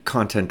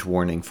Content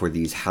warning for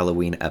these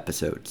Halloween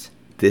episodes.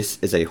 This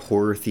is a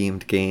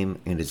horror-themed game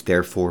and is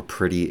therefore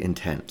pretty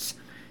intense.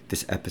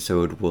 This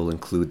episode will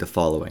include the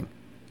following: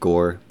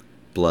 gore,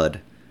 blood,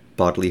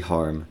 bodily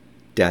harm,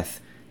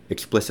 death,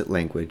 explicit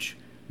language,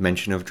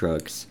 mention of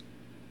drugs,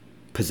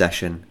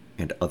 possession,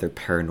 and other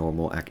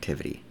paranormal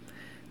activity.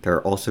 There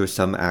are also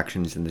some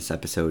actions in this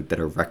episode that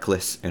are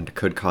reckless and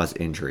could cause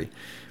injury.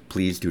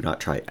 Please do not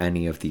try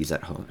any of these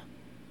at home.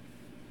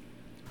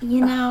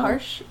 You know,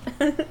 harsh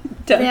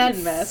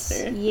dungeon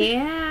master.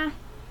 Yeah.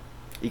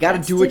 You gotta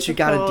do what you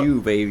gotta do,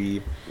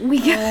 baby.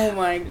 Oh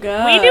my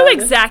god. We knew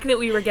exactly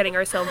what we were getting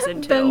ourselves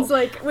into. Ben's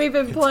like, we've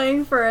been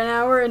playing for an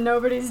hour and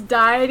nobody's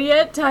died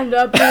yet. Time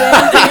to up the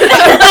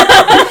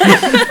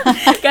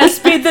ante. Gotta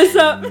speed this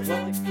up.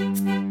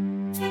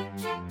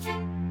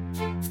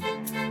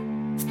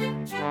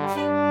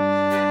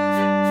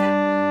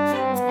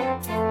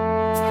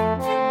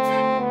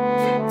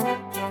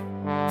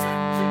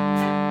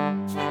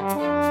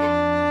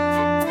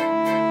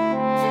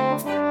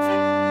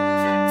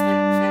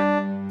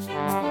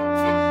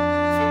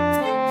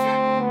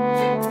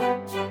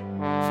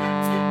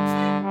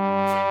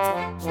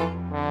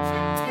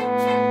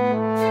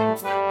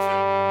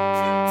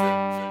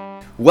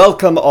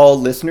 Welcome all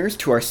listeners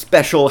to our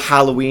special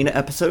Halloween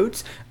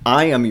episodes.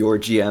 I am your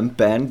GM,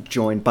 Ben,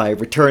 joined by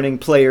returning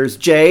players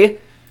Jay.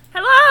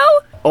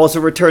 Hello!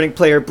 Also returning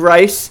player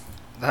Bryce.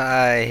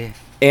 Hi.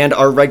 And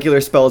our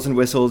regular Spells and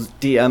Whistles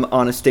DM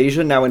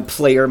Anastasia, now in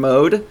player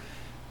mode.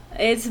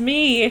 It's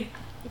me.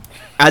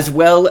 As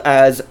well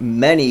as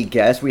many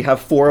guests. We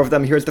have 4 of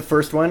them. Here's the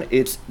first one.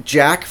 It's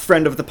Jack,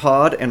 friend of the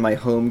pod, and my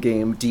home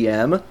game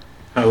DM.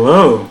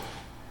 Hello.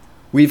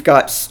 We've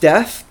got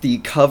Steph, the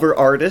cover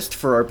artist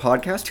for our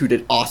podcast, who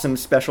did awesome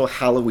special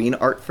Halloween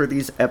art for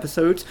these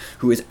episodes,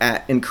 who is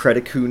at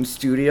Incredicoon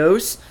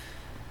Studios.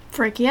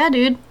 Frick yeah,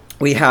 dude.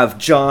 We have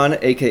John,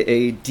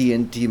 aka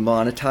D&D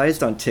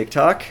Monetized on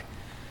TikTok.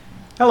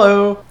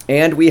 Hello.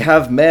 And we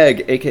have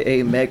Meg,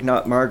 aka Meg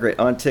Not Margaret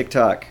on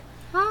TikTok.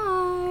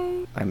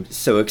 Hi. I'm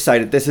so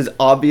excited. This is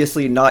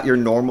obviously not your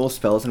normal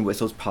Spells and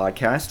Whistles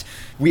podcast.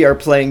 We are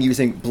playing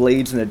using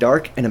Blades in the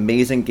Dark, an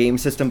amazing game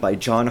system by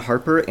John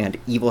Harper and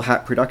Evil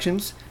Hat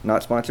Productions.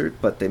 Not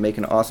sponsored, but they make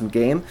an awesome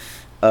game.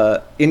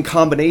 In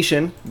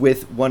combination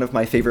with one of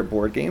my favorite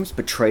board games,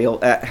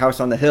 Betrayal at House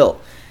on the Hill.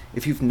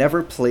 If you've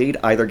never played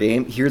either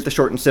game, here's the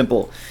short and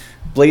simple.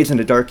 Blades in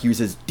the Dark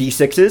uses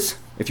d6s.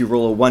 If you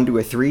roll a 1 to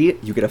a 3,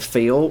 you get a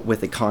fail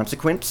with a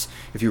consequence.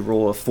 If you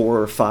roll a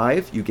 4 or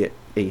 5, you get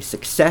a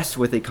success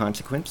with a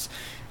consequence.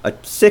 A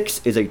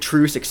 6 is a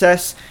true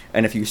success,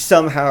 and if you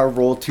somehow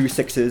roll 2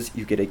 6s,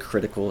 you get a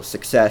critical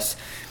success.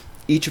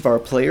 Each of our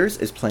players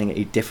is playing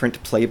a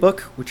different playbook,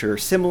 which are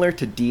similar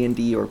to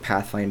D&D or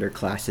Pathfinder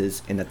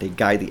classes in that they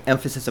guide the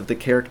emphasis of the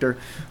character.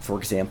 For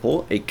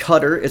example, a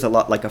cutter is a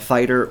lot like a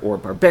fighter or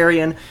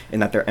barbarian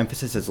in that their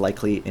emphasis is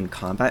likely in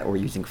combat or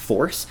using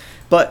force,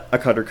 but a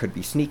cutter could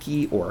be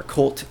sneaky or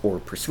occult or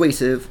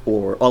persuasive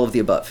or all of the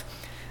above.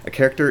 A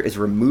character is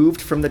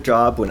removed from the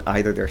job when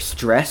either their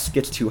stress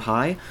gets too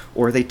high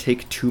or they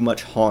take too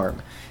much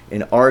harm.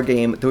 In our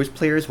game, those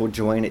players will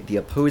join the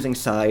opposing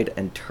side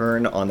and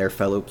turn on their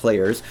fellow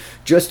players,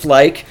 just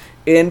like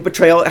in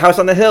Betrayal at House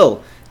on the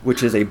Hill,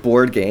 which is a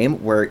board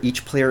game where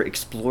each player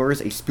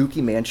explores a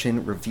spooky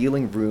mansion,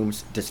 revealing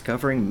rooms,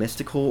 discovering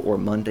mystical or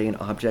mundane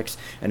objects,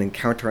 and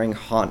encountering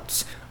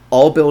haunts,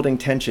 all building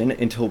tension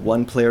until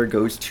one player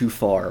goes too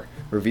far,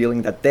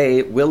 revealing that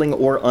they, willing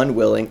or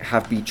unwilling,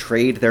 have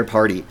betrayed their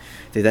party.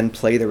 They then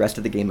play the rest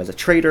of the game as a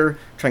traitor,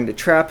 trying to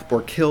trap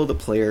or kill the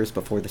players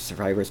before the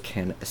survivors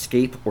can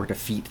escape or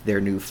defeat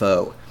their new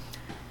foe.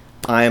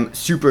 I'm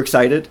super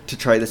excited to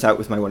try this out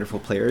with my wonderful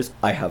players.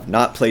 I have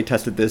not play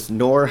tested this,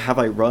 nor have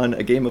I run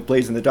a game of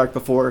Blades in the Dark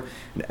before,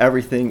 and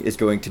everything is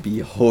going to be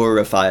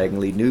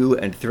horrifyingly new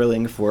and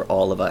thrilling for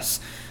all of us.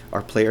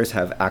 Our players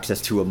have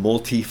access to a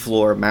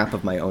multi-floor map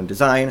of my own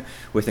design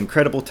with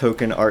incredible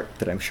token art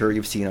that I'm sure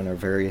you've seen on our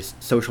various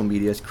social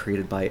medias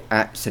created by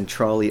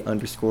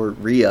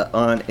 @Centrali_Ria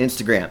on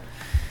Instagram.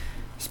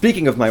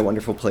 Speaking of my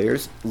wonderful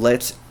players,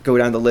 let's go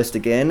down the list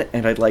again,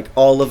 and I'd like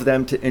all of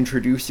them to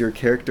introduce your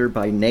character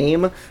by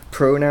name,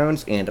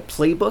 pronouns, and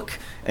playbook,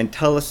 and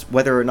tell us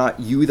whether or not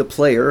you, the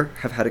player,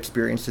 have had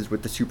experiences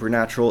with the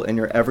supernatural in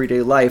your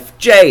everyday life.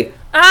 Jay!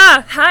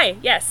 Hi,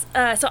 yes.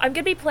 So I'm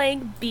gonna be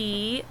playing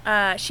B,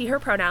 she, her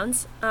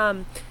pronouns.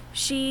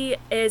 She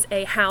is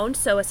a hound,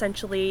 so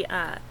essentially,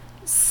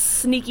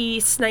 sneaky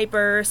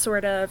sniper,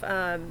 sort of,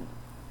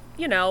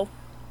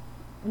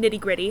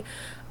 nitty-gritty.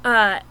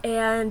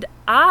 And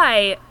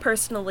I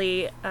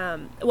personally,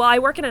 I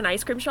work in an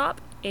ice cream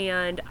shop,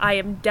 and I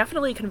am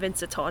definitely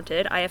convinced it's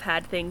haunted. I have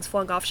had things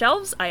flung off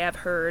shelves. I have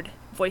heard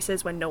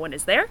voices when no one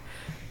is there.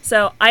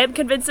 So I am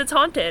convinced it's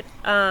haunted.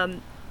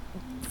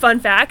 Fun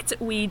fact,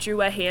 we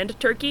drew a hand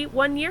turkey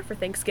one year for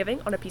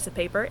Thanksgiving on a piece of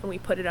paper, and we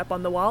put it up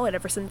on the wall, and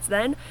ever since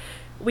then,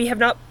 we have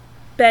not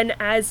been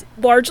as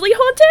largely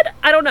haunted.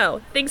 I don't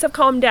know. Things have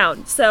calmed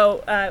down.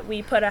 So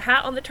we put a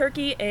hat on the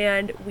turkey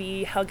and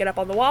we hung it up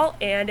on the wall,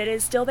 and it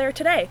is still there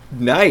today.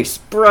 Nice.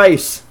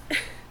 Bryce.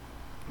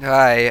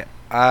 Hi,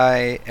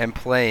 I am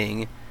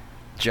playing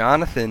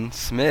Jonathan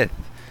Smith,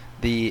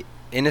 the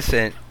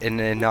innocent and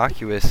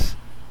innocuous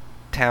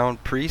town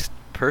priest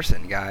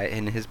person guy,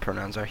 and his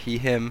pronouns are he,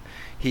 him.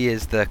 He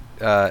is the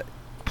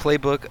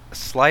playbook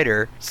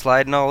slider,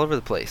 sliding all over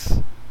the place.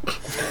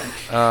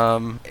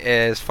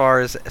 As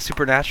far as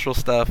supernatural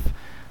stuff,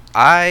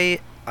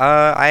 I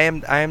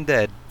am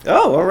dead.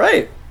 Oh, all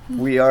right.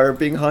 We are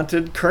being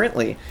haunted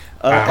currently.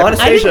 I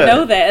Anastasia. didn't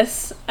know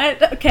this.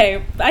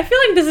 Okay, I feel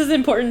like this is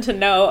important to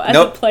know as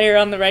Nope. a player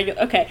on the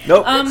regular. Okay.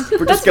 Nope. We're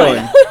just that's going.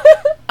 fine.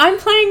 I'm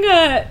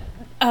playing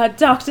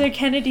Dr.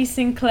 Kennedy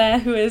Sinclair,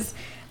 who is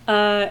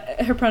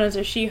her pronouns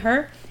are she,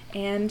 her,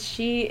 and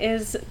she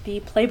is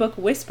the playbook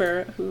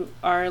whisperer, who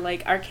are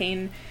like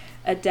arcane,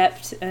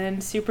 adept,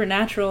 and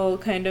supernatural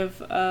kind of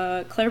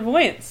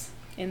clairvoyance.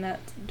 In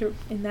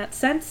that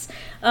sense,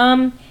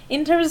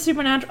 in terms of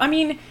supernatural, I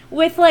mean,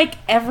 with like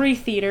every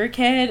theater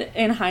kid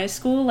in high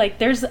school, like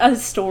there's a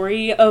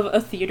story of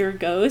a theater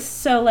ghost.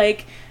 So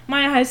like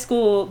my high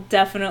school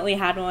definitely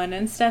had one,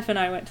 and Steph and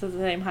I went to the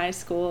same high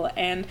school,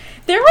 and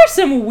there were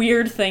some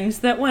weird things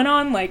that went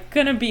on. Like,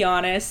 gonna be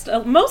honest,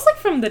 mostly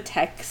from the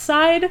tech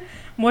side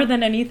more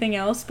than anything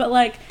else. But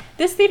like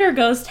this theater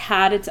ghost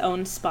had its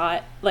own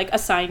spot, like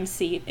assigned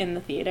seat in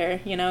the theater,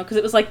 you know, because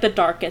it was like the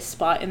darkest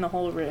spot in the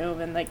whole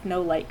room, and like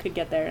no light could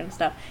get there and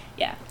stuff.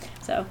 Yeah,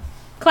 so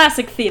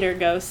classic theater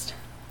ghost.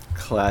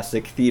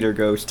 Classic theater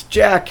ghost.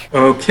 Jack.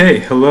 Okay,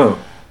 hello.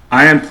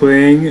 I am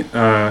playing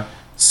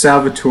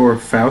Salvatore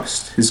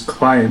Faust. His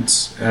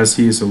clients, as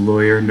he is a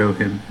lawyer, know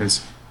him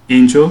as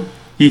Angel,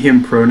 he,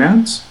 him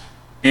pronouns.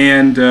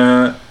 And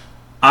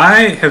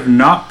I have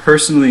not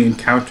personally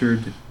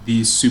encountered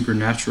the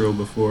supernatural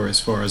before, as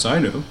far as I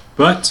know,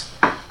 but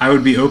I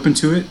would be open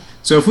to it.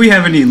 So if we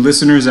have any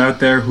listeners out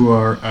there who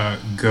are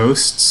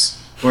ghosts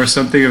or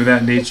something of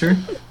that nature,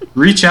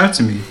 reach out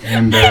to me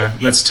and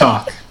let's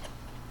talk.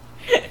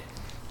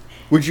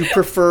 Would you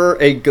prefer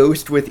a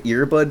ghost with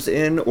earbuds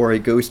in or a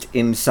ghost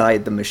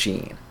inside the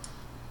machine?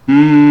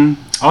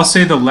 I'll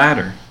say the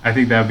latter. I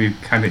think that would be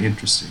kind of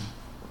interesting.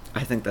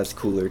 I think that's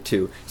cooler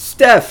too.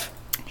 Steph!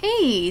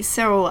 Hey,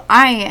 so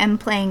I am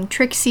playing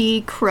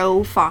Trixie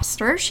Crow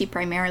Foster. She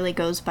primarily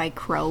goes by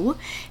Crow.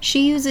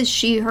 She uses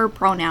she, her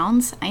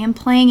pronouns. I am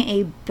playing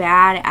a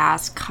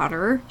badass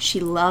cutter.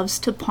 She loves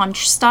to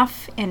punch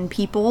stuff and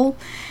people.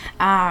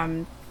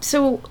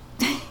 So,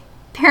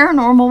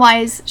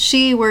 paranormal-wise,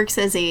 she works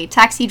as a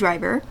taxi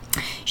driver.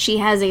 She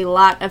has a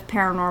lot of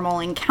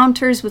paranormal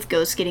encounters with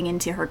ghosts getting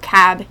into her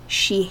cab.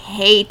 She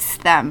hates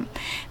them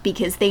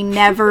because they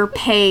never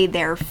pay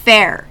their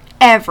fare.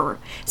 Ever.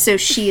 So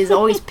she is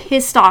always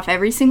pissed off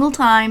every single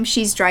time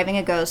she's driving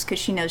a ghost because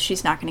she knows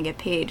she's not going to get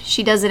paid.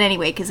 She does it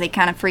anyway because they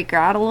kind of freak her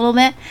out a little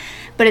bit,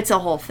 but it's a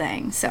whole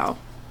thing. So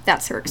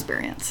that's her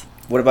experience.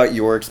 What about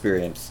your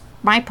experience?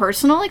 My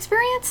personal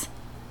experience?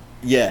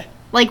 Yeah.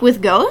 Like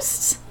with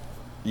ghosts?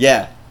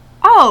 Yeah.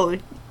 Oh,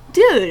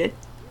 dude.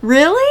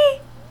 Really?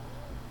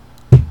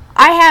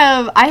 I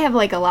have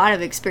like a lot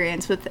of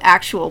experience with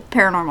actual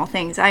paranormal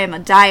things. I am a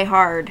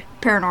die-hard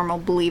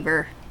paranormal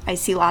believer. I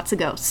see lots of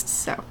ghosts,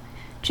 so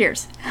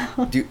cheers.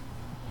 Do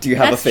you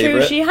have That's a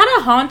favorite? True.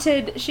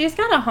 She's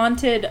got a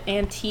haunted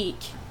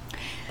antique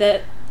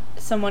that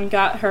someone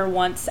got her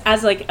once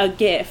as like a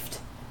gift.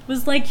 It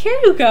was like, here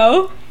you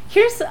go.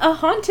 Here's a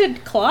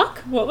haunted clock.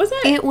 What was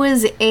it? It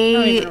was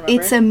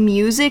it's a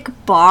music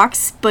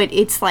box, but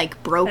it's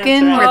like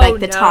broken, That's right. where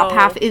like the top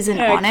half isn't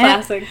on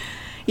classic. it.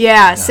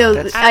 Yeah, so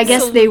that's I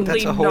guess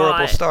That's a horrible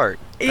not. start.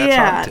 That's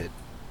Yeah. haunted.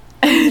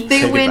 they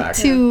Take it went back.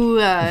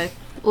 to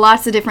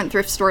lots of different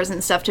thrift stores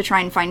and stuff to try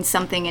and find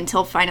something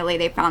until finally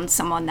they found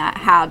someone that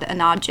had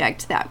an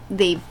object that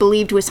they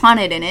believed was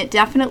haunted, and it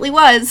definitely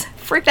was.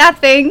 Frick that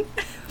thing.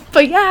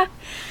 But yeah.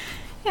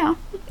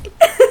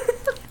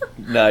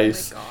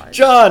 Nice.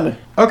 John!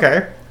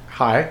 Okay.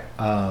 Hi.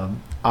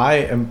 I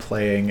am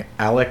playing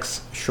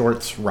Alex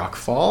Shorts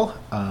Rockfall,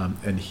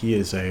 and he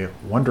is a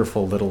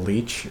wonderful little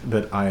leech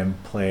that I am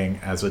playing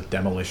as a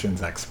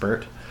demolitions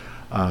expert.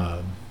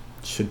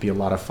 Should be a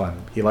lot of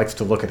fun. He likes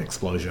to look at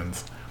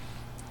explosions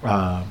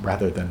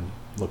rather than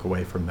look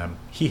away from them.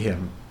 He,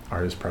 him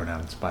are his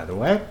pronouns, by the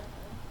way.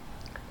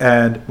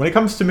 And when it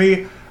comes to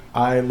me,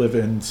 I live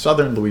in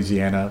southern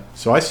Louisiana,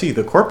 so I see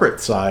the corporate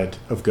side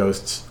of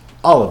ghosts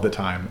all of the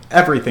time.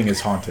 Everything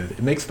is haunted.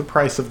 It makes the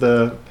price of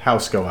the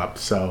house go up,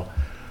 so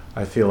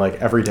I feel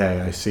like every day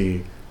I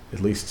see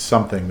at least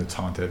something that's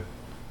haunted.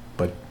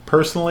 But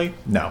personally,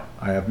 no,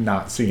 I have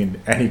not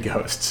seen any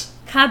ghosts.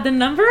 God, the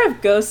number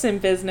of ghosts in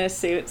business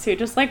suits who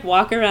just like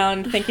walk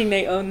around thinking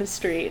they own the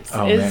streets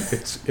Oh is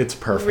man, it's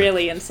perfect.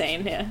 really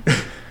insane. Yeah.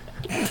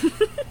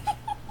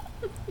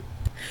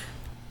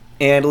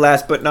 And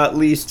last but not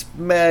least,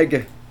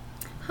 Meg.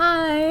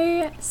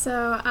 Hi,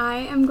 so I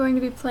am going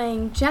to be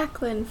playing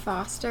Jacqueline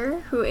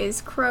Foster, who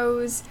is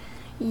Crow's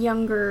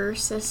younger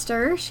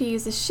sister. She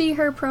uses she,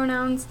 her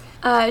pronouns.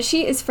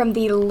 She is from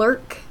the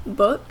Lurk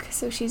book,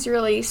 so she's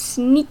really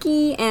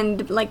sneaky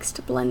and likes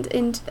to blend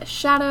into the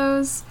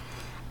shadows.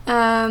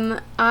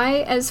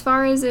 As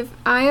far as if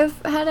I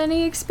have had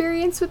any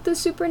experience with the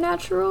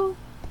supernatural,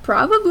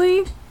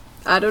 probably.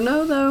 I don't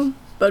know though,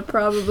 but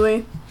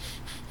probably.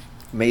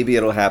 Maybe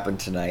it'll happen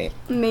tonight.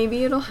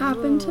 Maybe it'll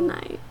happen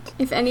tonight.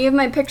 If any of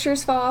my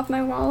pictures fall off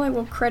my wall, I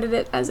will credit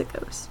it as a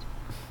ghost.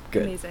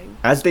 Good. Amazing.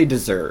 As they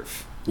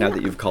deserve, now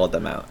that you've called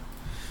them out.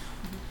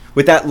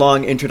 With that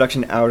long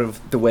introduction out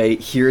of the way,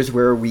 here's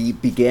where we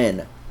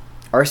begin.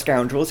 Our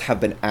scoundrels have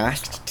been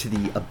asked to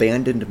the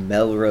abandoned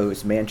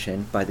Melrose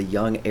mansion by the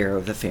young heir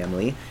of the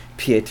family,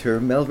 Pieter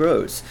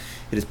Melrose.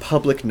 It is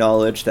public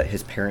knowledge that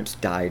his parents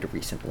died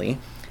recently,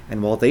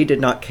 and while they did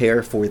not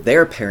care for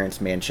their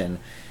parents' mansion,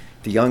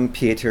 the young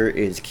Pieter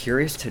is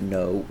curious to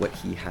know what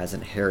he has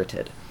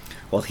inherited.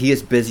 While he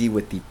is busy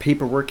with the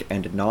paperwork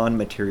and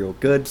non-material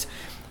goods,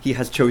 he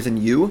has chosen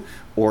you,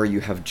 or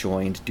you have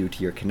joined due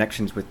to your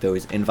connections with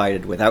those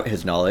invited without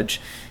his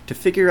knowledge, to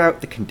figure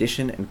out the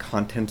condition and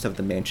contents of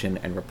the mansion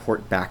and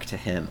report back to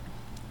him.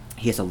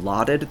 He has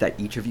allotted that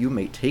each of you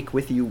may take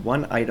with you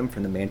one item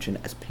from the mansion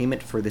as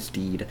payment for this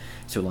deed,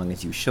 so long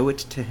as you show it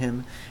to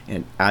him,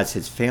 and as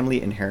his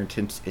family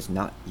inheritance is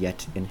not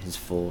yet in his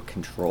full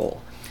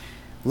control.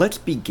 Let's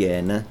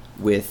begin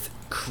with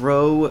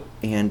Crow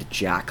and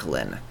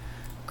Jacqueline.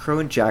 Crow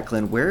and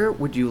Jacqueline, where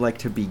would you like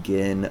to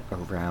begin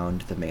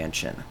around the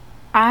mansion?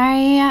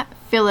 I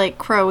feel like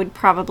Crow would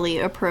probably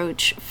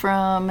approach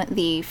from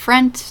the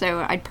front,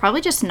 so I'd probably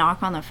just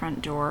knock on the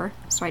front door,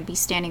 so I'd be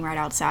standing right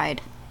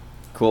outside.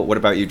 Cool. What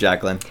about you,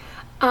 Jacqueline?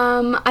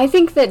 I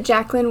think that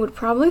Jacqueline would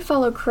probably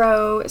follow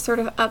Crow sort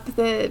of up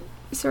the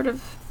sort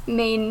of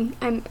main,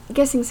 I'm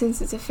guessing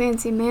since it's a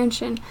fancy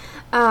mansion,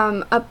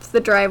 up the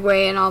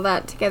driveway and all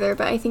that together,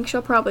 but I think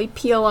she'll probably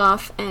peel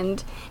off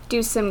and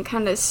do some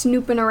kind of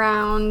snooping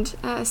around,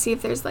 see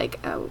if there's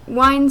like a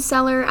wine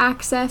cellar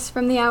access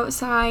from the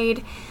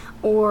outside,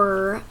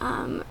 or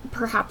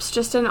perhaps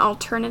just an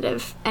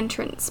alternative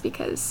entrance,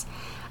 because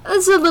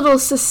it's a little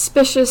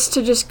suspicious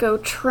to just go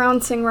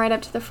trouncing right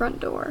up to the front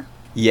door.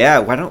 Yeah,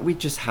 why don't we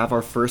just have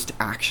our first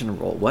action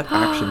roll? What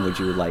action would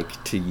you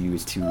like to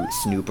use to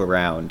snoop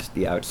around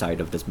the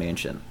outside of this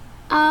mansion?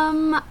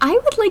 I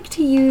would like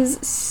to use,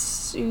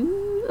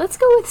 let's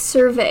go with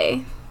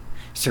survey.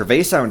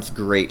 Survey sounds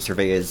great.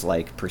 Survey is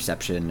like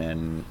perception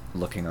and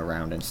looking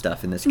around and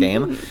stuff in this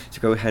game.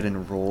 So go ahead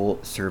and roll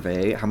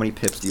survey. How many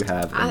pips do you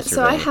have in survey?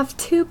 So I have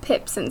 2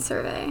 pips in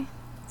survey.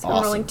 So Awesome.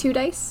 I'm rolling 2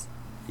 dice.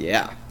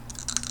 Yeah.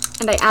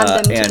 And I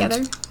add them and-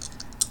 together.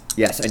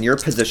 Yes, and your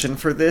position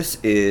for this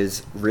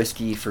is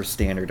risky for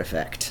standard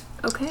effect.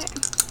 Okay.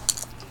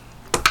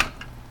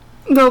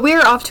 Well,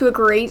 we're off to a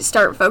great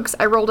start, folks.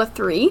 I rolled a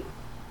 3.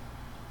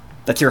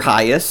 That's your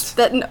highest?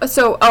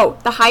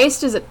 The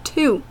highest is a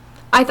 2.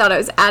 I thought I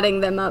was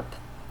adding them up.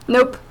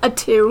 Nope, a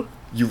 2.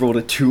 You rolled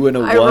a 2 and a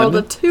 1? I rolled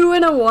a 2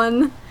 and a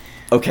 1.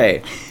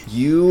 Okay,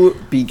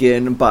 you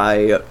begin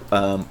by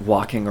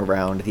walking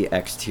around the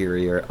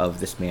exterior of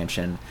this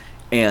mansion,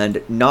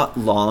 and not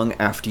long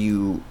after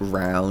you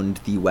round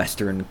the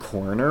western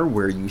corner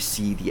where you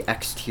see the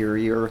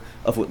exterior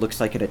of what looks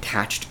like an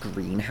attached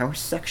greenhouse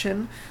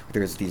section,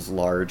 there's these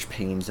large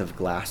panes of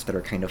glass that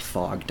are kind of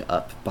fogged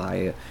up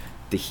by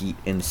the heat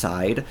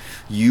inside,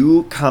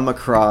 you come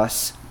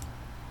across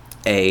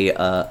a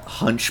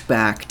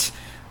hunchbacked,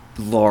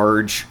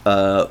 large,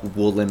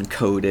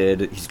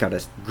 woolen-coated, he's got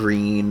a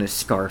green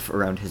scarf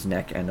around his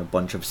neck and a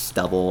bunch of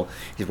stubble.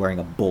 He's wearing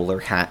a bowler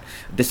hat.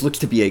 This looks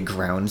to be a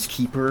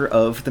groundskeeper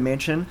of the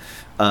mansion,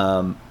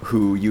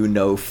 who you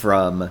know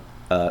from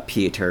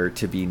Pieter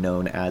to be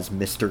known as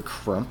Mr.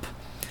 Crump.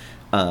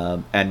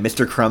 And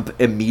Mr. Crump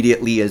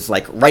immediately is,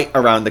 like, right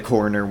around the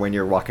corner when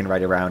you're walking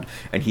right around,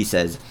 and he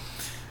says,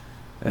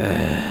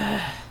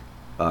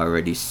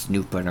 already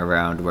snooping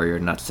around where you're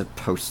not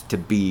supposed to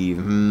be,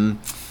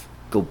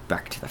 Go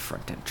back to the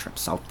front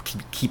entrance. I'll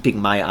keep keeping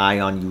my eye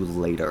on you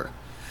later.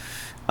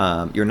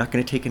 You're not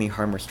going to take any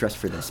harm or stress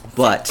for this,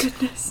 but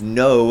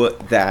know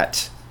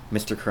that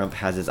Mr. Crump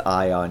has his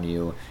eye on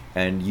you,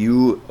 and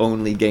you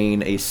only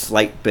gain a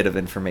slight bit of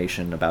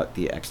information about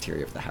the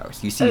exterior of the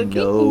house. You see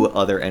no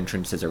other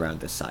entrances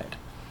around this side.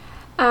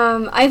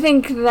 I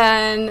think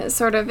then,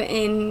 sort of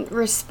in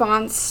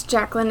response,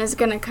 Jacqueline is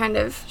gonna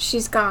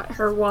she's got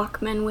her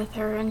Walkman with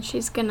her, and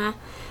she's gonna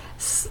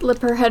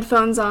slip her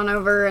headphones on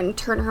over and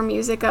turn her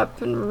music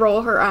up and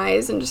roll her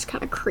eyes and just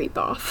kind of creep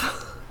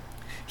off.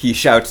 He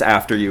shouts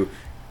after you,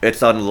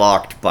 "It's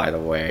unlocked, by the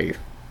way.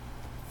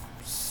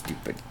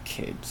 Stupid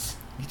kids."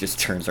 He just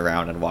turns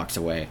around and walks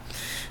away.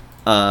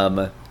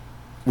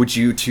 Would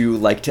you two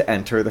like to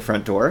enter the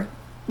front door?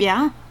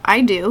 Yeah,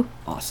 I do.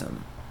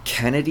 Awesome.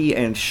 Kennedy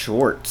and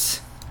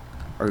Shorts,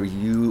 are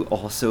you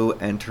also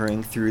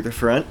entering through the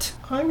front?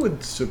 I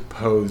would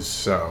suppose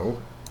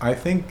so. I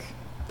think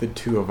the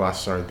 2 of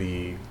us are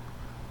the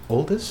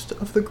oldest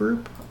of the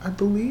group, I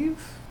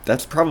believe.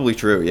 That's probably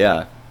true,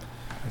 yeah.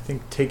 I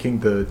think taking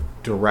the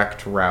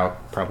direct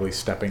route, probably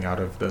stepping out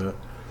of the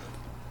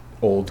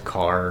old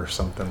car or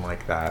something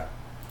like that.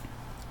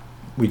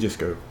 We just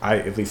go,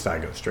 at least I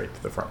go straight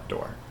to the front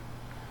door.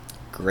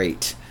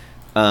 Great.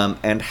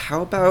 And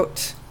how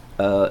about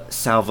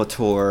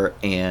Salvatore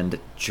and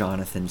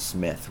Jonathan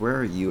Smith, where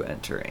are you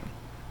entering?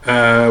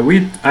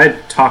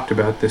 I talked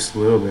about this a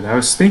little bit. I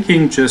was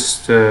thinking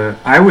just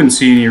I wouldn't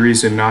see any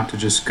reason not to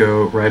just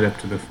go right up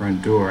to the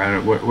front door. I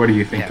don't. What are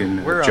you thinking,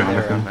 Yeah, we're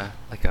Jonathan? on there on a,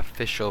 like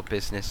official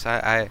business.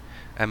 I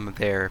am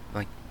there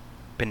like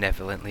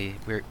benevolently.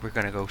 We're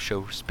gonna go show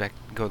respect.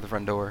 Go to the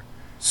front door.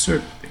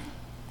 Certainly.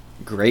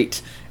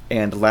 Great.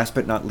 And last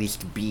but not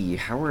least, B,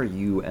 how are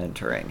you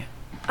entering?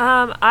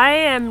 I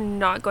am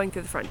not going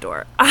through the front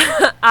door.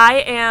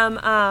 I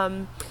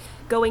am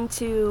going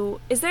to.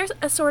 Is there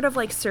a sort of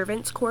like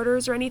servants'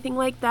 quarters or anything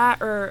like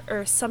that,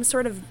 or some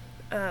sort of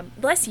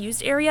less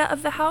used area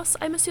of the house?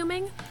 I'm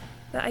assuming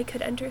that I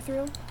could enter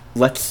through.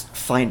 Let's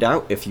find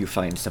out if you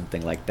find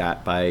something like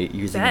that by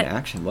using Bet. an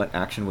action. What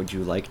action would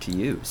you like to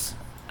use?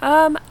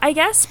 I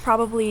guess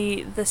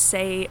probably the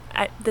same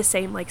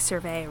like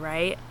survey,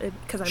 right?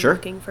 Because I'm Sure.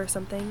 looking for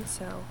something.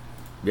 So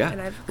Yeah.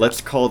 And I've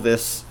Let's call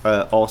this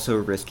also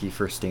risky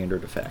for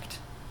standard effect.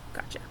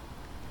 gotcha.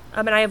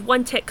 And I have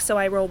one tick, so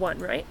I roll 1,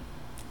 right?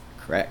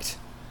 Correct.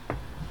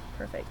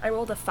 Perfect. I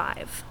rolled a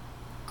 5.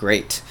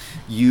 Great.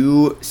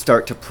 You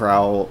start to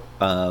prowl.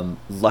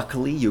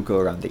 Luckily, you go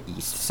around the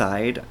east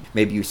side.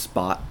 Maybe you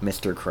spot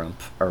Mr.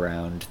 Crump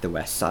around the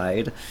west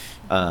side,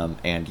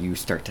 and you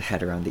start to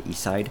head around the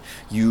east side.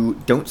 You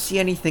don't see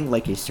anything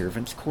like a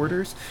servant's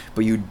quarters,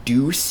 but you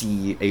do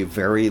see a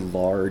very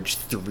large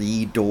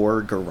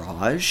 3-door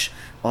garage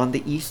on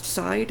the east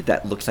side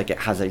that looks like it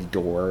has a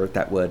door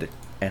that would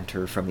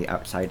enter from the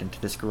outside into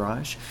this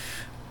garage.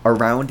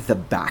 Around the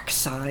back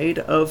side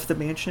of the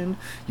mansion,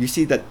 you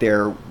see that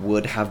there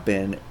would have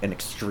been an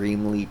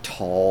extremely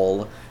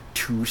tall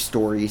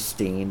 2-story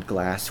stained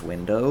glass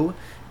window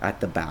at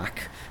the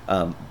back,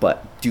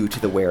 but due to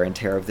the wear and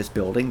tear of this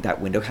building, that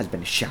window has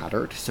been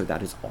shattered, so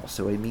that is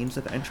also a means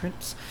of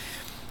entrance.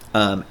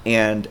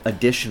 And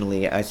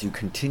additionally, as you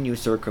continue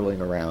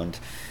circling around,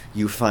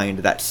 you find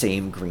that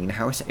same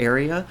greenhouse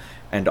area,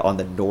 and on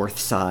the north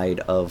side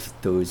of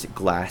those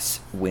glass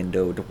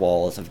windowed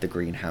walls of the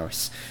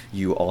greenhouse,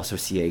 you also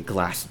see a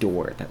glass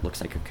door that looks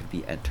like it could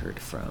be entered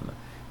from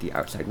the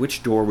outside.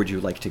 Which door would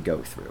you like to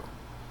go through?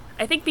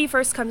 I think B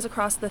first comes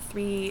across the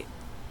 3-car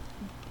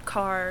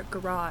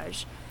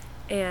garage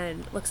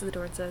and looks at the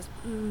door and says,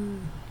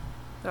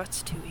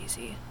 that's too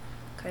easy,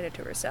 kind of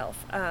to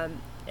herself.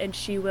 And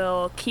she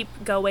will keep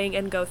going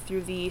and go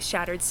through the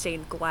shattered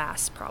stained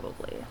glass,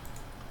 probably.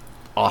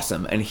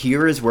 Awesome. And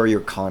here is where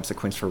your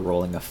consequence for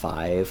rolling a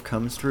 5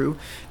 comes through.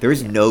 There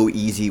is no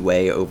easy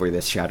way over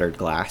this shattered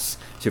glass.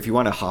 So if you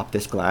want to hop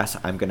this glass,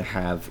 I'm going to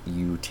have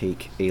you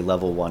take a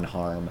level 1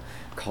 harm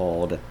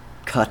called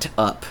Cut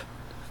Up.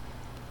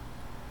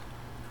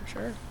 For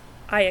sure.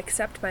 I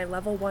accept my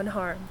level 1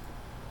 harm.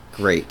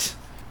 Great.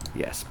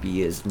 Yes,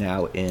 B is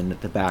now in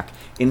the back.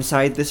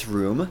 Inside this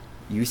room,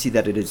 you see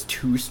that it is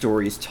 2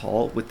 stories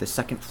tall, with the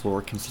second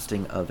floor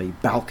consisting of a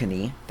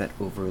balcony that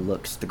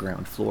overlooks the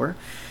ground floor.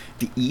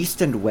 The east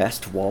and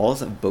west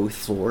walls of both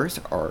floors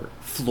are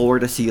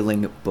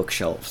floor-to-ceiling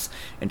bookshelves,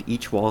 and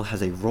each wall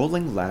has a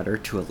rolling ladder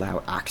to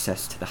allow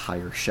access to the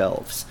higher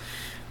shelves.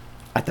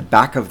 At the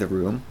back of the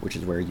room, which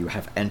is where you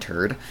have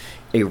entered,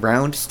 a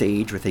round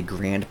stage with a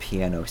grand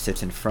piano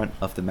sits in front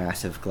of the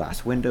massive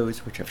glass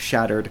windows, which have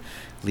shattered,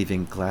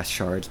 leaving glass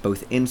shards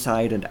both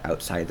inside and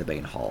outside the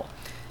main hall.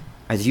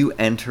 As you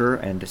enter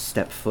and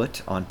step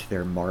foot onto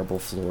their marble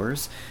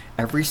floors,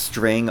 every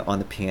string on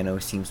the piano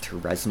seems to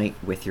resonate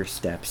with your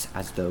steps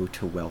as though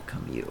to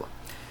welcome you.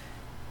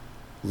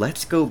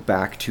 Let's go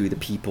back to the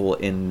people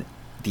in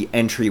the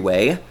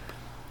entryway,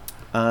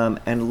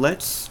 and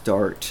let's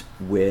start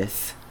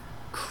with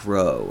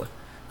Crow.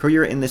 Crow,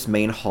 you're in this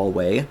main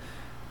hallway.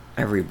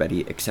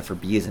 Everybody except for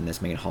B is in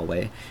this main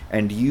hallway,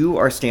 and you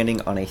are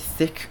standing on a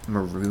thick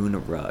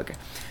maroon rug.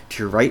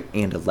 To your right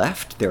and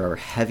left, there are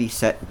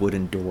heavy-set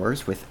wooden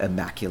doors with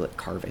immaculate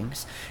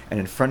carvings, and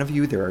in front of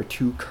you there are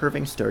 2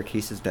 curving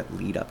staircases that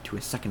lead up to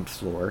a second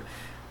floor,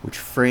 which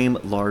frame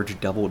large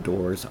double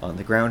doors on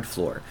the ground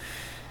floor.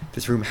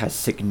 This room has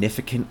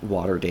significant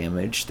water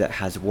damage that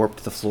has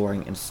warped the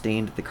flooring and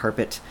stained the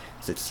carpet,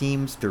 as it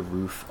seems the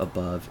roof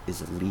above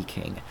is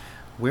leaking.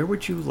 Where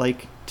would you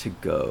like to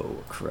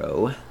go,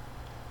 Crow?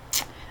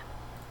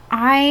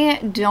 I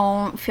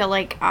don't feel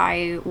like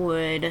I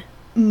would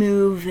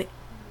move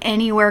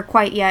anywhere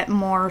quite yet,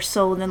 more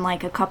so than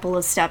like a couple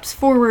of steps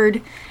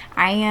forward.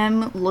 I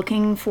am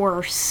looking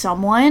for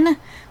someone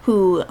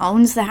who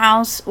owns the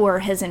house or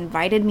has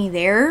invited me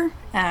there.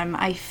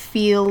 I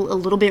feel a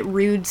little bit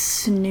rude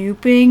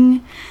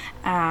snooping.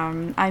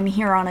 I'm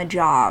here on a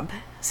job,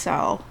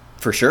 so.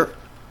 For sure.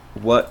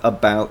 What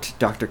about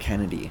Dr.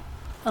 Kennedy?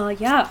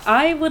 Yeah,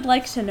 I would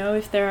like to know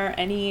if there are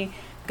any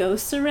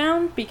ghosts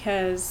around,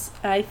 because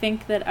I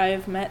think that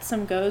I've met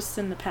some ghosts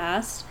in the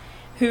past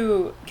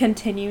who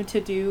continue to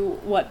do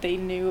what they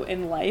knew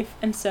in life,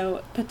 and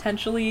so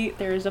potentially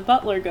there's a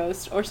butler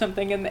ghost or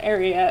something in the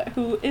area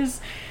who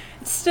is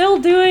still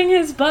doing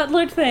his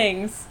butler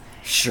things.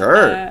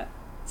 Sure.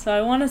 So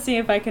I want to see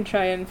if I can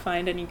try and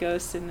find any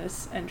ghosts in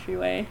this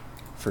entryway.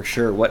 For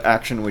sure. What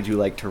action would you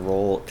like to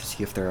roll to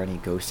see if there are any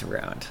ghosts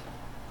around?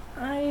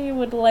 I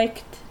would like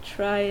to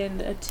try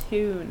and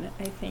attune,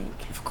 I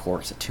think. Of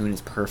course, attune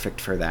is perfect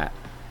for that.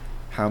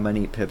 How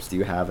many pips do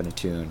you have in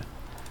attune?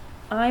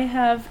 I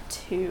have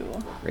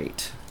 2.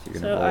 Great. So,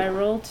 you're So gonna I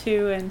roll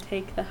 2 and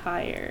take the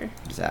higher.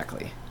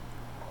 Exactly.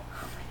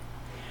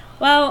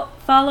 Well,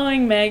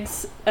 following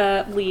Meg's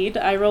lead,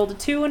 I rolled a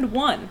 2 and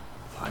 1.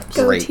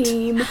 Go Great.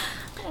 team.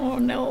 Oh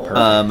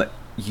no.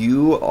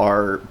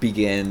 You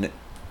begin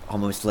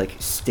almost like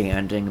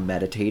standing,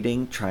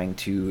 meditating, trying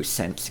to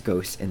sense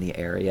ghosts in the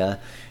area,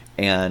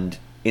 and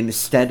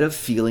instead of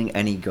feeling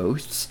any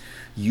ghosts,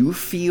 you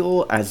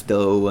feel as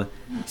though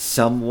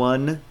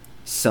someone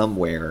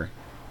somewhere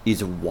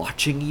is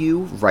watching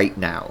you right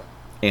now.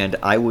 And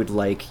I would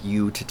like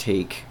you to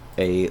take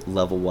a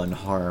level 1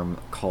 harm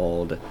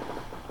called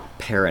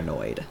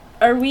Paranoid.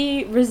 Are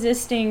we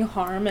resisting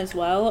harm as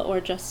well, or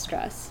just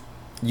stress?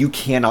 You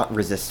cannot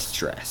resist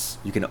stress.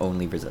 You can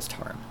only resist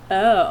harm.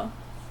 Oh.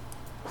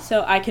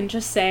 So I can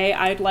just say,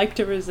 I'd like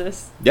to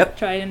resist. Yep.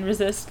 Try and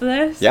resist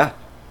this? Yeah.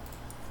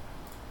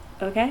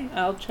 Okay,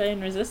 I'll try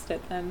and resist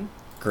it then.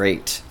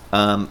 Great.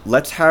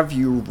 Let's have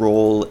you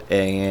roll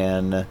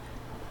a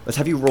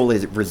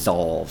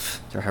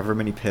resolve. So however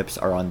many pips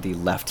are on the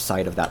left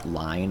side of that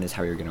line is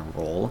how you're going to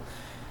roll.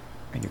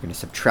 And you're going to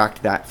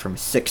subtract that from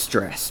 6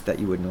 stress that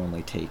you would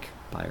normally take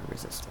by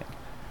resisting.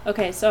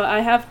 Okay, so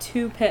I have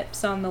 2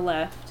 pips on the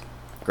left.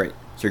 Great.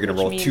 So you're going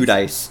to Which roll 2 means-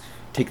 dice,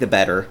 take the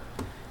better,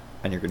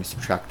 and you're going to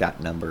subtract that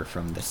number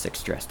from the 6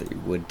 stress that you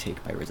would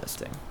take by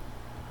resisting.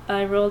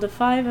 I rolled a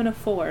 5 and a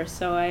 4,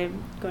 so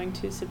I'm going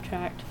to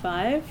subtract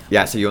 5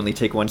 Yeah, so you only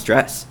take 1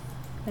 stress.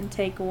 and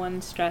take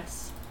 1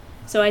 stress.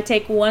 So I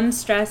take 1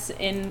 stress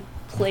in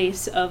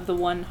place of the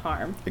 1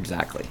 harm.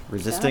 Exactly.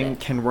 Resisting it.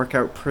 can work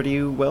out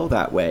pretty well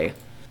that way.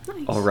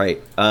 Nice. All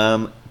right.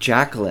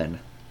 Jacqueline,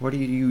 what are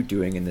you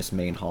doing in this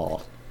main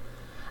hall?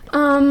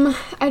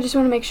 I just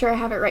want to make sure I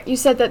have it right. You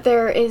said that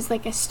there is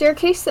like a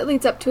staircase that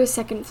leads up to a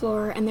 2nd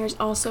floor, and there's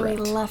also Correct.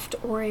 a left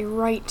or a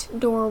right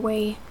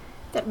doorway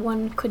that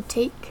one could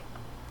take.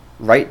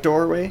 Right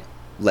doorway,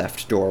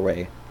 left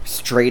doorway,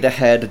 straight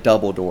ahead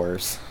double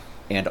doors,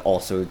 and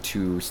also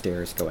 2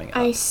 stairs going up.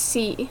 I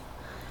see.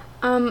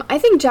 I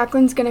think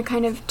Jacqueline's gonna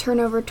kind of turn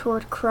over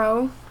toward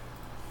Crow,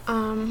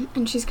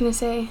 and she's gonna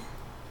say,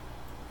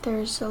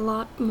 "There's a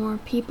lot more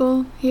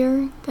people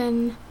here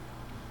than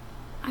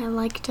I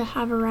like to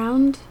have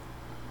around.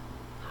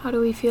 How do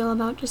we feel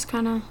about just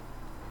kind of..."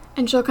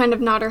 And she'll kind of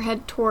nod her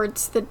head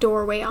towards the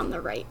doorway on the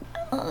right.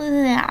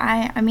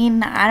 I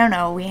mean, I don't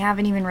know. We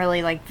haven't even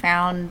really like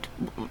found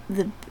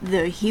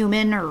the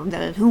human or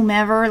the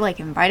whomever like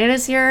invited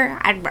us here.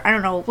 I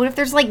don't know. What if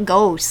there's like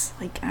ghosts?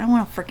 Like I don't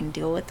want to freaking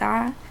deal with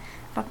that.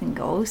 Fucking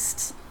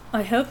ghosts.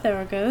 I hope there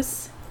are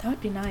ghosts. That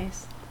would be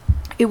nice.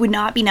 It would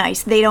not be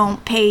nice. They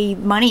don't pay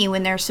money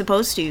when they're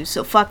supposed to.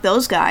 So fuck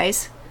those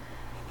guys.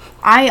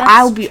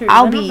 I'll be True. They're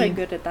not very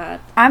good at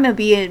that. I'm gonna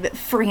be a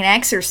freaking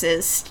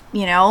exorcist,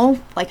 you know?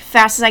 Like,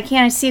 fast as I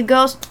can, I see a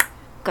ghost,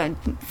 gonna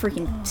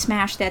freaking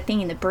smash that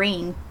thing in the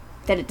brain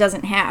that it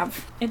doesn't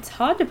have. It's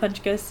hard to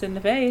punch ghosts in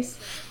the face.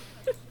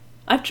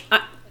 I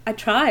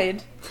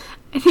tried.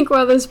 I think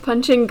while this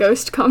punching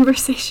ghost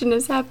conversation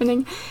is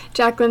happening,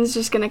 Jacqueline's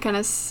just gonna kind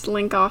of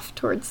slink off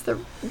towards the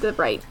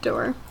right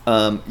door.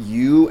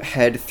 You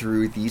head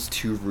through these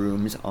 2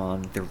 rooms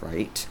on the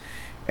right,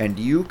 and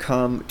you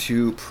come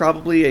to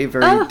probably a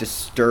very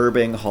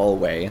disturbing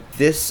hallway.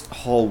 This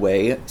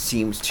hallway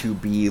seems to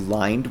be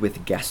lined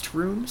with guest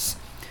rooms,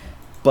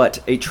 but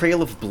a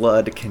trail of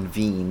blood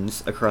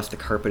convenes across the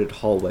carpeted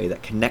hallway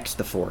that connects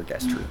the 4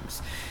 guest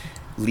rooms,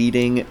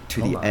 leading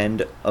to the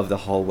end of the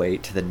hallway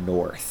to the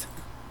north.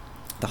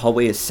 The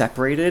hallway is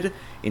separated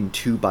in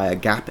 2 by a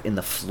gap in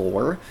the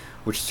floor,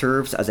 which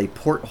serves as a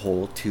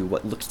porthole to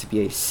what looks to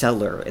be a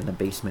cellar in the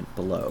basement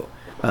below.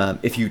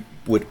 If you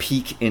would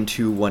peek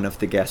into one of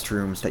the guest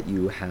rooms that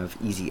you have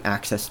easy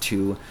access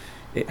to,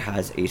 it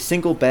has a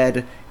single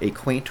bed, a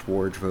quaint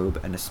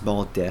wardrobe, and a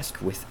small desk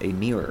with a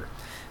mirror.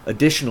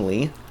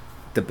 Additionally,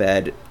 the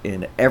bed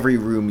in every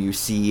room you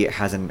see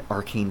has an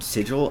arcane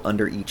sigil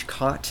under each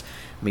cot,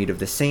 made of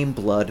the same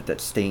blood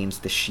that stains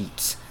the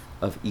sheets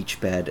of each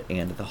bed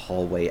and the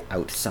hallway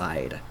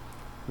outside.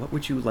 What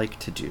would you like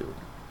to do?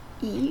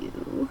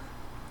 Ew.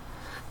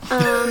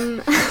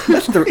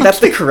 That's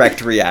the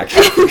correct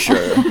reaction for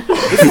sure.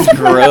 This is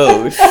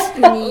gross.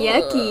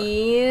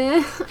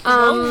 Yucky.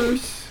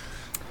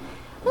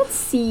 Let's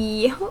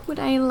see. What would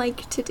I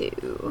like to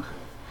do?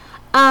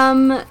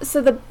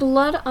 So the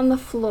blood on the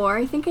floor,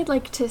 I think I'd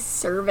like to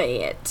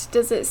survey it.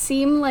 Does it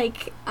seem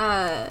like,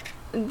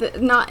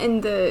 not in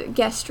the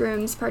guest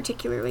rooms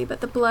particularly, but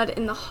the blood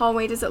in the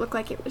hallway, does it look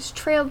like it was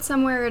trailed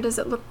somewhere, or does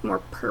it look more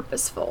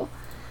purposeful?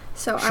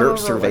 So I will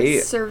roll a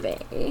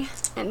survey,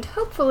 and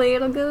hopefully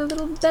it'll go a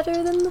little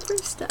better than the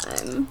first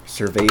time.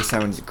 Survey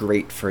sounds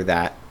great for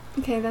that.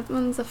 Okay, that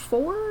one's a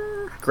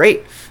 4.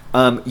 Great.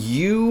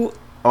 You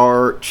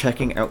are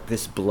checking out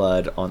this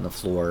blood on the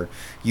floor.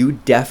 You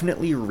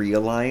definitely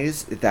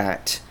realize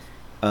that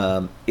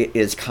it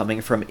is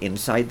coming from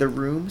inside the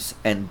rooms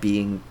and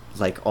being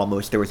like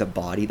almost there was a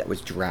body that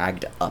was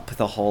dragged up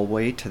the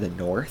hallway to the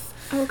north.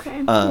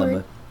 Okay.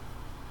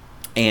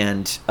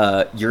 And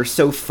you're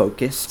so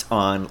focused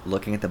on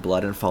looking at the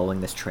blood and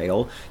following this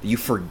trail that you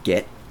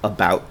forget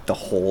about the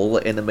hole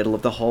in the middle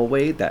of the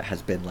hallway that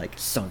has been like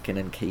sunken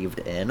and caved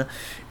in.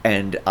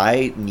 And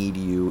I need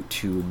you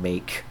to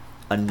make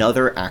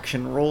another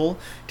action roll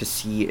to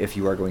see if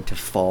you are going to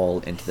fall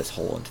into this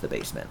hole into the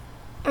basement.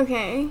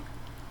 Okay.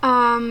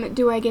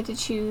 Do I get to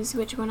choose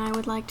which one I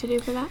would like to do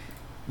for that?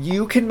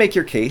 You can make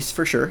your case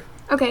for sure.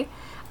 Okay.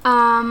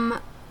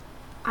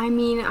 I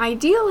mean,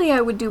 ideally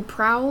I would do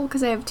Prowl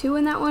because I have 2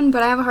 in that one,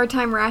 but I have a hard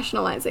time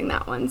rationalizing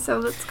that one. So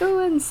let's go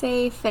and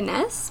say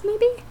Finesse,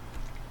 maybe?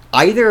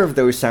 Either of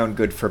those sound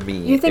good for me.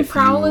 You think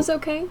Prowl is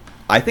okay?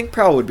 I think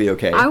Prowl would be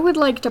okay. I would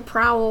like to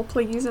Prowl,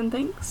 please, and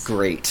thanks.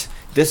 Great.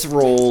 This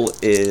roll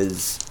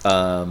is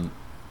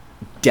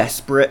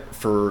desperate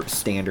for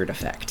standard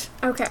effect.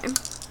 Okay.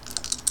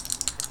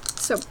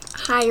 So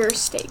higher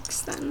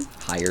stakes then.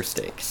 Higher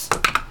stakes.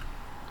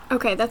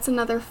 Okay, that's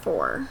another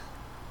 4.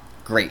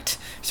 Great.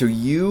 So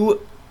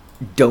you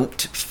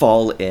don't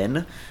fall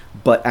in,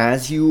 but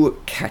as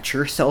you catch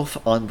yourself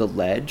on the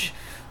ledge,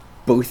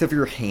 both of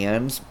your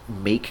hands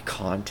make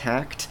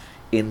contact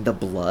in the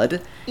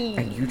blood,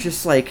 and you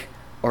just like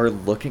are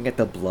looking at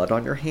the blood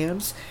on your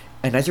hands,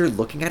 and as you're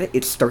looking at it,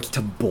 it starts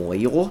to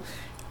boil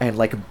and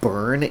like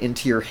burn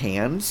into your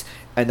hands,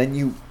 and then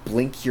you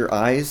blink your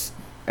eyes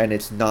and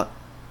it's not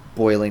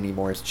boiling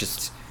anymore, it's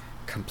just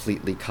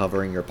completely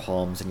covering your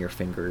palms and your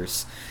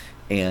fingers.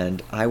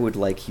 And I would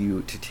like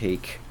you to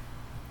take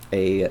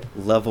a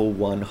level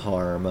 1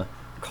 harm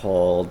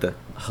called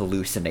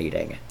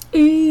hallucinating.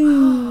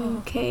 Ooh,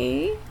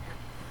 okay. Big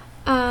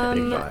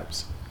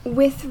vibes.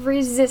 With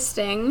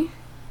resisting,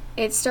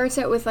 it starts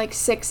out with like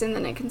 6 and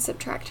then I can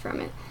subtract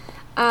from it.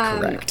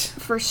 Correct.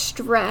 For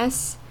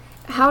stress,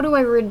 how do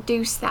I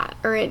reduce that?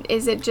 Or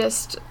is it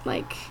just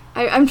like...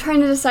 I'm trying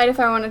to decide if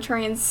I want to try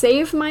and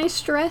save my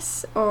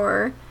stress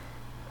or...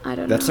 I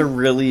don't know. That's a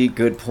really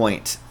good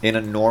point. In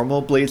a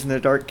normal Blades in the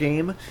Dark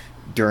game,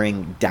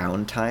 during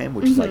downtime,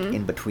 which is like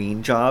in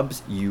between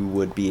jobs, you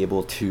would be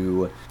able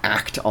to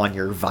act on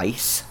your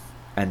vice,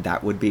 and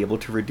that would be able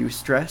to reduce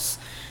stress.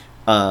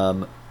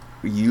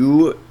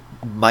 You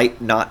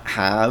might not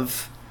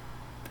have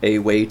a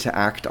way to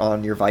act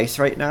on your vice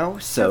right now,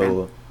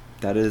 so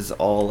that is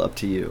all up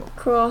to you.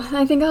 Cool.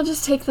 I think I'll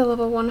just take the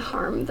level 1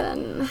 harm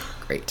then.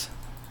 Great.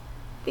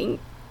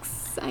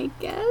 Thanks, I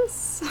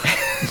guess.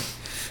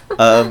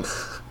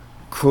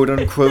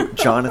 Quote-unquote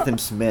Jonathan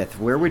Smith,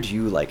 where would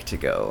you like to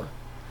go?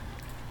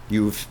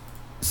 You've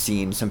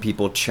seen some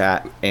people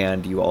chat,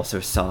 and you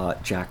also saw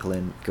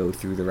Jacqueline go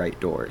through the right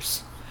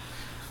doors.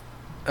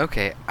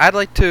 Okay, I'd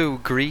like to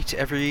greet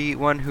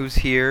everyone who's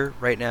here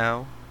right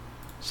now.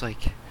 It's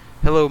like,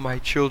 hello, my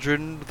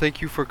children.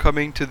 Thank you for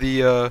coming to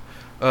the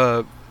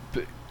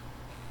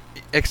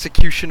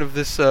execution of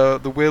this,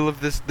 the will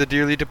of the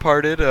dearly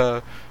departed.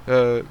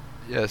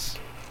 Yes.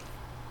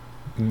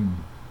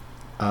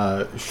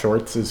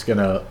 Shorts is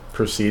gonna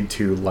proceed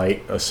to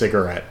light a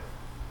cigarette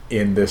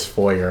in this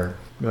foyer.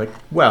 Be like,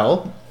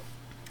 well,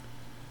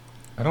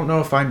 I don't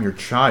know if I'm your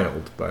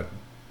child, but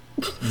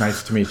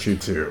nice to meet you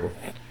too.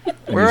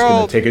 And We're he's all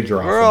gonna take a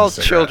draw. We're from all the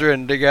cigarette.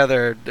 children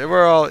together.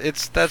 We're all.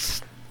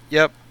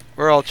 Yep.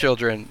 We're all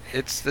children.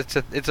 It's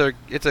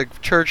a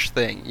church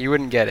thing. You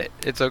wouldn't get it.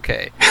 It's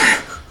okay.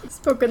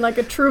 Spoken like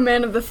a true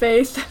man of the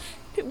faith.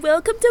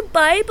 Welcome to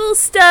Bible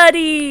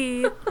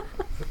study.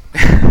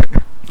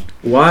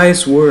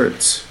 Wise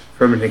words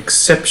from an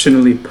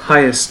exceptionally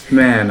pious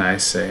man, I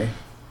say.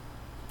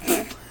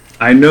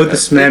 I know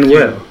this man Thank you.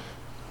 well.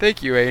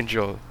 Thank you,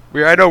 Angel.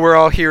 I know we're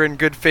all here in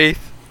good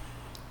faith.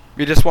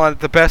 We just want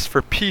the best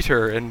for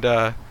Peter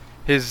and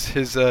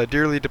his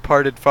dearly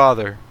departed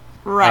father.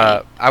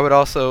 Right. I would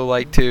also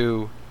like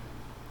to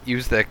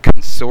use the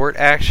consort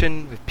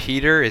action with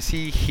Peter. Is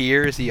he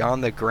here? Is he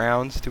on the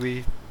grounds? Do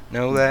we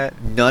know that?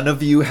 None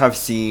of you have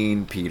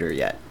seen Peter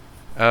yet.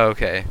 Oh,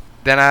 okay.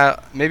 Then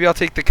maybe I'll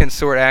take the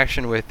consort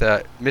action with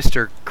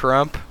Mr.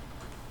 Crump.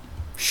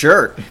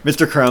 Sure.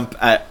 Mr. Crump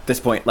at this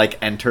point like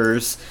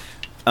enters,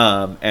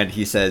 and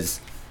he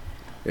says,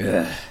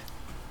 "Ugh.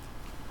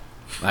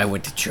 I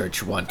went to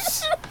church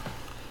once.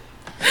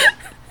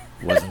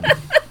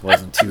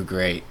 wasn't too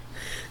great.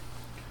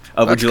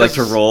 Would you like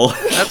to roll?"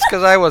 That's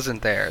because I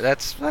wasn't there.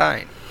 That's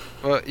fine.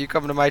 Well, you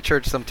come to my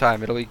church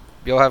sometime.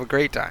 You'll have a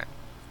great time.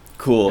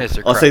 Cool. Mr.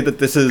 I'll Crump. say that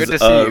this is Good to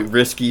see you.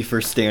 risky for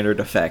standard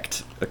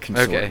effect, a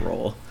consort Okay.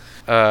 roll.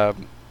 A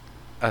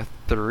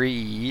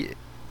 3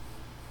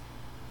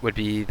 would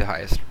be the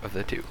highest of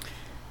the 2.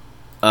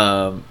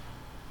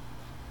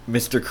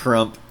 Mr.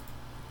 Crump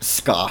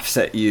scoffs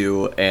at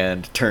you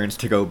and turns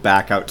to go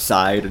back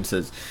outside and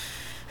says,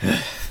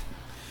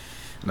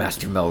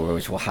 Master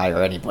Melrose will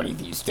hire anybody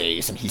these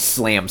days, and he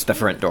slams the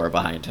front door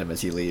behind him as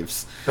he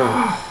leaves.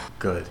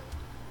 Good.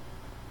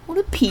 What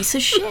a piece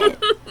of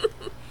shit.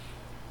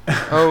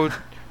 Oh,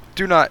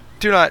 do not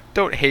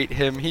don't hate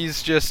him.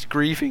 He's just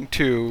grieving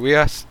too. We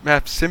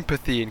have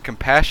sympathy and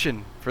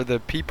compassion for the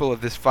people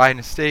of this fine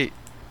estate.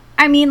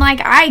 I mean,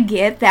 like, I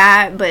get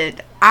that,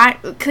 but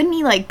couldn't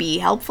he, like, be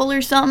helpful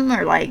or something?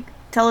 Or, like,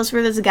 tell us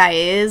where this guy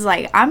is?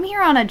 Like, I'm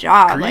here on a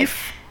job.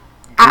 Grief,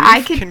 like, I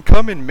grief could... can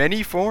come in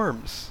many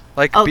forms.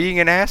 Like being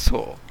an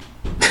asshole.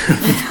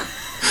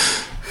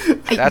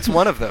 That's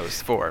one of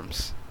those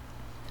forms.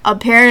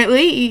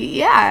 Apparently,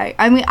 yeah.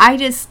 I mean, I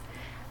just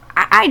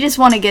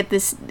want to get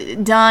this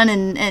done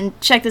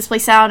and check this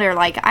place out, or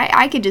like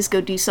I could just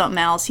go do something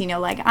else, you know,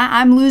 like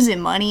I'm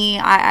losing money.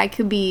 I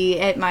could be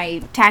at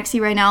my taxi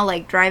right now,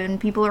 like driving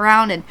people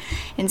around, and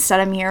instead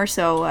I'm here.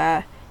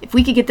 So if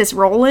we could get this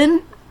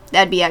rolling,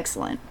 that'd be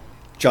excellent.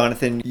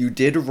 Jonathan, you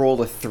did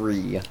roll a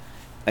 3,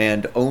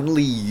 and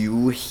only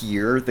you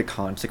hear the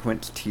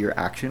consequence to your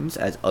actions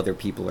as other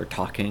people are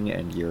talking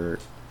and you're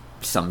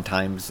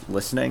sometimes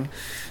listening.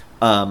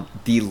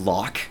 The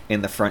lock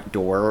in the front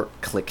door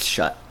clicks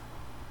shut.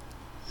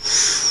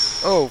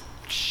 Oh,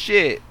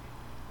 shit.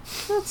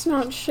 That's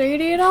not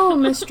shady at all,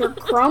 Mr.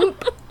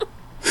 Crump.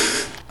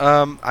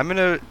 I'm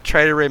gonna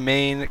try to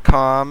remain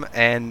calm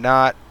and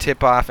not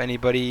tip off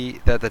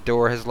anybody that the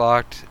door has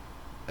locked,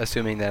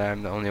 assuming that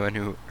I'm the only one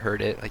who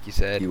heard it, like you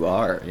said. You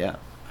are, yeah.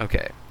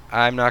 Okay.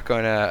 I'm not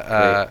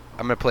gonna,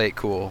 I'm gonna play it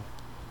cool.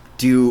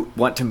 Do you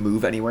want to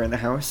move anywhere in the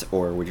house,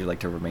 or would you like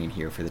to remain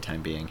here for the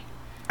time being?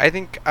 I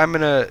think I'm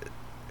gonna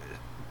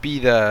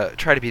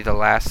try to be the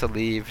last to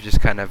leave,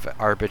 just kind of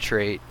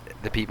arbitrate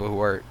the people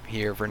who are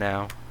here for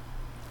now.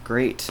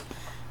 Great.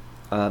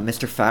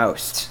 Mr.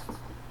 Faust,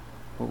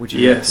 what would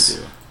you like to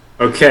do?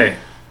 Okay,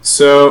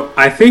 so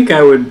I think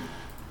I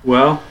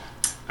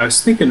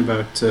was thinking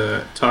about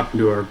talking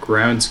to our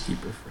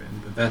groundskeeper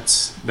friend, but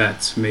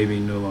that's maybe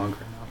no longer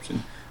an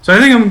option. So I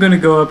think I'm going to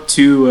go up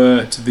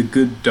to the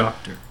good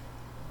doctor,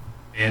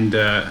 and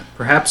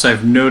perhaps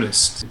I've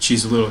noticed that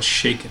she's a little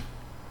shaken.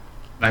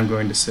 I'm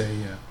going to say,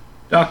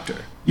 Doctor,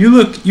 you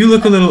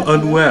look a little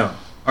unwell.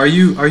 Are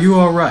you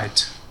all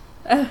right?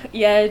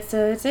 Yeah,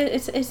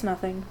 it's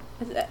nothing.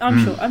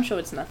 I'm sure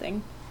it's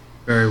nothing.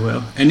 Very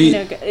well.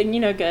 You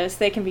know, ghosts,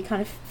 they can be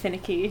kind of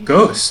finicky.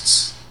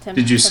 Ghosts?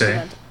 Did you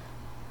say?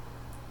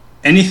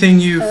 Anything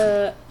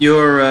your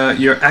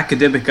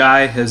academic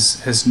eye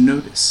has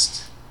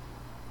noticed?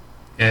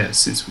 Yeah,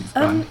 since we've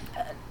gone.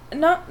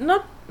 Not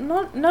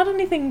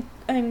anything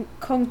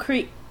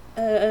concrete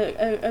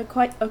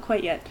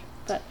quite yet,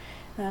 but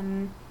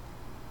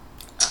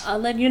I'll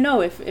let you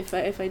know if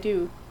I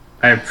do.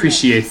 I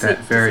appreciate that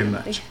very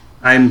much.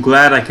 I'm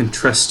glad I can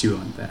trust you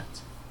on that.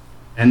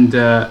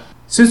 And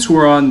since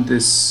we're on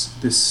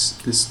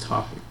this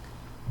topic,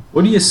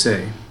 what do you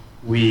say?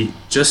 We,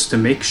 just to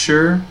make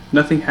sure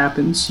nothing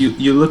happens,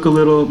 you look a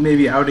little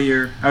maybe out of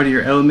your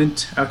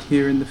element out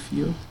here in the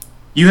field.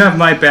 You have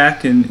my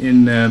back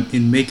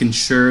in making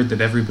sure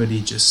that everybody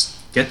just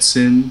gets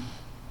in,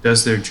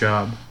 does their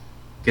job,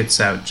 gets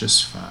out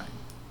just fine,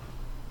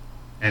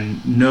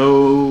 and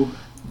no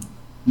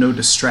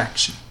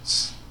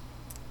distractions.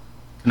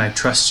 Can I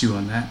trust you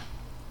on that?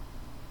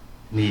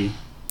 And he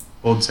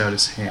holds out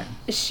his hand.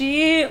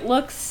 She's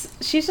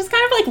just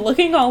kind of like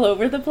looking all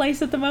over the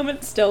place at the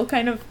moment, still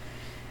kind of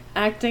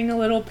acting a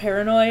little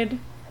paranoid,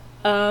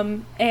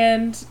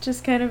 and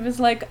just kind of is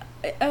like,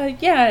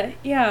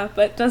 yeah,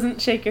 but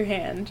doesn't shake your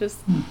hand. Just,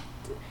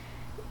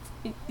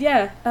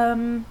 yeah,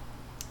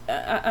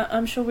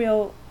 I'm sure we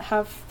all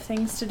have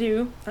things to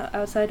do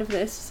outside of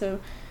this, so,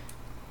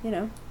 you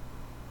know.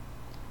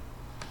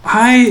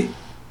 I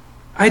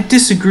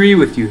disagree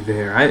with you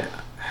there.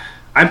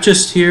 I'm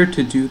just here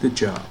to do the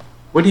job.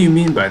 What do you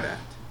mean by that?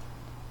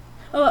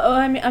 Oh,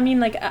 I mean,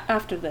 like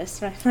after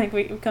this, right? Like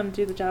we come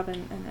do the job,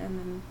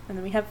 and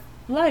then we have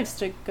lives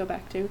to go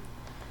back to,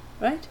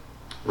 right?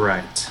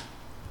 Right.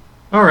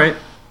 All right.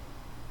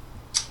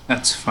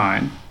 That's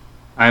fine.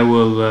 I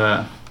will.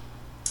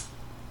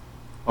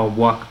 I'll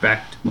walk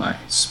back to my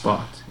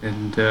spot,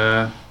 and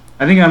I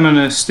think I'm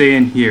gonna stay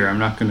in here. I'm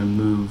not gonna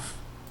move.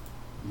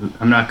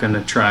 I'm not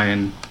gonna try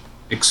and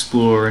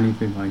explore or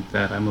anything like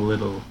that. I'm a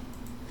little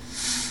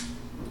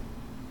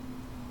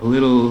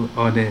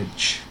on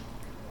edge.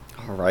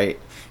 All right.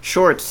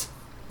 Shorts,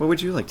 what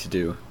would you like to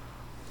do?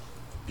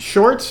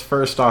 Shorts,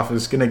 first off,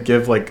 is going to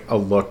give, like, a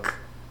look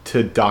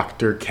to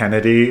Dr.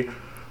 Kennedy.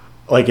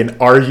 Like, an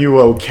 "are you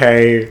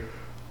okay?"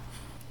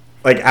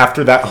 Like,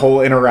 after that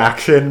whole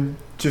interaction,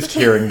 just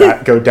hearing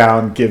that go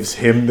down gives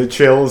him the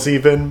chills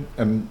even.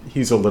 And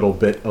he's a little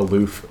bit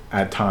aloof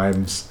at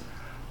times.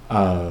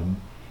 But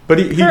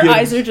her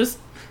eyes are just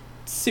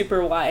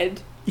super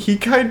wide. He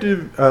kind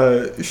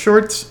of,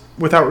 Shorts,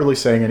 without really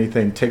saying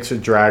anything, takes a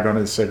drag on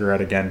his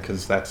cigarette again,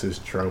 because that's his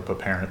trope,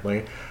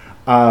 apparently,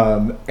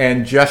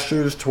 and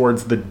gestures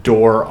towards the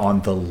door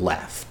on the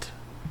left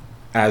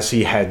as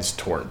he heads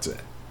towards it,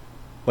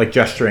 like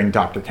gesturing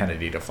Dr.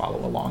 Kennedy to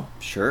follow along.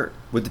 Sure.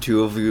 Would the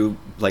two of you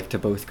like to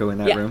both go in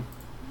that room?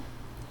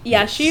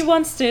 Yeah, she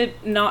wants to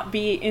not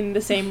be in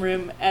the same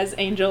room as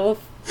Angel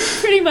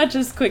pretty much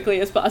as quickly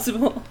as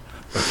possible.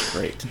 That's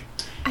great.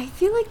 I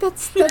feel like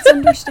that's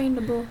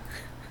understandable.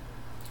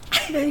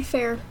 Very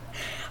fair.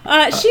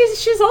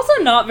 She's also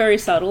not very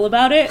subtle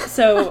about it.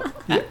 So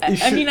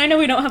I mean, I know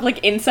we don't have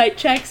like insight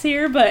checks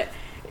here, but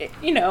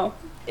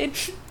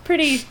it's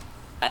pretty.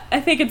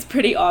 I think it's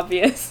pretty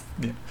obvious.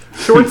 Yeah.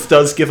 Shorts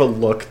does give a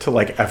look to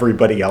like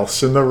everybody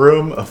else in the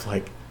room of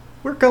like,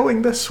 we're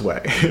going this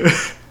way.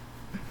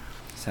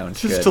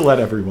 Sounds just good. to let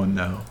everyone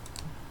know.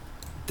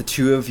 The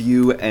two of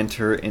you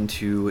enter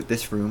into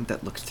this room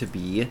that looks to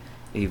be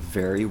a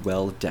very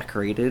well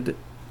decorated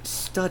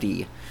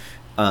study.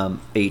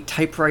 A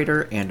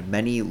typewriter and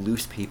many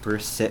loose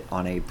papers sit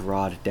on a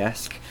broad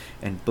desk,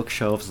 and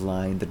bookshelves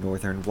line the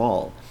northern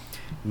wall.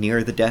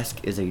 Near the desk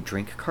is a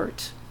drink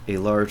cart, a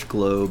large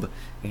globe,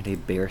 and a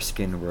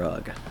bearskin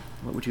rug.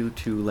 What would you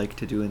two like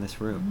to do in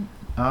this room?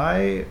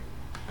 Can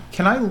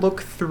I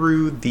look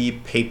through the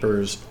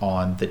papers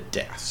on the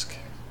desk?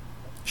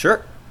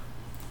 Sure.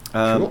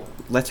 Cool.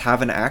 Let's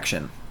have an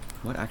action.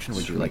 What action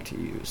would you like to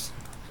use?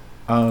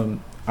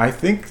 I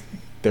think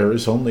there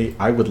is only...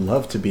 I would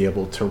love to be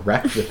able to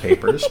wreck the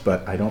papers,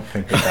 but I don't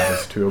think that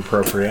is too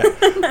appropriate.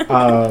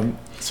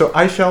 So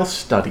I shall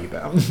study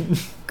them.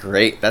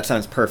 Great, that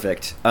sounds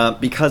perfect.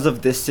 Because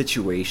of this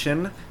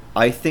situation,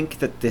 I think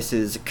that this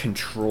is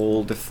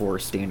controlled for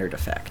standard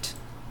effect.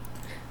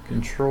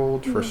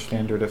 Controlled for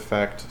standard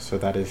effect, so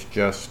that is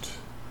just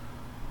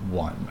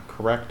one,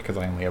 correct? Because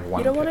I only have one.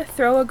 You don't want to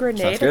throw a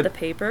grenade good. at the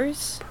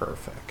papers?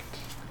 Perfect.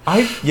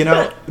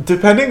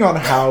 Depending on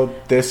how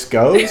this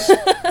goes,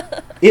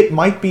 it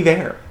might be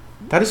there.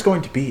 That is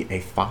going to be a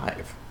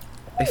 5.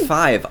 A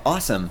 5,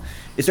 awesome.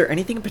 Is there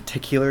anything in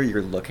particular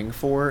you're looking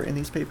for in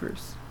these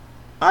papers?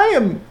 I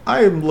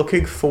am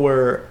looking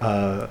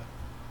for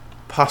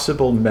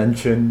possible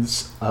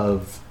mentions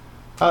of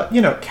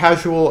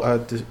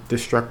casual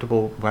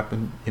destructible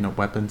weapon,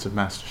 weapons of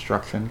mass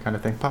destruction kind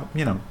of thing.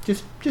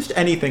 Just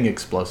anything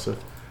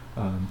explosive.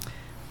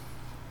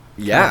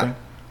 Yeah. Kind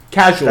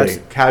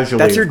of casually.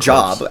 That's your of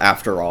course. job,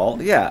 after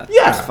all. Yeah.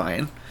 That's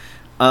fine.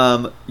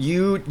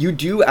 You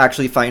do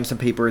actually find some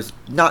papers,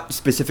 not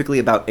specifically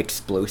about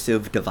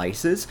explosive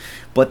devices,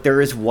 but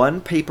there is one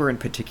paper in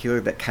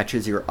particular that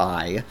catches your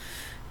eye,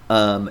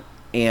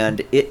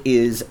 and it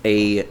is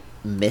a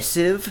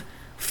missive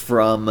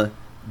from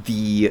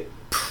the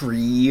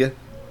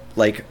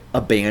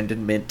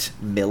abandonment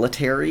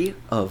military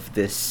of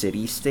this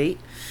city-state,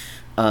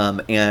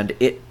 and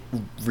it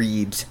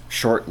reads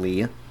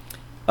shortly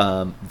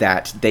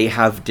that they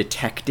have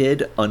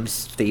detected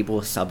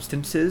unstable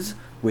substances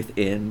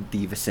within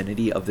the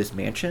vicinity of this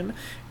mansion,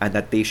 and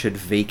that they should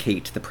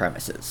vacate the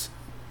premises.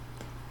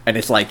 And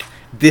it's like,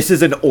 this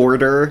is an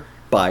order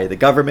by the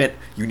government,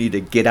 you need to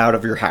get out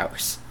of your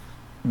house.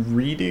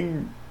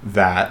 Reading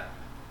that,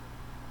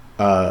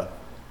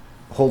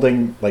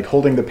 holding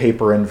the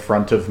paper in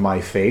front of my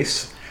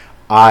face,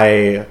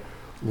 I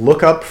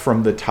look up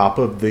from the top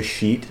of the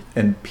sheet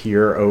and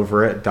peer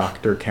over at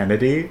Dr.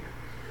 Kennedy,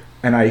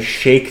 and I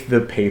shake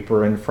the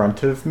paper in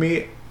front of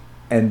me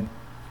and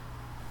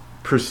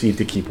proceed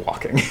to keep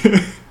walking.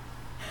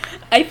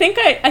 I think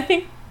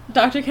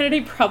Dr.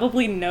 Kennedy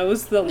probably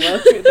knows the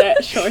look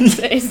that Shorts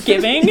is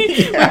giving, which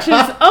is,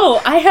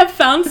 I have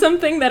found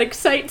something that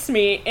excites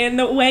me in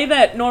the way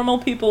that normal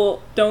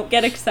people don't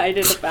get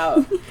excited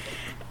about.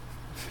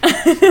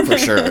 For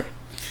sure.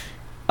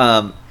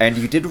 And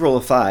you did roll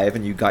a 5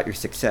 and you got your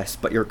success,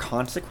 but your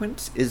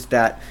consequence is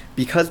that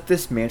because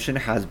this mansion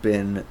has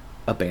been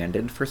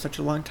abandoned for such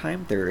a long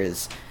time, there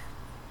is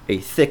a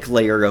thick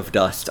layer of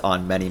dust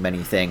on many,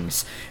 many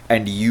things,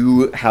 and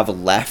you have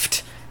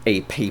left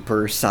a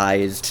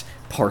paper-sized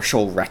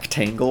partial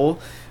rectangle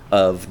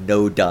of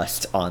no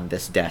dust on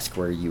this desk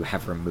where you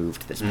have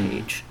removed this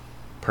page.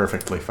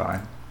 Perfectly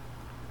fine.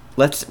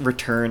 Let's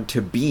return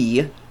to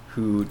B,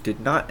 who did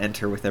not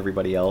enter with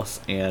everybody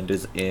else and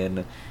is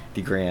in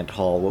the grand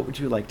hall. What would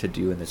you like to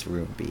do in this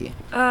room, B?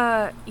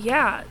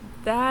 Yeah,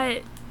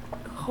 that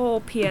whole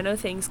piano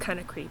thing's kind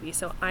of creepy,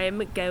 so I'm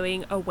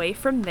going away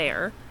from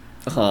there.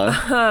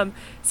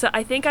 So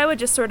I think I would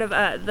just sort of,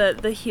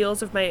 the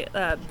heels of my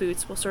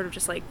boots will sort of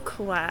just like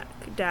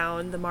clack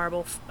down the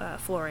marble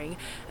flooring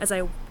as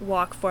I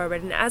walk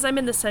forward. And as I'm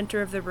in the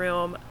center of the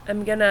room,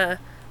 I'm gonna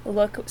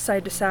look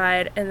side to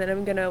side, and then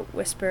I'm gonna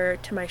whisper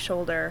to my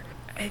shoulder,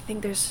 I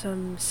think there's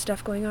some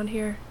stuff going on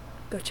here.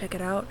 Go check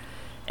it out.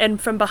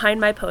 And from behind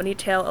my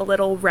ponytail, a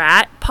little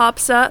rat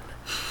pops up.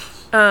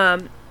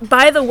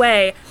 By the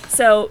way,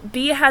 so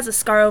B has a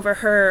scar over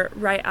her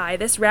right eye.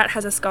 This rat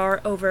has a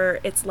scar over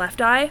its left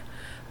eye.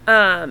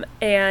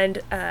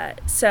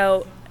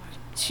 So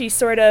she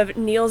sort of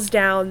kneels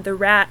down. The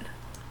rat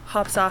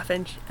hops off,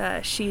 and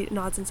she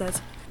nods and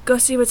says, go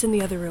see what's in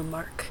the other room,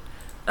 Mark.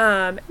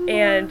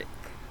 And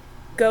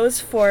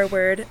goes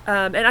forward.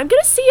 And I'm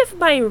going to see if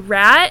my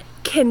rat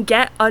can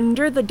get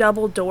under the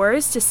double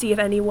doors to see if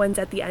anyone's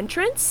at the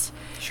entrance.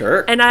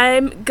 Sure. And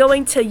I'm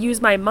going to use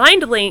my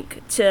mind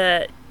link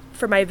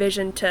for my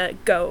vision to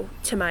go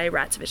to my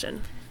rat's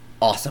vision.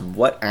 Awesome.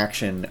 What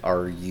action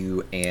are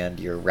you and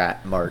your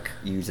rat Mark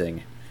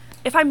using?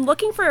 If I'm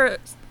looking for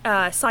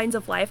signs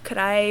of life, could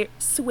I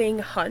swing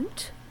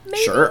hunt, maybe?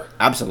 Sure,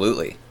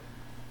 absolutely.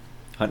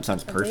 Hunt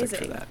sounds perfect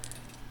Amazing. for that.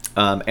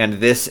 And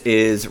this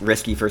is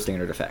risky for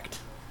standard effect.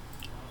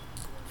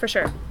 For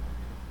sure.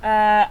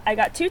 I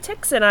got 2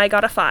 ticks and I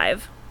got a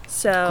 5.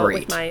 So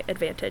Great. with my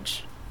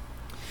advantage.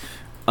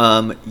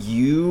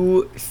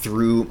 You,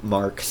 through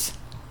Mark's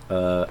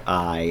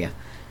eye,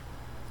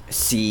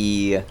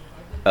 see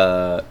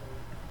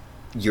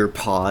your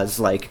paws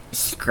like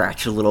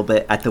scratch a little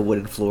bit at the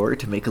wooden floor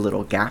to make a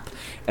little gap,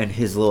 and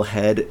his little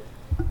head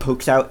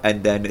pokes out,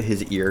 and then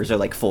his ears are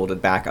like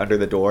folded back under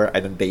the door,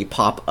 and then they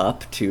pop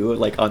up too,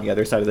 like on the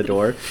other side of the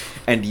door,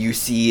 and you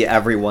see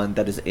everyone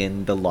that is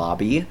in the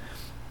lobby.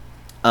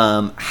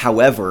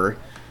 However,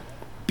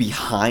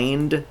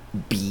 behind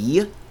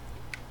B,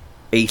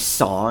 a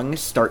song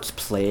starts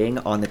playing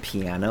on the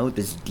piano,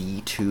 this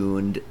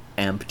detuned,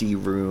 empty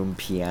room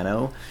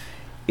piano.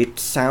 It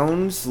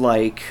sounds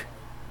like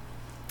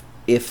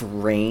if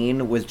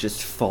rain was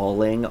just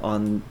falling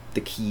on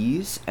the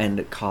keys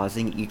and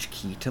causing each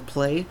key to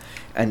play,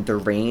 and the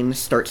rain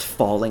starts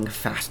falling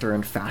faster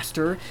and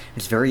faster.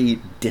 It's very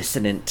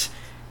dissonant,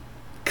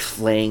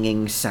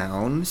 clanging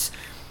sounds.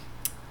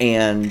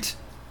 And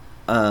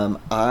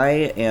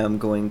I am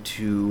going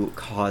to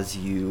cause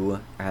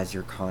you, as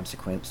your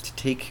consequence, to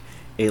take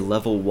a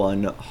level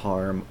 1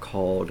 harm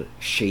called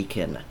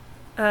Shaken.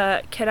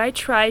 Can I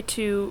try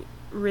to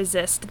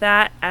resist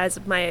that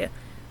as my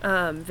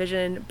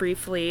vision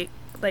briefly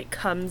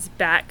comes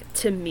back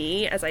to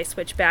me as I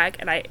switch back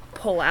and I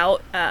pull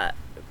out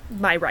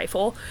my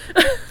rifle?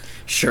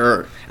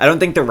 Sure. I don't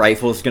think the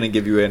rifle is going to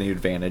give you any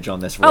advantage on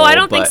this roll. Oh, I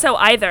don't think so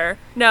either.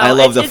 No, I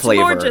love the it's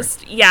flavor.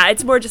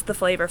 It's more just the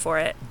flavor for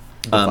it.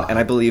 And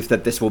I believe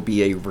that this will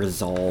be a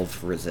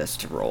resolve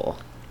resist roll.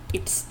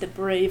 It's the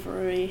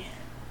bravery.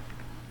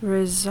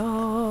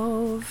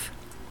 Resolve.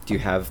 Do you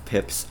have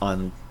pips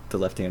on the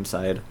left-hand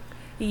side?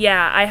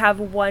 Yeah, I have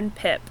 1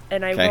 pip,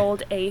 and I Okay.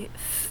 rolled a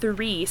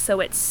 3,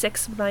 so it's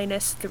 6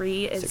 minus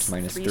 3 is 6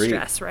 minus 3 3.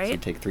 stress, So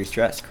right? take 3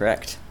 stress,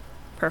 correct.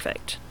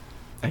 Perfect.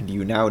 And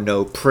you now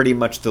know pretty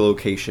much the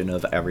location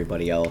of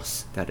everybody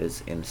else that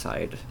is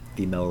inside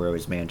the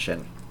Melrose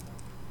mansion.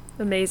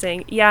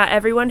 Amazing. Yeah,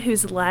 everyone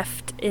who's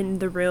left in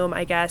the room,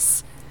 I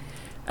guess,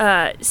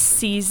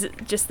 sees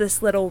just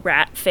this little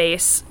rat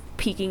face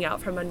peeking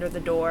out from under the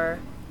door,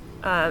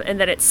 and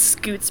then it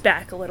scoots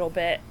back a little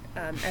bit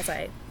as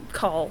I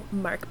call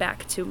Mark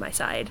back to my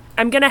side.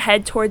 I'm gonna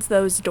head towards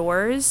those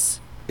doors,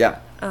 Yeah.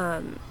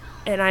 and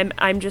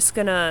I'm just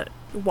gonna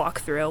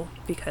walk through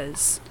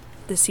because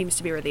this seems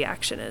to be where the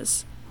action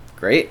is.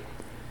 Great.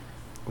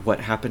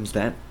 What happens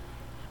then?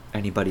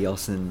 Anybody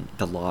else in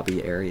the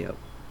lobby area?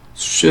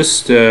 It's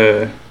just,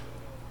 let's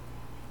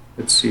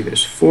see,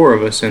 there's 4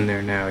 of us in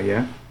there now,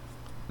 yeah?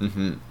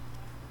 Mm-hmm.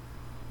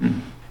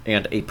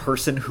 And a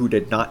person who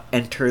did not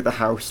enter the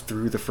house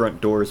through the front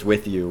doors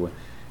with you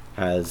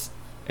has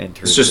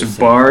entered. It's the just same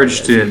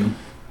barged area as you. in.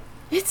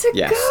 It's a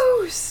Yes.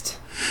 ghost.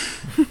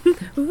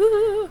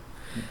 Ooh.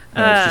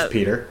 No, it's just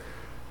Peter.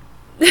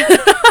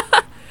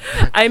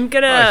 I'm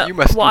gonna You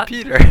must walk.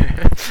 be Peter.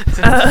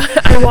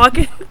 I walk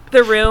in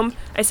the room.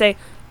 I say,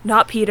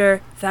 "Not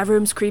Peter. That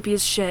room's creepy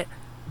as shit.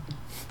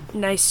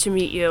 Nice to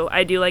meet you."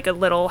 I do like a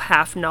little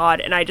half nod,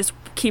 and I just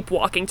keep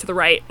walking to the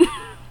right.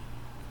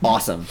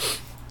 Awesome.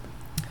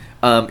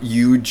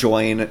 You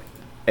join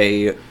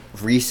a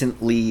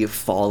recently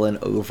fallen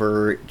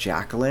over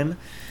Jacqueline,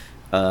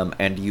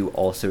 and you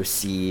also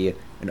see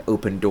an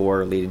open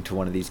door leading to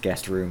one of these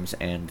guest rooms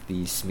and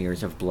the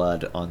smears of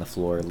blood on the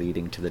floor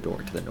leading to the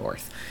door to the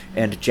north.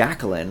 And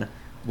Jacqueline,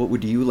 what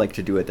would you like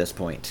to do at this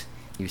point?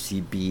 You see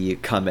B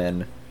come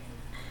in.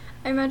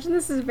 I imagine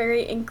this is a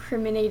very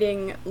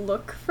incriminating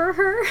look for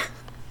her.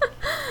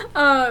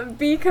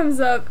 B comes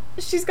up.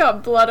 She's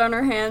got blood on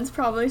her hands,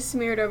 probably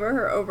smeared over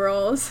her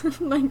overalls.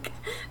 Like,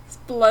 there's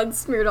blood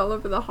smeared all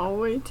over the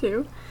hallway,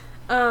 too.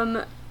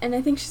 And I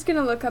think she's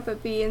gonna look up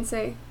at B and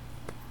say,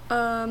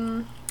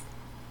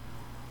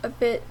 a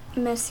bit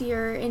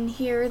messier in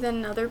here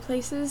than other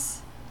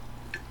places.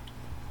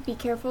 Be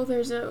careful,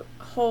 there's a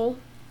hole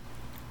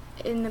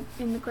in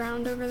the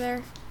ground over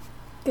there.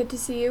 Good to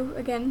see you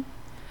again,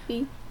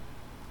 B.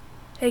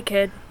 Hey,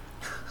 kid.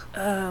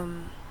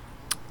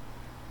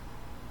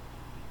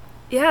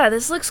 Yeah,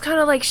 this looks kind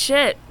of like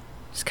shit.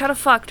 It's kind of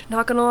fucked,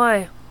 not gonna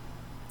lie.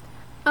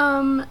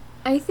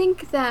 I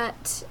think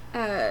that,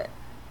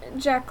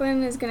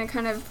 Jacqueline is gonna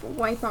kind of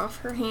wipe off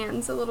her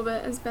hands a little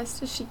bit as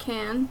best as she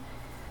can.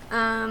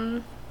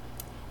 And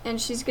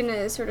she's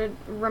gonna sort of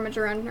rummage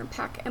around in her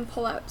pack and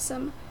pull out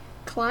some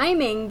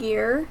climbing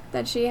gear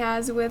that she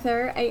has with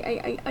her.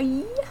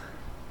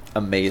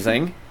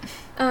 Amazing.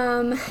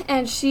 And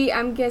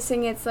I'm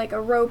guessing it's like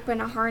a rope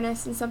and a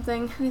harness and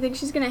something. I think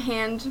she's gonna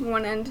hand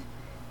one end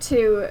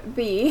to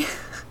B.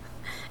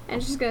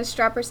 And she's gonna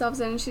strap herself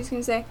in and she's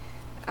gonna say,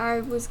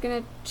 I was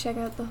gonna check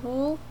out the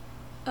hole.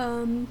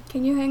 Can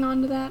you hang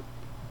on to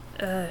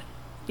that?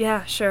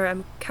 Yeah, sure.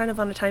 I'm kind of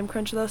on a time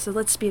crunch though, so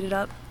let's speed it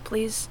up,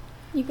 please.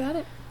 You got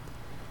it.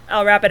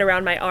 I'll wrap it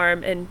around my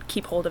arm and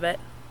keep hold of it.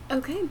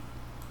 Okay.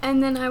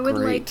 And then I would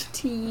Great. like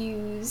to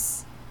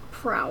use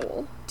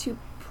prowl to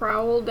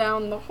prowl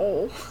down the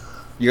hole.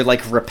 You're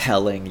like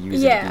repelling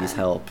using Bee's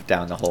help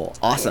down the hole.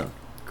 Awesome.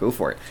 Go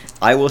for it.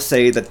 I will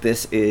say that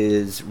this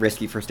is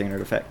risky for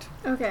standard effect.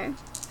 Okay.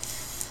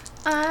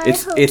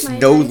 It's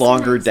no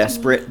longer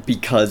desperate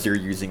because you're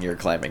using your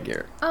climbing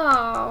gear.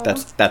 Oh.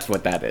 That's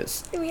what that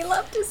is. We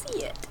love to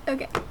see it.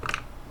 Okay.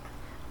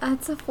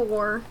 That's a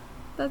 4.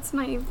 That's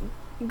my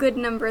good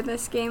number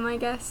this game, I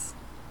guess.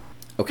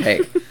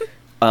 Okay.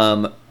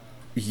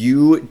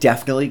 You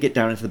definitely get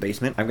down into the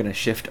basement. I'm going to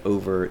shift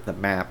over the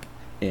map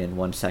in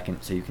 1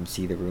 second so you can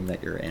see the room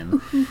that you're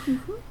in.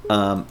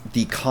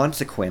 The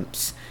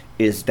consequence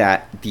is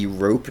that the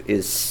rope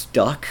is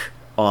stuck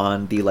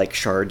on the like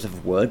shards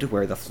of wood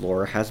where the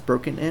floor has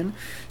broken in.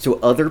 So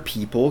other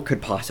people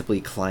could possibly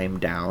climb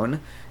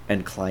down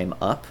and climb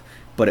up,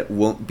 but it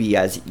won't be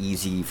as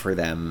easy for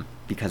them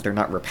because they're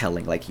not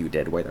rappelling like you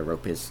did, where the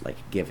rope is like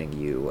giving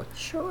you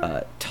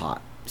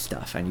taut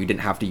stuff and you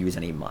didn't have to use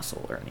any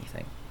muscle or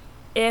anything.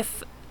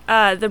 If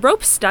the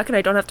rope's stuck and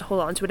I don't have to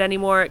hold on to it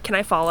anymore, can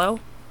I follow?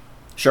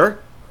 Sure.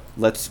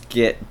 Let's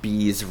get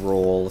Bee's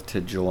roll to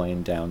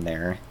join down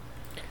there.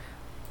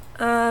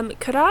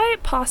 Could I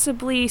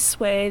possibly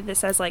sway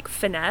this as like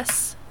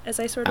finesse as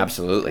I sort of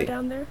Absolutely. go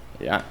down there?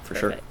 Yeah, for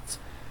Perfect. sure.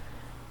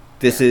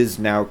 This is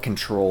now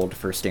controlled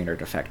for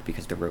standard effect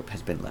because the rope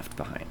has been left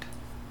behind.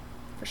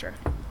 For sure.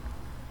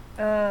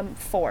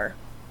 4.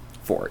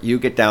 4. You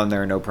get down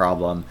there, no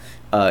problem.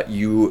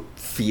 You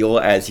feel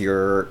as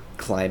you're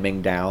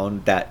climbing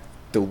down that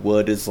the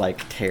wood is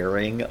like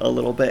tearing a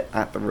little bit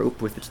at the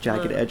rope with its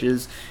jagged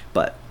edges,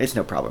 but it's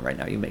no problem right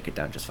now. You make it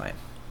down just fine.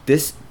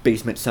 This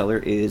basement cellar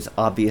is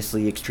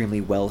obviously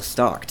extremely well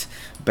stocked.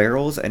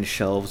 Barrels and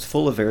shelves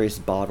full of various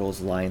bottles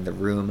line the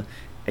room.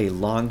 A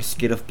long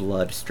skid of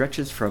blood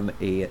stretches from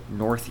a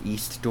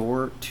northeast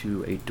door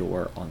to a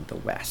door on the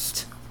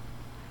west.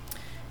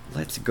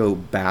 Let's go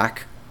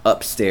back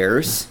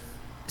upstairs.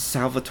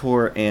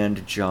 Salvatore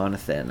and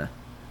Jonathan.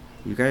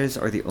 You guys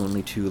are the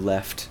only two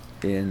left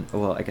in...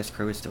 Well, I guess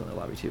Crow is still in the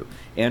lobby too.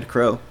 And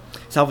Crow.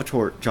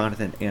 Salvatore,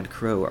 Jonathan, and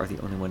Crow are the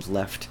only ones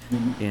left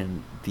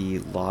in the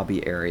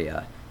lobby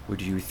area.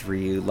 Would you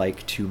three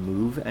like to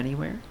move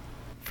anywhere?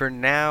 For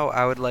now,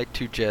 I would like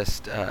to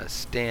just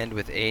stand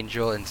with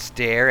Angel and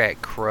stare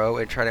at Crow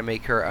and try to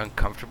make her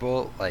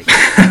uncomfortable, like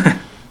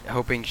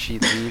hoping she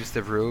leaves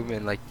the room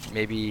and like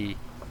maybe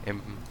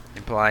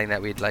implying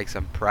that we'd like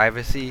some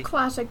privacy.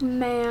 Classic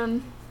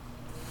man.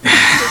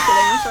 Just kidding,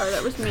 I'm sorry,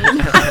 that was mean.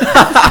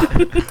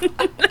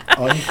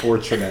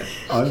 Unfortunate.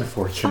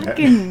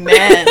 Fucking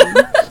men.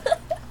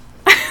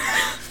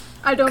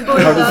 I don't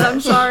believe that,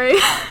 I'm sorry.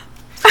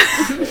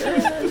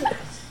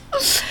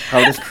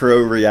 How does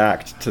Crow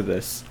react to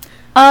this?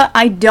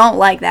 I don't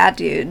like that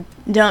dude.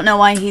 Don't know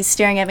why he's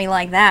staring at me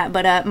like that,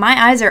 but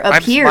my eyes are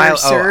up here,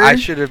 sir. Oh, I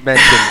should have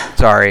mentioned,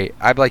 sorry.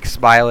 I'm like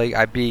smiling,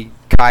 I'm being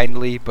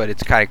kindly, but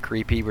it's kind of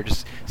creepy. We're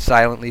just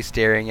silently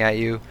staring at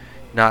you,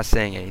 not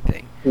saying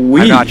anything.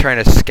 I'm not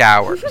trying to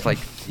scour, just like,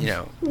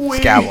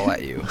 scowl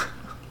at you.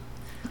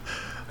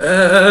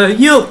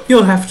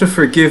 You'll have to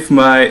forgive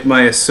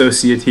my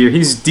associate here.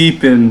 He's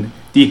deep in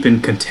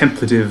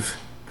contemplative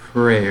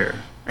prayer.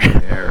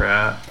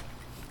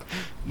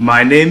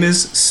 My name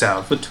is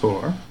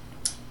Salvatore.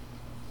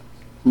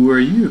 Who are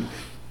you?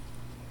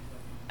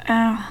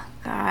 Oh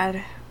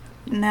God,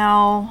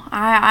 no!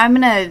 I'm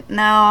gonna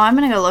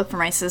go look for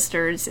my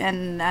sisters,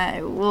 and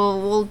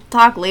we'll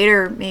talk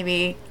later.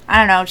 Maybe, I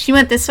don't know. She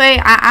went this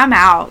way. I'm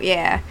out.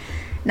 Yeah,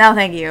 no,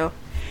 thank you.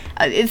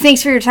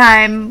 Thanks for your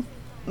time.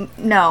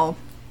 No,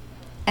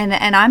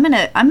 and I'm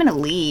gonna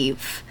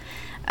leave.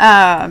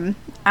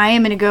 I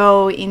am going to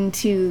go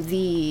into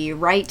the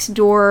right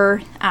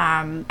door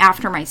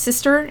after my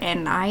sister,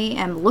 and I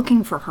am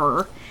looking for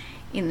her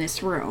in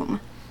this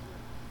room.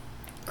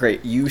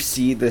 Great. You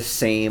see the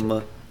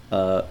same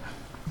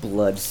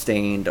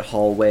blood-stained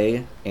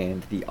hallway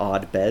and the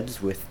odd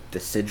beds with the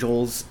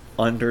sigils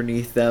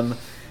underneath them,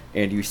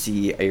 and you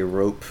see a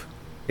rope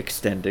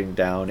extending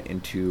down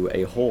into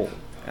a hole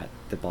at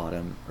the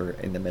bottom, or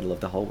in the middle of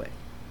the hallway.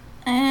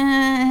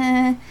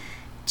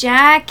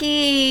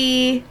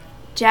 Jackie,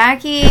 I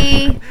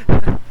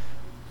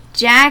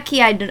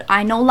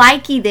no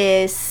likey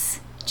this.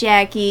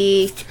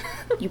 Jackie,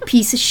 you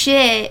piece of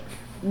shit.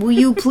 Will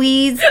you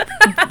please?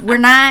 We're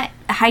not,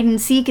 hide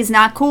and seek is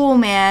not cool,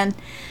 man.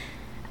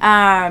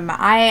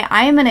 I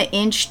am gonna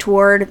inch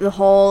toward the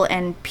hole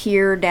and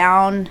peer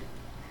down.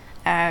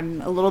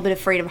 I'm a little bit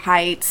afraid of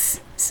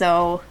heights,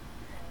 so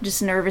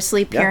just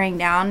nervously peering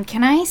down.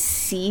 Can I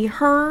see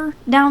her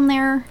down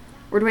there?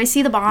 Or do I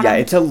see the bottom? Yeah,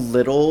 it's a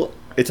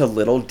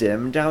little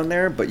dim down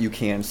there, but you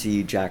can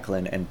see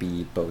Jacqueline and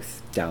Bee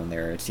both down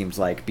there. It seems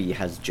like Bee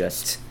has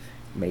just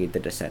made the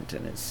descent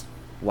and is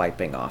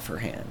wiping off her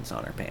hands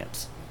on her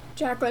pants.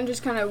 Jacqueline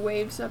just kind of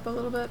waves up a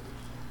little bit.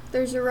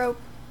 There's a rope.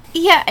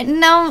 Yeah,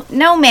 no,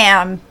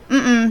 ma'am.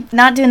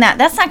 Not doing that.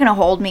 That's not gonna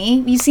hold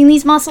me. You seen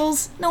these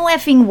muscles? No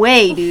effing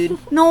way, dude.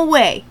 No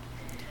way.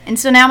 And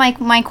so now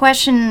my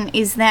question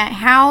is that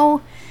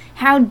how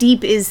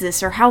deep is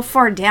this, or how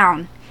far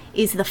down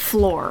is the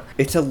floor?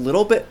 It's a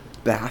little bit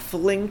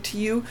baffling to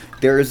you.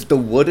 There's the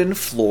wooden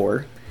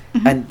floor,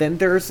 and then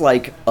there's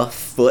like a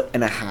foot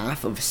and a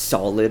half of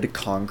solid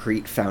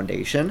concrete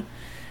foundation,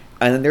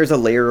 and then there's a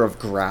layer of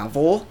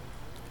gravel,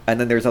 and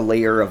then there's a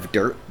layer of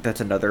dirt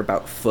that's another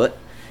about foot,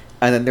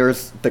 and then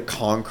there's the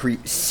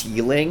concrete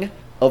ceiling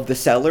of the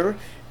cellar,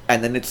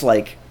 and then it's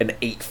like an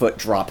 8-foot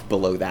drop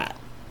below that.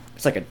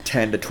 It's like a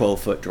 10 to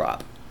 12-foot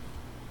drop.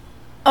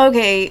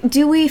 Okay,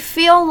 do we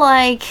feel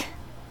like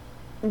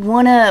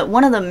one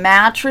of the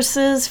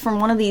mattresses from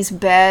one of these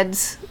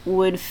beds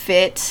would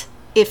fit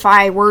if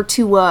I were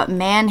to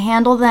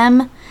manhandle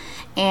them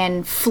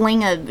and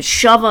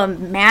shove a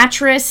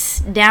mattress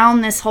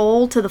down this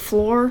hole to the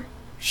floor?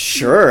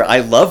 Sure, I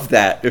love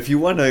that. If you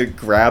want to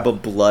grab a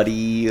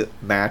bloody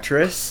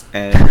mattress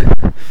and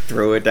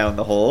throw it down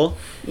the hole.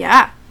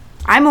 Yeah.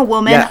 I'm a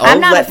woman. Yeah, I'm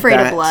not afraid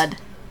of blood.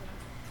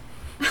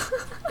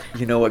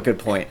 You know what? Good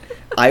point.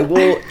 I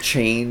will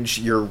change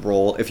your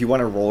roll. If you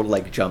want to roll to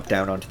like jump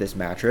down onto this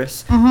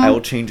mattress, I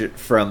will change it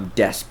from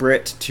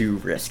desperate to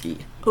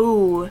risky.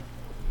 Ooh.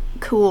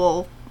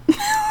 Cool.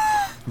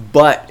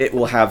 But it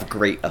will have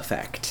great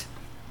effect.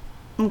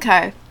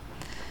 Okay.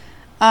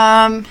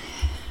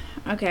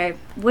 Okay.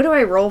 What do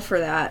I roll for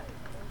that?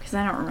 Because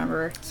I don't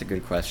remember. It's a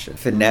good question.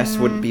 Finesse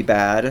wouldn't be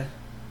bad.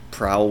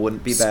 Prowl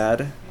wouldn't be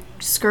bad.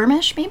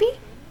 Skirmish, maybe?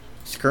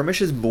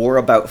 Skirmish is more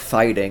about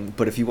fighting,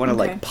 but if you want to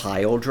Okay. like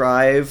pile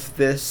drive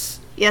this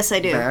Yes, I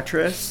do.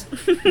 mattress,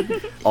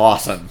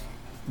 awesome.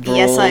 Roll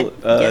Yes,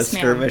 yes,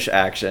 ma'am. skirmish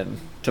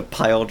action to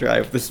pile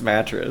drive this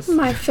mattress.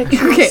 My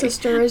fictional Okay.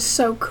 sister is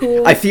so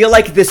cool. I feel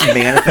like this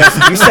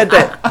manifests.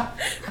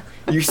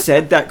 You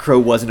said that Crow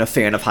wasn't a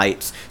fan of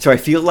heights, so I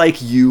feel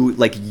like you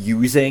like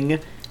using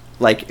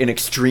like an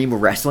extreme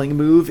wrestling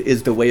move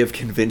is the way of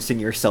convincing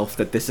yourself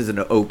that this is an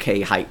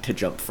okay height to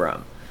jump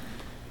from.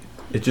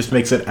 It just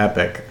makes it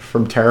epic.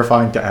 From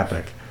terrifying to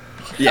epic.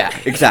 Yeah,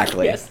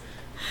 exactly. Yes.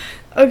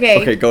 Okay.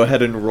 Okay, go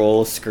ahead and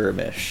roll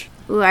skirmish.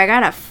 Ooh, I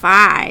got a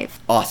 5.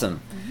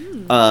 Awesome.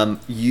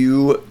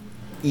 You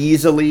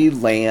easily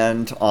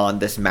land on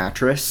this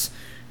mattress.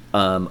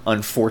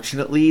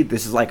 Unfortunately,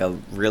 this is like a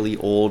really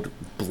old,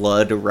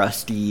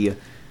 blood-rusty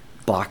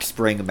box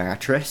spring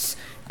mattress,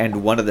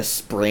 and one of the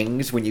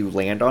springs, when you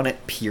land on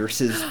it,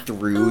 pierces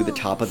through the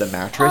top of the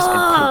mattress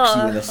and pokes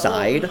you in the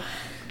side.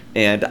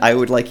 And I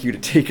would like you to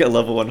take a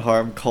level 1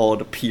 harm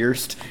called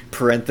pierced,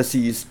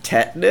 parentheses,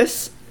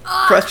 tetanus,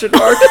 question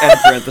mark, and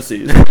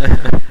parentheses.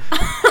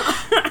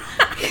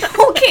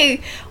 Okay.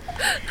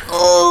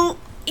 Oh,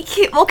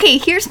 okay,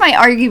 here's my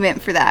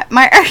argument for that.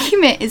 My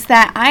argument is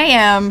that I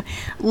am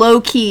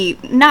low-key,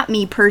 not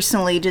me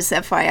personally, just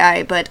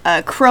FYI, but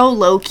Crow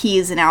low-key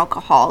is an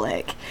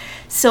alcoholic.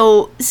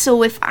 So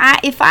if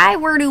I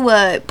were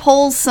to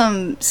pull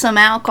some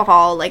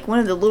alcohol, like one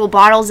of the little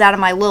bottles out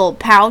of my little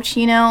pouch,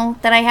 you know,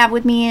 that I have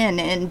with me,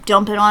 and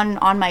dump it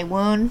on my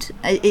wound,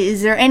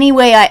 is there any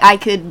way I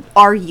could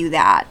argue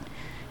that?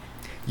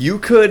 You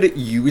could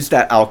use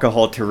that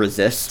alcohol to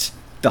resist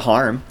the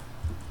harm.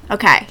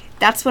 Okay,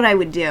 that's what I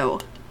would do.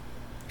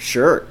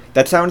 Sure.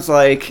 That sounds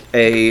like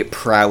a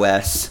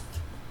prowess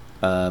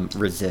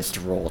resist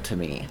roll to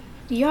me.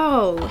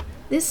 Yo,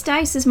 this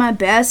dice is my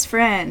best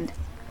friend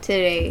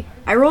today.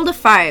 I rolled a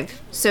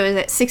 5, so is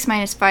that 6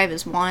 minus 5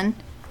 is 1?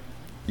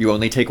 You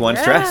only take 1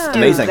 stress. Yeah. Dude,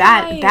 Amazing.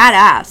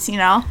 badass, you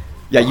know?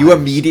 Yeah, you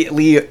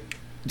immediately,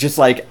 just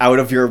like out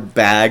of your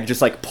bag,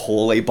 just like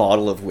pull a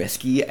bottle of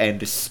whiskey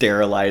and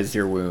sterilize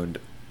your wound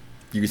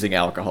using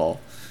alcohol.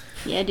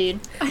 Yeah, dude.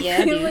 I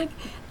Yeah, feel dude. like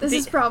this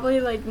is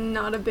probably like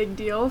not a big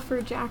deal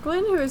for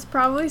Jacqueline, who has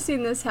probably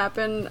seen this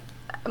happen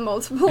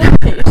multiple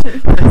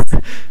occasions.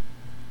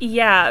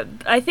 Yeah,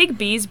 I think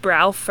B's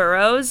brow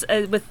furrows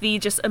with the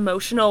just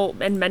emotional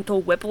and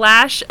mental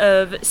whiplash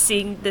of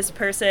seeing this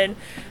person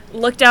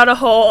look down a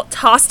hole,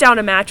 toss down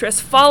a mattress,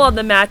 fall on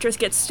the mattress,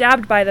 get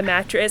stabbed by the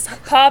mattress,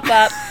 pop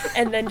up,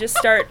 and then just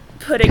start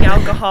putting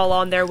alcohol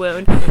on their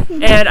wound.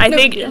 And I No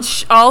think deal.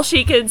 all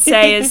she can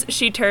say is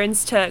she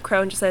turns to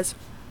Crow and just says,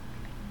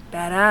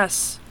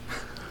 "Badass."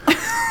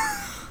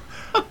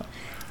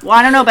 Well,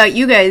 I don't know about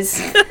you guys.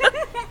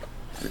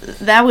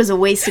 That was a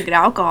waste of good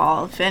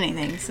alcohol, if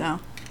anything, so.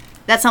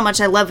 That's how much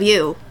I love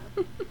you.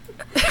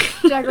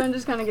 Jacqueline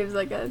just kind of gives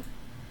like a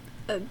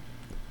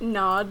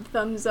nod,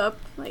 thumbs up,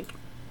 like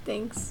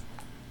thanks,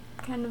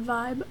 kind of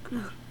vibe.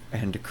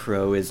 And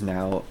Crow is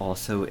now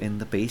also in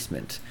the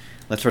basement.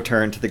 Let's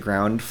return to the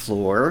ground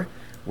floor,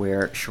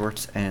 where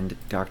Shorts and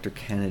Dr.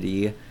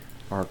 Kennedy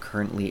are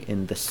currently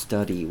in the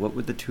study. What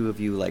would the two of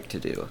you like to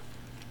do?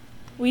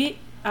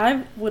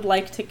 I would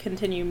like to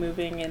continue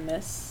moving in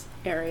this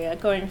area,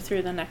 going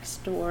through the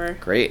next door,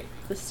 Great.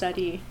 the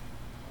study.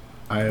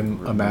 I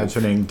am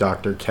imagining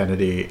Dr.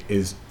 Kennedy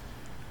is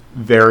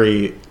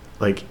very,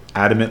 like,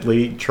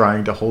 adamantly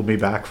trying to hold me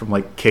back from,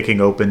 like, kicking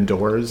open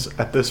doors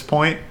at this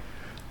point.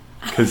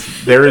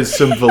 Because there is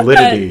some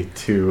validity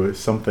to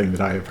something that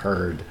I have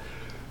heard.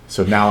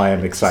 So now I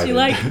am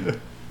excited.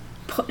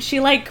 She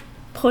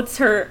puts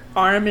her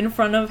arm in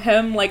front of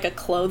him like a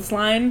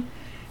clothesline,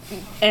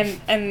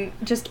 and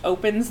just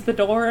opens the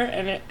door,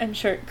 and I'm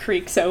sure it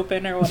creaks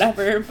open or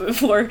whatever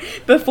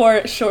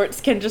before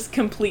Shorts can just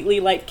completely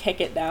like kick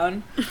it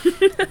down.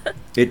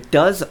 It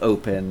does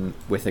open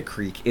with a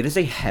creak. It is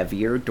a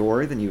heavier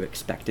door than you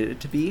expected it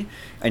to be,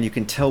 and you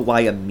can tell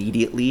why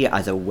immediately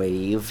as a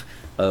wave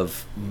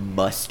of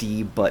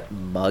musty but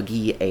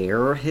muggy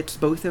air hits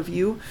both of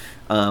you.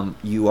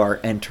 You are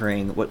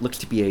entering what looks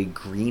to be a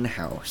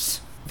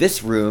greenhouse.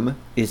 This room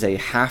is a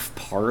half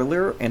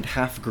parlor and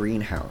half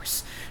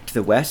greenhouse. To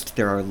the west,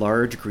 there are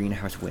large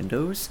greenhouse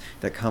windows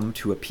that come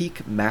to a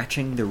peak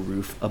matching the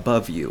roof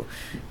above you.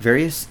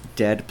 Various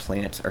dead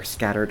plants are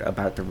scattered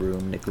about the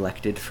room,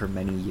 neglected for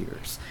many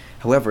years.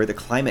 However, the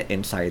climate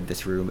inside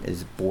this room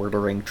is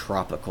bordering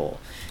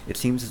tropical. It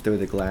seems as though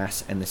the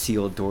glass and the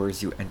sealed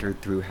doors you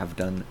entered through have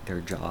done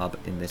their job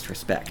in this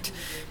respect.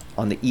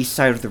 On the east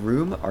side of the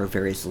room are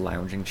various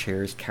lounging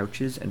chairs,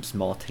 couches, and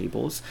small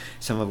tables,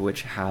 some of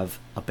which have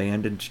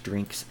abandoned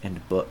drinks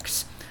and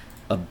books.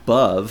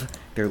 Above,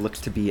 there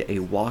looks to be a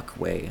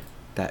walkway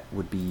that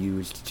would be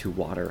used to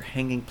water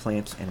hanging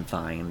plants and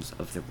vines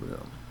of the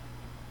room.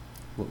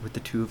 What would the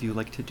two of you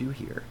like to do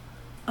here?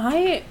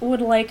 I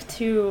would like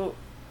to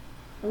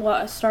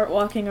start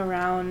walking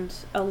around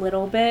a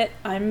little bit.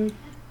 I'm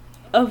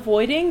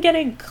avoiding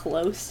getting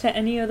close to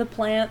any of the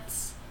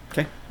plants.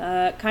 Okay.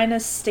 Kind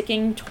of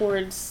sticking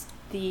towards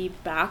the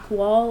back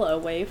wall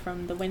away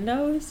from the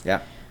windows.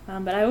 Yeah.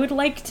 But I would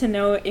like to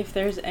know if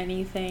there's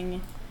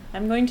anything...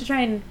 I'm going to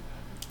try and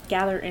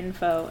gather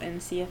info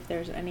and see if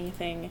there's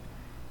anything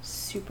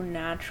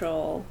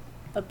supernatural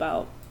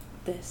about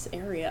this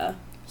area.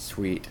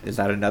 Sweet. Is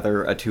that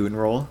another attune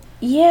roll?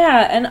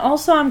 Yeah, and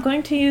also I'm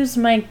going to use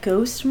my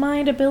Ghost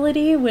Mind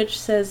ability, which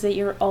says that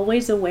you're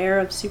always aware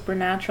of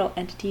supernatural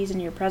entities in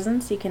your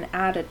presence. You can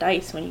add a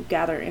dice when you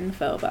gather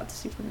info about the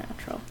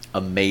supernatural.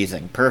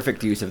 Amazing.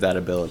 Perfect use of that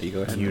ability.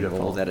 Go ahead and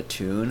roll that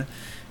attune.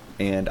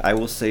 And I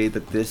will say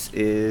that this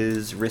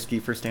is risky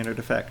for standard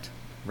effect.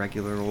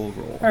 Regular old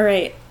roll.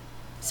 Alright.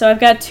 So I've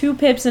got 2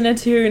 pips in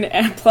attune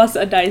and plus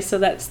a dice, so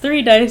that's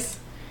 3 dice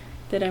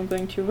that I'm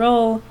going to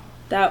roll.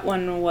 That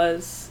one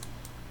was...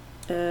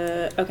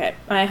 okay,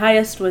 my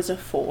highest was a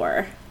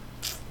 4.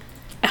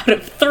 Out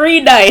of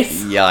 3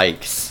 dice!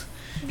 Yikes.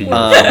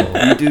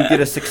 You do get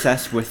a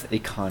success with a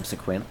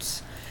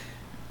consequence.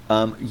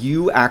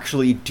 You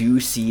actually do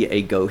see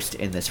a ghost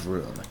in this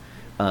room.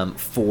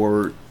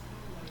 For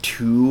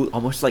 2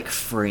 almost like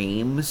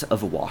frames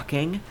of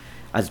walking,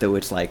 as though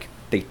it's like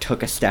they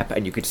took a step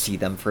and you could see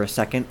them for a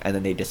second and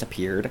then they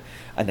disappeared,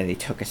 and then they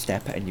took a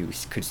step and you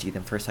could see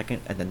them for a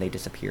second and then they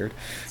disappeared.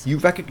 You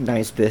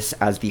recognize this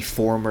as the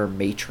former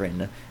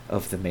matron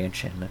of the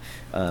mansion,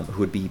 who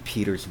would be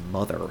Peter's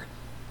mother,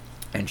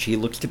 and she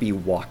looks to be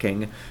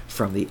walking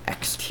from the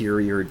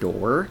exterior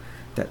door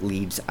that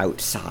leads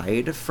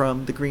outside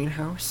from the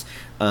greenhouse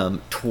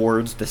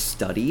towards the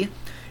study,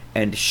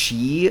 and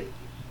the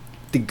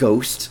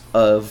ghost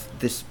of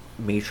this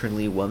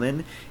matronly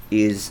woman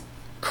is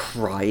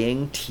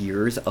crying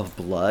tears of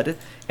blood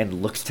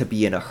and looks to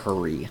be in a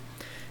hurry.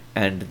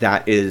 And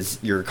that is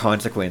your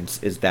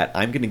consequence, is that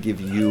I'm going to give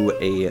you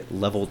a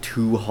level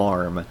 2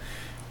 harm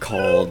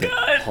called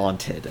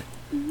Haunted.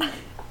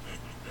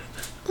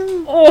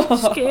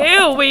 Oh,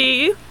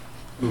 scary.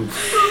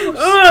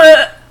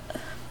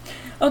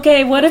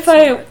 Okay, what if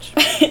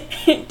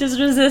does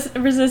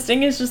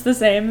resisting is just the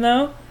same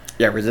though?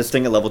 Yeah,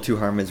 resisting a level 2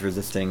 harm is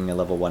resisting a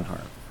level 1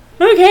 harm.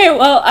 Okay,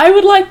 well, I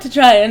would like to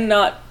try and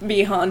not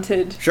be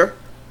haunted. Sure,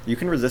 you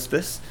can resist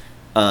this.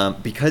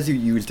 Because you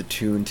used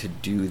attune to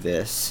do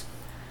this,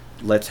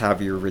 let's have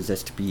your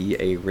resist be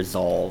a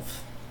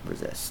resolve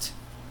resist.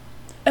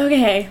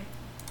 Okay.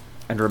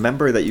 And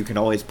remember that you can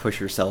always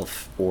push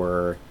yourself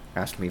or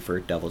ask me for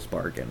a devil's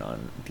bargain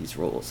on these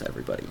rolls,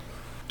 everybody.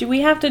 Do we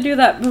have to do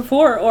that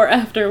before or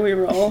after we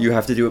roll? You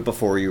have to do it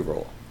before you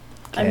roll.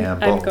 I'm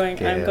going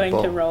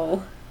to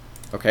roll.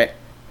 Okay.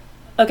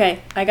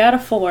 Okay, I got a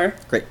 4.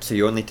 Great, so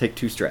you only take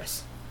 2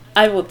 stress.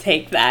 I will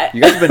take that.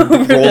 You guys have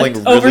been rolling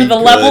really over the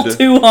good. level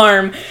 2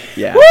 harm.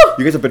 Yeah, Woo!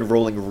 You guys have been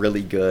rolling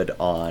really good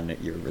on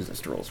your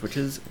resist rolls, which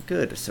is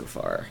good so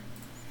far.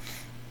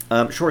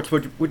 Shorts,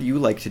 what would you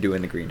like to do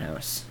in the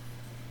greenhouse?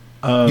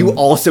 You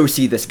also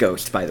see this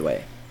ghost, by the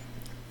way.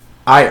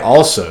 I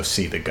also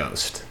see the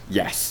ghost.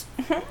 Yes.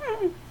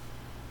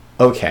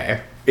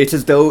 Okay. It's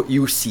as though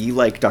you see,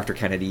 like, Dr.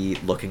 Kennedy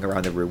looking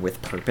around the room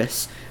with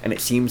purpose, and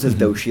it seems as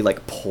though she,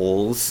 like,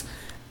 pulls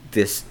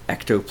this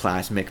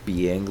ectoplasmic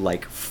being,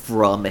 like,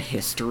 from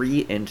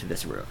history into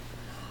this room.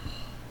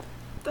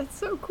 That's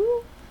so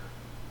cool.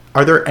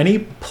 Are there any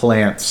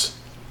plants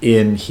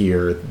in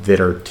here that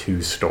are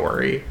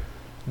 2-story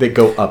that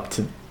go up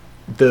to...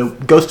 The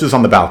ghost is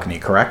on the balcony,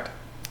 correct?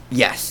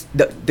 Yes.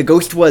 The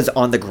ghost was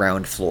on the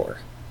ground floor.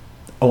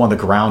 Oh, on the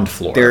ground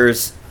floor.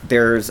 There's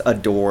a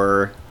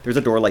door... There's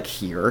a door, like,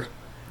 here.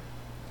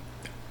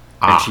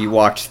 And she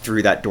walked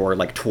through that door,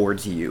 like,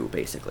 towards you,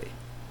 basically.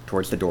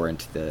 Towards the door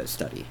into the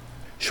study.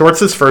 Shorts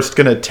is first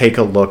going to take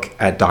a look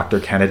at Dr.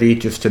 Kennedy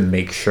just to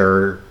make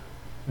sure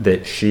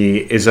that she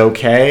is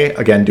okay.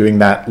 Again, doing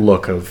that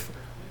look of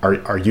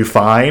Are you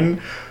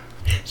fine?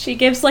 She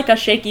gives like a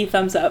shaky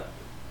thumbs up.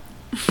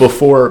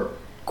 Before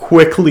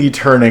quickly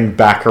turning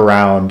back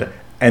around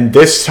and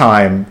this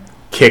time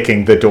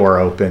kicking the door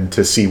open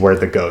to see where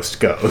the ghost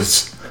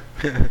goes.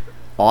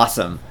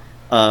 Awesome.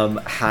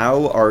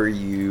 How are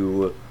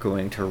you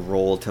going to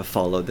roll to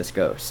follow this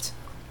ghost?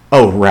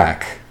 Oh,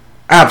 wreck.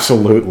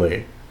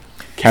 Absolutely.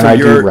 Can I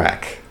do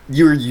wreck?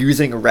 You're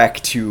using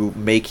wreck to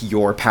make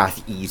your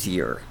path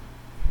easier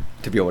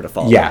to be able to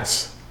follow.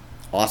 Yes.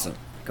 Awesome.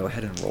 Go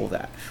ahead and roll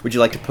that. Would you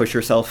like to push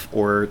yourself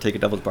or take a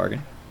devil's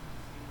bargain?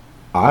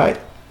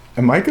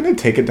 Am I going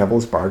to take a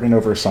devil's bargain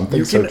over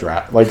something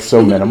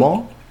so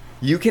minimal?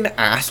 You can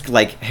ask,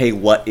 like, hey,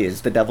 what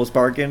is the devil's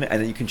bargain?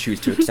 And then you can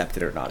choose to accept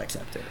it or not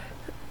accept it.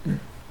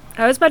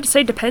 I was about to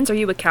say, depends. Are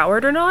you a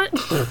coward or not?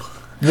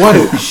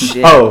 What?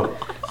 Shit. Oh,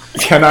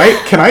 can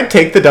I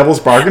take the devil's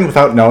bargain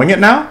without knowing it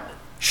now?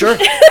 Sure.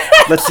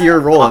 Let's see your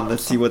roll and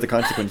let's see what the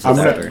consequences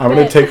are. I'm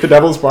gonna take the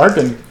devil's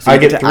bargain. So I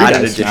get to 3 add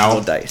dice additional now.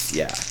 dice.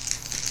 Yeah.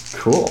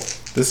 Cool.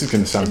 This is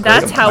gonna sound And great.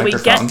 that's on my how we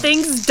microphone. get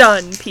things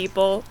done,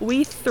 people.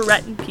 We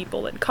threaten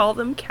people and call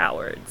them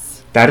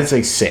cowards. That is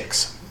a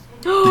 6.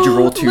 Did you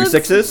roll 2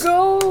 sixes?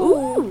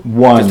 Ooh.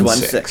 One Just one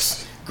 6.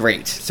 6.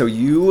 Great. So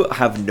you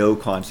have no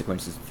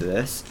consequences to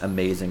this.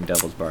 Amazing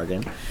devil's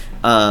bargain.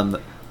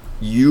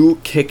 You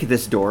kick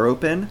this door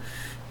open,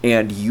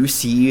 and you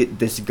see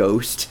this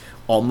ghost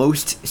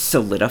almost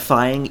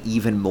solidifying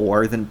even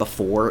more than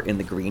before in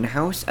the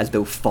greenhouse, as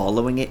though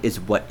following it is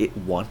what it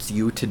wants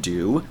you to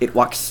do. It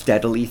walks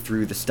steadily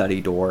through the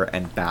study door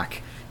and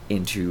back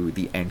into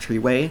the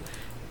entryway,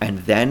 and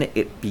then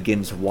it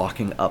begins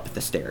walking up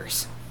the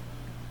stairs.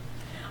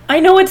 I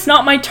know it's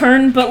not my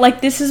turn, but like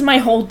this is my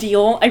whole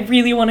deal. I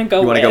really want to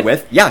go. You want to go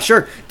with? Yeah,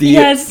 sure.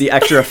 Yes. The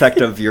extra effect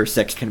of your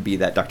 6 can be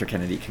that Dr.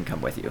 Kennedy can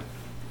come with you.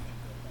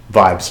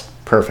 Vibes.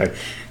 Perfect.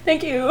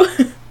 Thank you.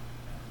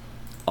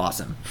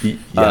 Awesome.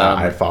 Yeah,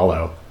 I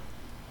follow.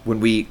 When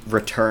we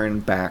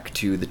return back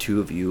to the two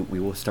of you, we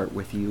will start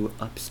with you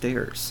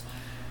upstairs.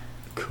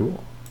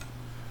 Cool.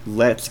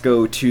 Let's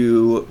go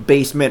to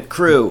basement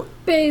crew.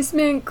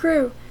 Basement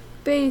crew.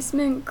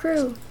 Basement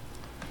crew.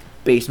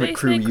 Basement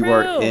crew, Basement you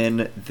are crew.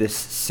 in this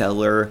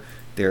cellar.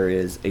 There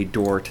is a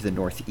door to the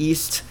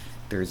northeast.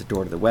 There is a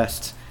door to the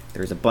west.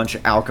 There's a bunch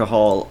of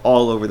alcohol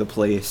all over the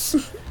place.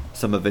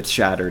 Some of it's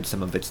shattered,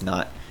 some of it's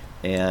not.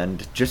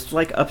 And just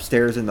like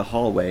upstairs in the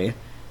hallway,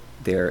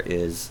 there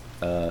is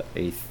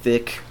a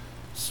thick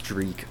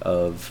streak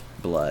of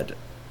blood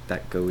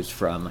that goes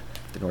from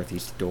the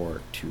northeast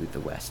door to the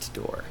west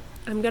door.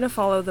 I'm gonna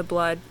follow the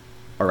blood.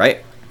 All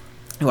right.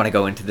 You want to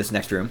go into this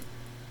next room?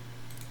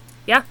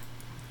 Yeah.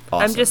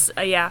 Awesome. I'm just,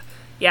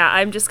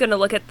 I'm just gonna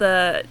look at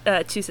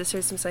the 2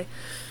 sisters and say,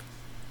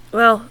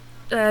 well,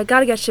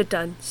 gotta get shit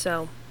done,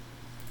 so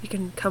you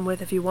can come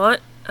with if you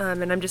want.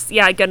 And I'm just,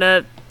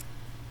 gonna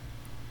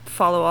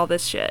follow all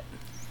this shit.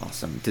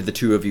 Awesome. Did the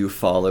two of you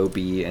follow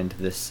B into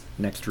this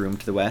next room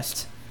to the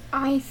west?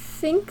 I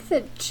think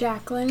that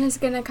Jacqueline is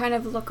gonna kind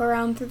of look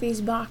around through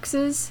these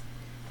boxes.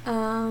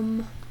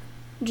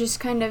 Just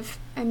kind of,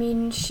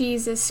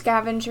 she's a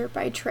scavenger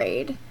by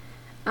trade.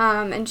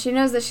 And she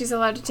knows that she's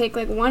allowed to take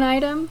like one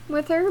item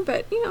with her,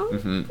 but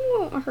it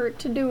won't hurt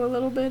to do a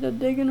little bit of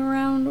digging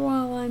around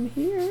while I'm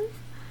here.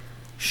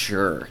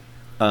 Sure.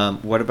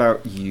 What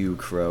about you,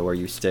 Crow? Are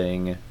you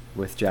staying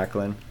with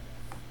Jacqueline?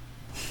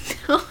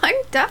 I'm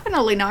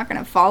definitely not going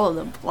to follow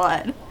the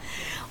blood.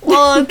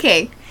 Well,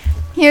 okay.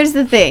 Here's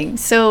the thing.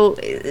 So,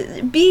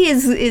 B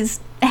is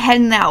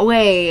heading that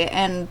way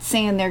and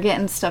saying they're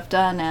getting stuff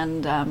done,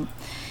 and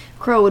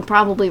Crow would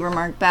probably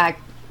remark back,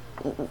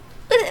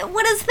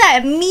 what does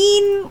that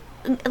mean?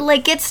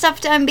 Like, get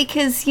stuff done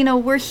because,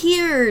 we're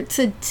here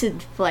to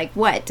like,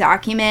 what,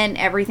 document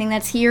everything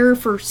that's here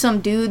for some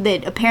dude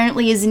that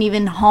apparently isn't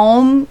even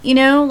home,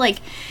 Like,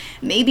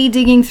 maybe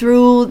digging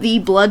through the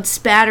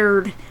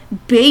blood-spattered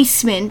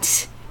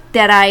basement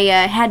that I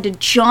had to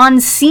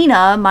John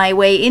Cena my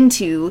way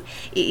into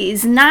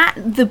is not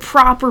the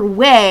proper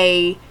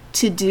way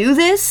to do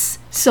this.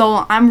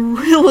 So I'm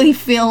really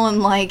feeling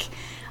like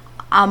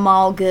I'm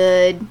all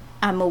good.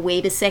 I'm gonna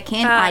wait a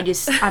second. I'm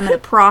gonna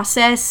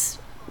process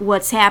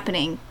what's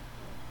happening.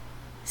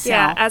 So.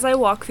 Yeah, as I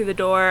walk through the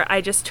door,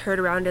 I just turn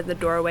around in the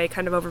doorway,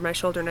 kind of over my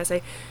shoulder, and I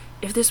say,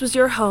 if this was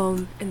your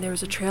home and there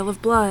was a trail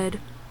of blood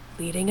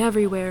leading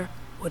everywhere,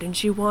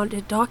 wouldn't you want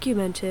it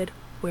documented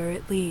where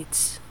it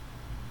leads?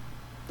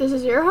 This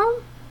is your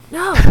home?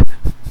 No.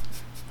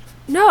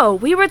 No,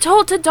 we were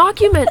told to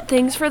document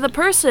things for the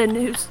person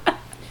who's...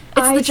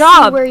 It's the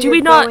job. See where Do you're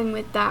we not... going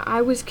with that.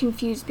 I was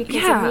confused because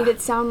Yeah. it made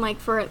it sound like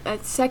for a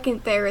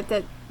second there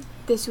that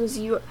this was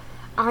you.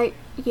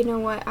 You know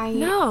what?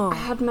 No. I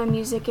had my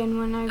music in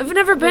when I've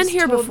never been was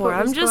here told before. What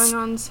I'm was just...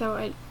 going on, so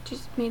I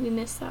just maybe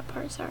missed that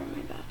part. Sorry,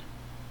 my bad.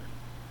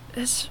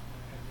 It's...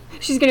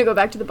 She's gonna go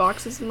back to the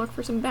boxes and look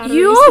for some batteries.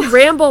 You all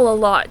ramble a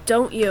lot,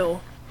 don't you?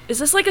 Is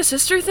this like a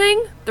sister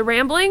thing? The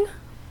rambling?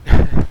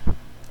 I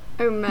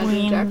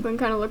imagine Jacqueline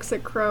kind of looks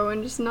at Crow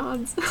and just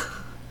nods.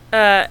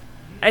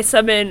 I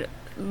summon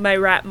my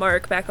rat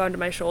mark back onto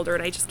my shoulder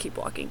and I just keep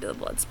walking to the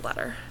blood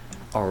splatter.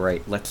 All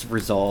right, let's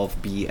resolve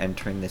B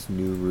entering this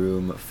new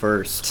room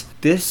first.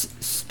 This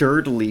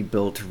sturdily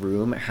built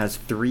room has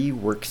 3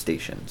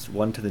 workstations,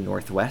 one to the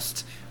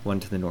northwest, one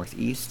to the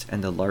northeast,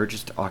 and the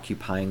largest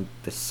occupying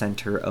the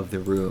center of the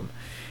room.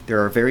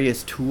 There are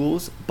various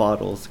tools,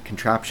 bottles,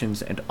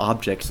 contraptions, and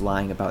objects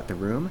lying about the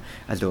room,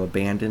 as though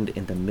abandoned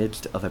in the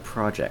midst of a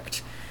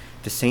project.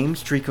 The same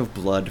streak of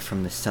blood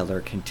from the cellar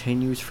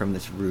continues from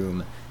this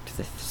room to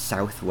the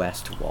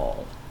southwest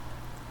wall.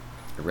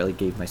 I really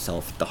gave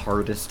myself the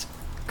hardest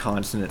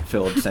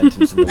consonant-filled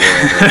sentence in the world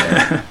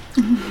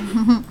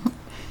right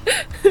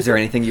there. Is there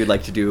anything you'd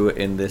like to do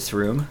in this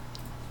room?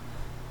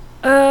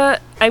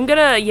 I'm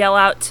gonna yell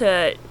out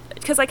to,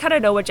 because I kind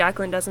of know what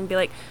Jacqueline does, and be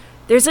like,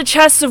 "There's a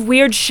chest of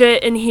weird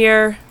shit in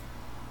here."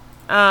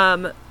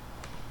 And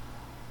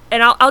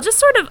I'll just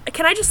sort of,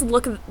 can I just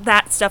look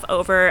that stuff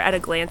over at a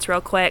glance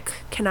real quick?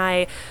 Can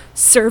I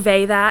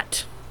survey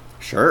that?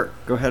 Sure.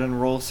 Go ahead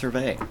and roll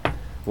survey.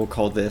 We'll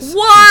call this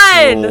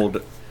 1!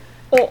 controlled.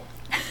 Oh.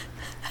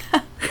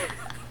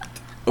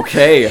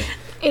 Okay.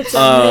 It's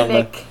a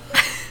mimic.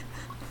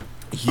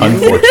 You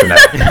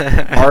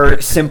Unfortunate.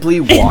 are simply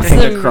walking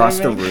across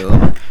the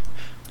room,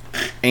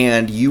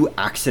 and you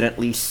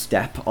accidentally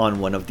step on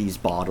one of these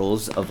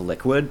bottles of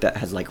liquid that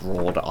has like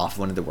rolled off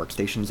one of the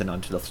workstations and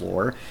onto the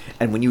floor.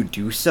 And when you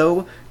do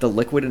so, the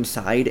liquid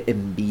inside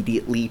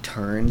immediately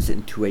turns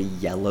into a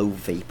yellow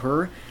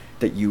vapor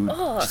that you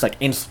just like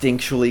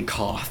instinctually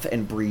cough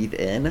and breathe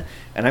in.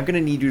 And I'm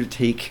gonna need you to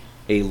take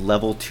a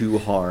level 2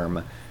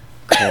 harm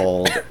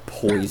called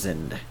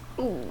poisoned.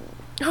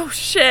 Oh,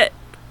 shit.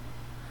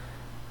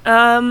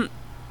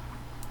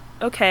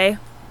 Okay.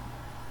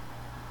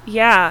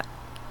 Yeah.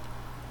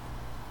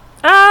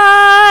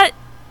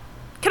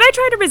 Can I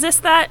try to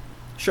resist that?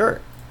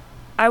 Sure.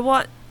 I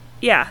want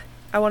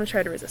to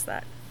try to resist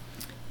that.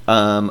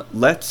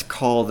 Let's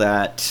call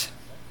that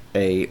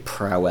a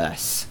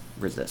prowess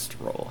resist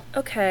roll.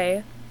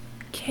 Okay.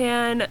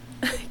 Can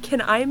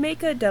I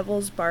make a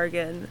devil's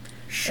bargain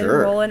Sure.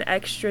 and roll an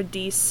extra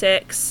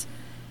d6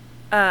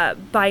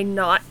 by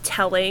not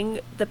telling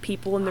the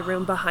people in the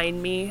room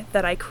behind me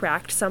that I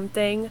cracked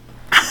something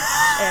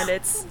and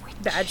it's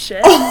bad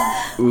shit?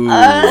 Ooh,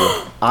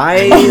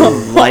 I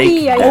like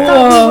Hey, I that.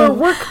 thought we were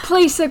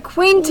workplace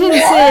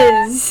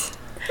acquaintances.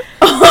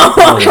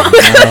 Oh,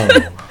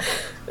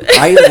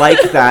 I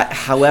like that.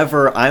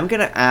 However, I'm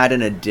going to add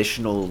an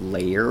additional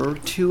layer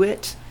to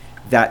it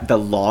that the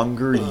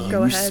longer Go you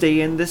ahead.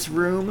 stay in this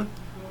room,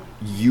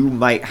 you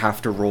might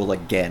have to roll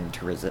again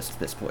to resist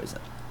this poison.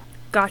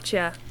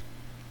 Gotcha.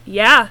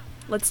 Yeah,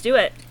 let's do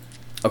it.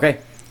 Okay.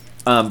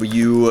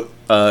 You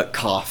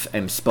cough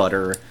and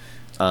sputter,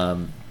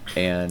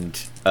 and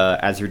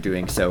as you're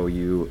doing so,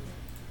 you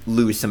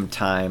lose some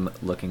time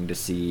looking to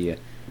see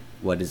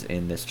what is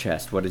in this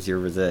chest. What is your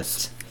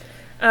resist?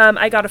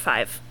 I got a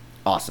 5.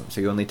 Awesome.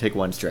 So you only take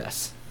 1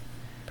 stress.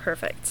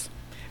 Perfect.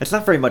 It's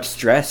not very much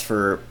stress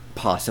for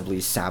possibly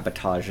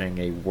sabotaging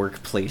a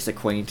workplace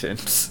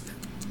acquaintance.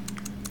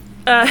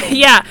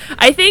 Yeah,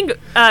 I think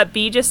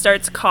B just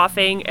starts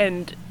coughing,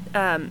 and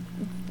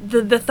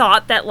the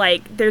thought that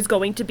like there's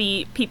going to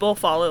be people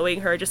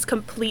following her just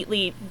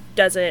completely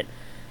doesn't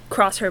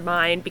cross her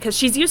mind because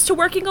she's used to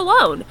working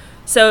alone.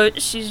 So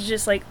she's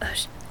just like,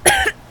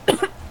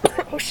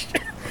 oh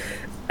shit,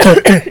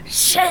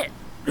 shit.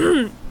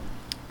 And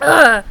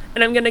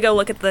I'm gonna go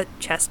look at the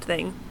chest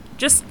thing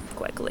just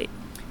quickly.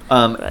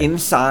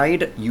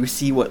 Inside, you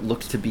see what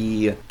looks to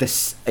be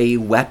a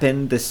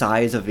weapon the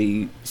size of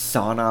a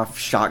sawn-off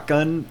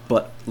shotgun,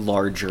 but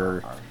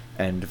larger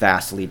and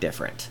vastly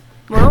different.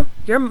 Well,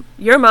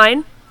 you're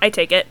mine. I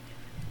take it.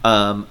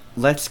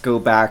 Let's go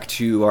back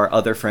to our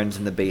other friends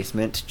in the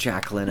basement,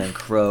 Jacqueline and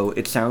Crow.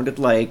 It sounded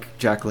like,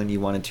 Jacqueline,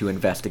 you wanted to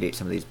investigate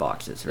some of these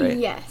boxes, right?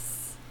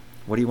 Yes.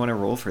 What do you want to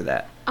roll for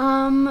that?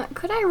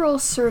 Could I roll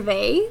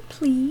survey,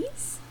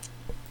 please?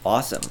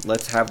 Awesome.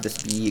 Let's have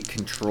this be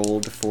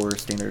controlled for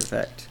standard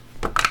effect.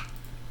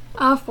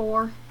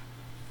 4.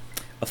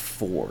 A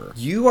 4.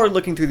 You are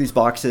looking through these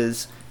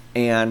boxes,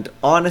 and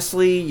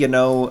honestly, you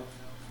know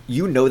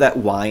that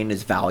wine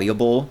is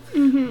valuable,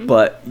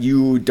 but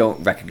you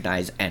don't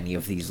recognize any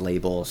of these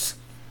labels.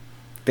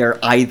 They're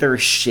either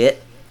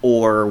shit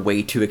or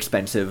way too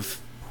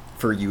expensive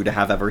for you to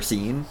have ever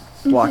seen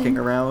walking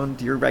around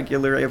your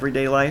regular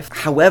everyday life.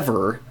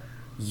 However,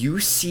 you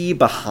see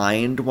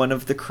behind one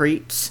of the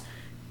crates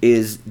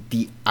is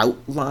the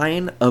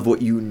outline of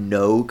what you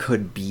know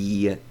could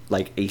be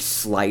like a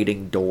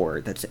sliding door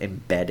that's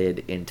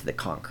embedded into the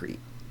concrete.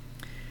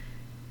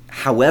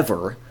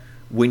 However,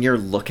 when you're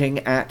looking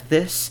at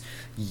this,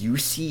 you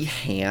see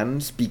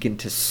hands begin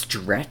to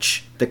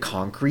stretch the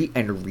concrete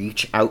and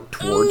reach out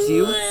towards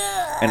you.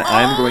 And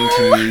I'm going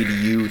to need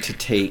you to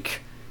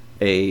take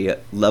a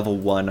level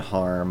 1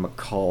 harm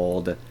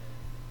called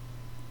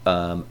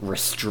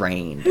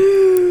restrained.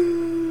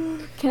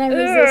 Can I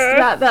resist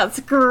that? That's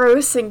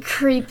gross and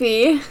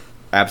creepy.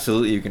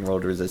 Absolutely, you can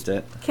roll to resist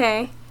it.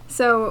 Okay,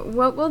 so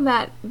what will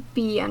that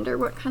be under?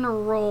 What kind of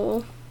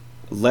roll?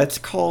 Let's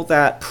call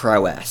that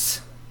prowess.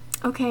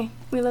 Okay,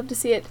 we love to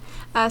see it.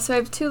 So I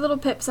have 2 little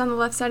pips on the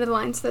left side of the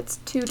line, so that's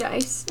 2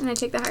 dice, and I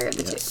take the higher of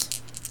the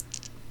 2.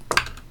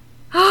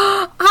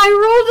 I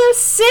rolled a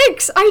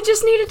 6! I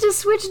just needed to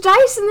switch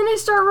dice, and then I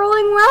start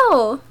rolling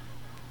well.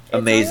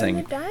 Amazing.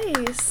 It's all in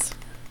the dice.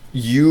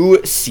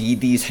 You see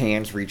these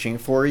hands reaching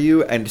for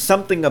you, and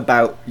something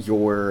about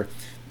your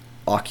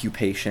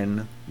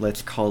occupation,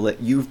 let's call it,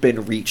 you've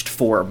been reached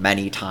for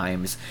many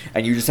times,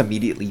 and you just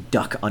immediately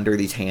duck under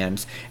these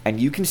hands,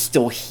 and you can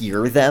still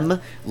hear them,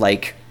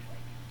 like,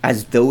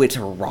 as though it's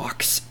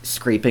rocks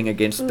scraping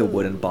against the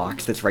wooden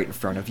box that's right in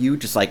front of you,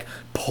 just, like,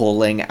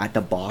 pulling at the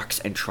box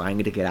and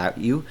trying to get at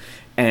you.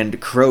 And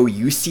Crow,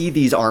 you see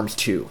these arms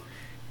too.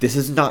 This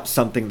is not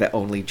something that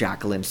only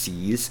Jacqueline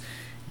sees.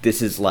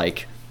 This is,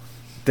 like,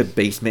 the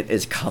basement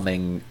is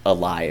coming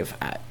alive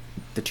at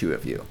the 2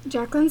 of you.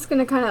 Jacqueline's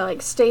gonna kind of,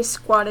 like, stay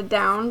squatted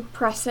down,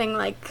 pressing,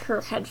 like,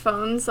 her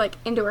headphones, like,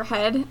 into her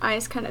head.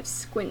 Eyes kind of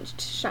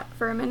squinched shut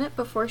for a minute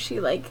before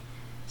she, like,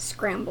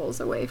 scrambles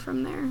away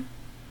from there.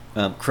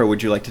 Crow,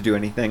 would you like to do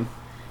anything?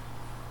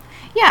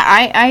 Yeah,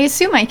 I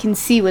assume I can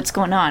see what's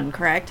going on,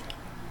 correct?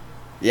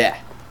 Yeah.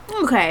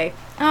 Okay.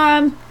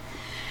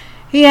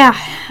 Yeah,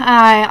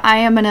 I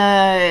am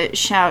gonna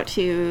shout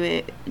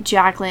to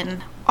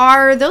Jacqueline.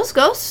 Are those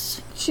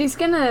ghosts? She's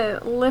gonna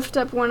lift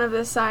up one of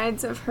the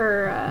sides of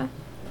her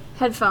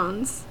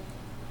headphones,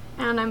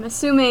 and I'm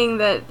assuming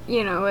that,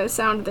 you know, a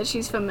sound that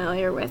she's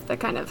familiar with, the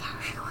kind of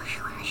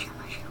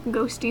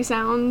ghosty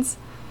sounds.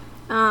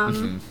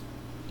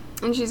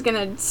 And she's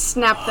gonna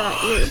snap that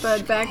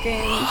earbud back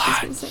in, and she's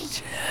gonna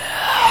say,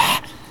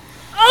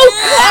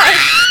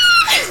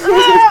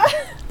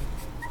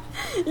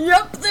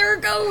 "Yup, they're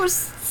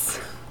ghosts."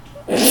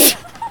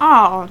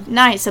 Oh,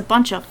 nice. A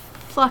bunch of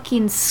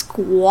fucking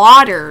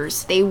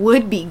squatters. They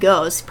would be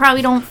ghosts.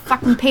 Probably don't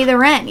fucking pay the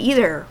rent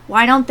either.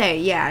 Why don't they?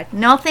 Yeah.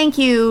 No thank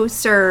you,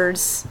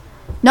 sirs.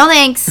 No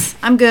thanks.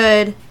 I'm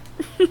good.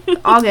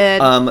 All good.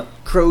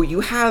 Crow, you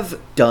have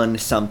done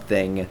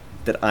something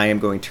that I am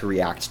going to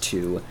react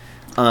to.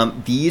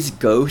 These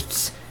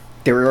ghosts,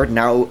 there are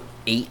now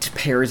 8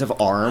 pairs of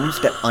arms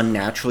that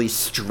unnaturally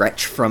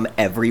stretch from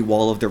every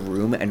wall of the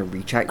room and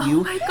reach at you.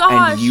 Oh my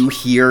gosh. And you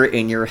hear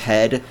in your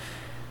head,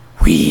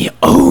 "We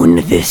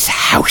own this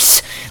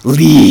house.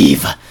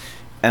 Leave."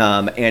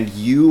 And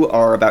you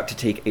are about to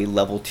take a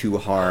level 2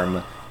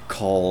 harm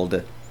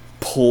called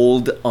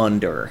Pulled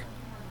Under.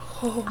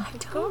 I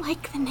don't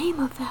like the name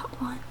of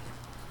that one.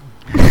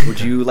 Would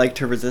you like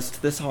to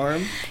resist this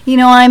harm? You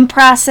know, I'm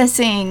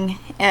processing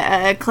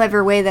a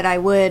clever way that I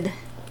would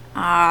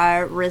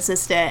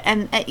resist it.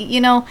 And, you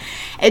know,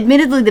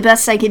 admittedly the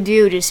best I could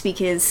do, just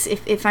because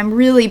if I'm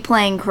really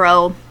playing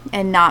Crow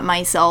and not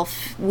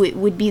myself,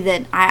 would be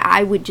that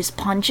I would just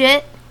punch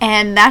it.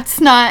 And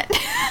that's not...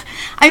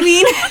 I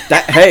mean...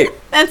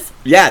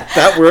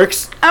 that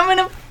works.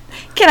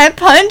 Can I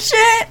punch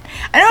it?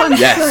 I don't know.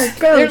 Yes.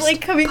 They're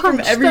like coming from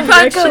every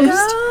that direction.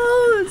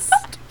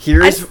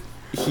 ghost.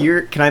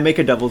 Here, can I make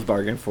a devil's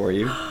bargain for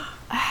you?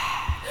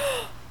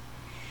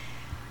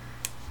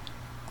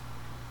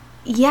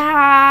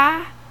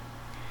 Yeah.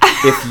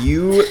 If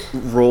you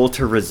roll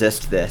to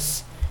resist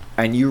this,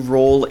 and you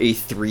roll a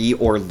 3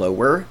 or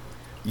lower,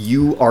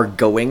 you are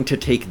going to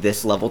take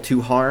this level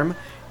 2 harm,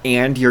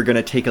 and you're going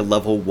to take a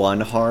level 1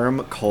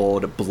 harm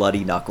called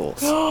Bloody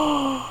Knuckles.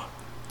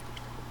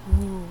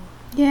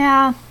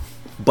 Yeah.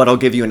 But I'll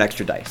give you an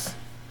extra dice.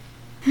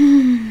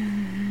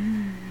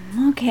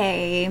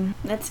 Okay.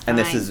 That's fine. And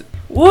this is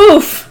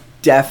Woof!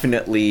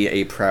 definitely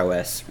a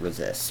prowess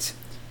resist.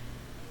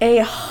 A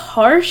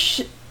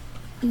harsh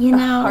You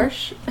know,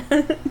 harsh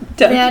that's-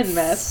 dungeon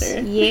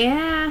master.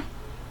 Yeah.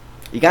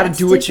 You gotta That's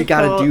do what you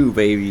gotta difficult. do,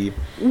 baby.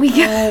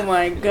 Oh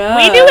my god.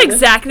 We knew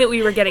exactly what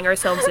we were getting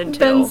ourselves into.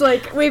 Ben's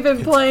like, "We've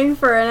been playing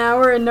for an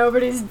hour and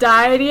nobody's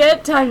died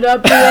yet. Time to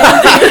up the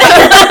ante."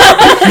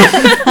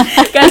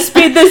 Gotta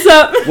speed this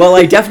up. Well,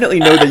 I definitely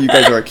know that you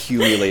guys are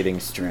accumulating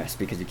stress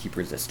because you keep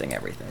resisting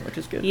everything, which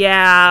is good.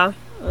 Yeah.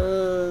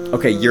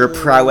 Okay, your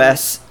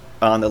prowess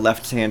on the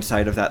left-hand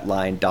side of that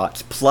line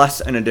dots plus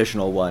an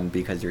additional 1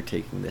 because you're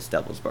taking this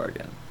devil's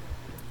bargain.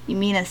 You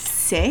mean a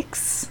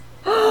 6?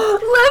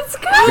 Let's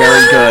go.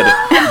 Very good.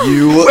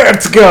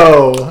 Let's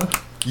go!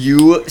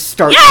 You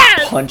start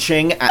Yes!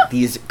 punching at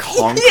these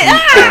concrete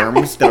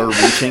arms that are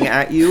reaching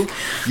at you.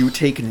 You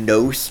take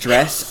no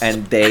stress,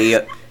 and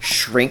they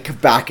shrink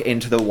back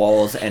into the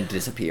walls and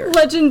disappear.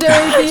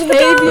 Legendary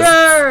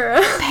behavior.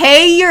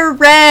 Pay your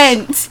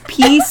rent,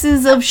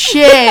 pieces of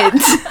shit.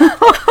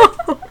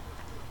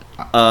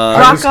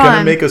 I was Rock gonna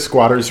on. make a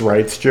squatters'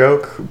 rights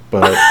joke,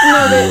 but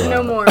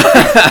No more.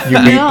 you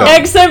beat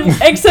them.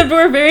 Except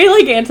we're very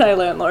like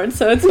anti-landlord,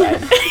 so it's fine.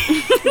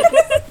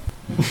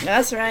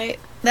 That's right.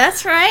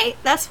 That's right.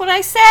 That's what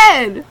I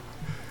said.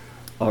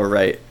 All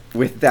right.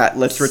 With that,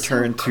 let's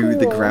return to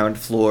the cool. ground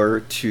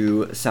floor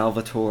to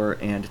Salvatore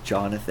and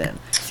Jonathan.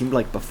 Seemed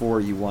like before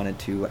you wanted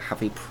to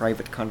have a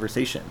private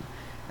conversation,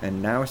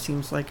 and now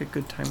seems like a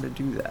good time to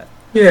do that.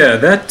 Yeah,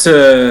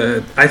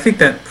 I think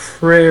that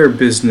prayer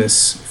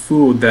business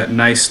fooled that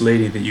nice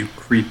lady that you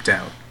creeped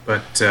out.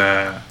 But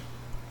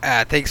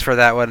Thanks for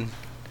that one.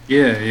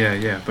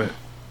 Yeah. But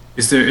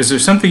is there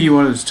something you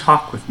wanted to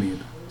talk with me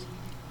about?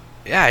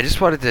 Yeah, I just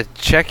wanted to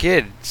check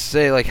in,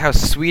 say like how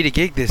sweet a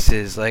gig this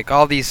is. Like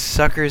all these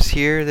suckers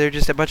here, they're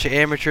just a bunch of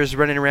amateurs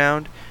running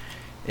around,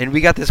 and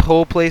we got this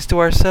whole place to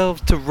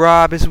ourselves to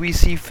rob as we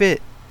see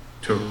fit.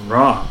 To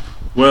rob?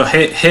 Well,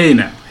 hey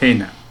now.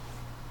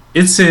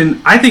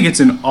 I think it's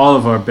in all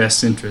of our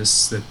best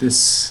interests that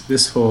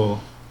this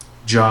whole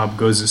job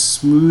goes as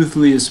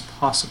smoothly as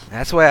possible.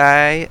 That's why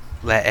I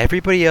let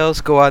everybody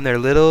else go on their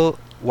little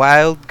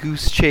wild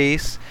goose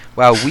chase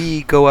while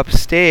we go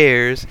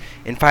upstairs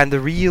and find the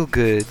real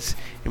goods,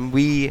 and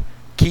we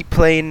keep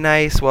playing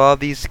nice while all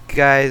these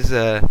guys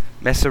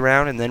mess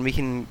around, and then we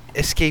can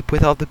escape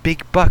with all the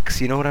big bucks,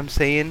 you know what I'm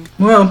saying?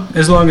 Well,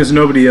 as long as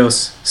nobody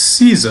else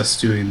sees us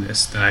doing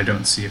this, then I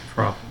don't see a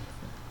problem.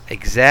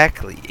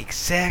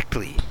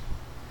 Exactly.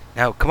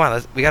 Now, come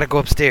on, we gotta go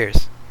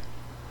upstairs.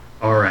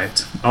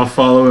 Alright, I'll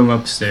follow him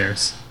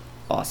upstairs.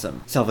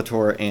 Awesome.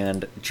 Salvatore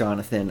and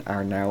Jonathan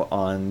are now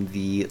on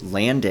the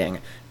landing.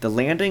 The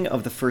landing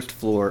of the first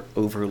floor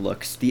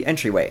overlooks the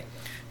entryway.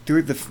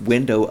 Through the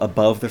window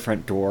above the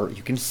front door,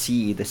 you can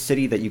see the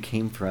city that you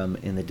came from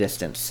in the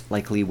distance,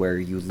 likely where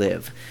you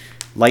live.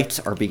 Lights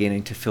are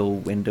beginning to fill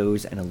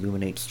windows and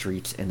illuminate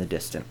streets in the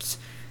distance.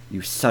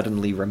 You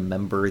suddenly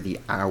remember the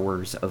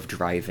hours of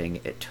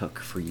driving it took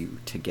for you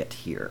to get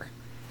here.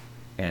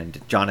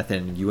 And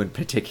Jonathan, you in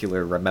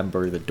particular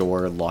remember the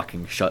door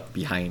locking shut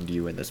behind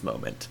you in this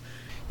moment.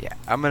 Yeah,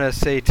 I'm gonna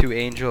say to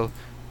Angel,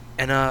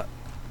 and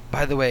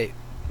by the way,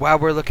 while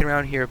we're looking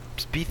around here,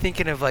 be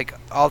thinking of like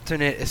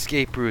alternate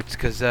escape routes,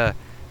 cause that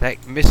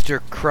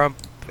Mr. Crump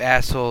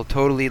asshole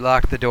totally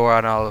locked the door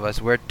on all of us.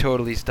 We're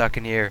totally stuck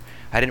in here.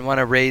 I didn't want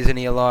to raise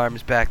any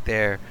alarms back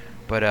there,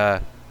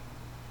 but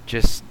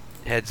just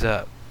heads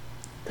up.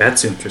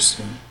 That's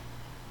interesting.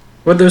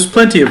 Well, there's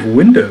plenty of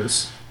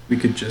windows. We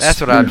could just... That's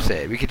what I'm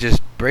saying. We could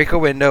just break a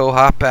window,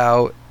 hop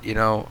out, you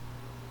know.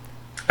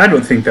 I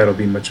don't think that'll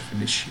be much of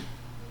an issue.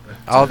 But,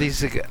 all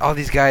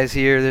these guys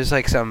here, there's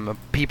like some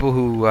people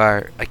who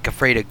are like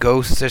afraid of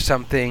ghosts or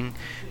something.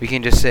 We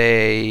can just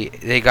say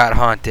they got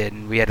haunted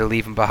and we had to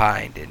leave them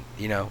behind, and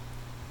you know.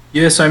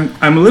 Yes, I'm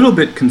a little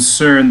bit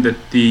concerned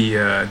that the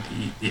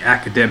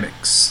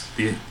academics,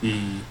 the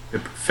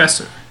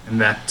professor, and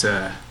that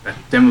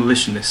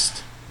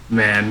demolitionist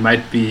man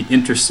might be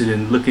interested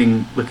in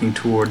looking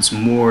towards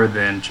more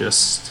than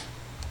just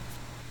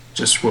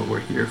what we're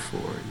here for,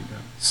 you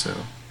know. So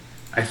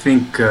I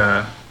think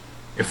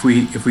if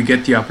we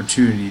get the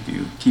opportunity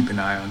to keep an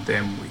eye on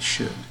them, we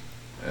should.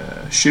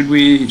 Should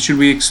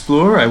we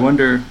explore? I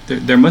wonder.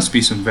 There must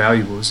be some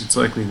valuables. It's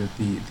likely that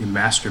the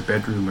master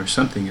bedroom or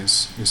something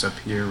is up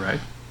here, right?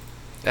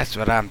 That's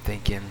what I'm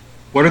thinking.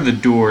 What are the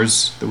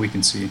doors that we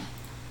can see?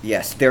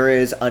 Yes, there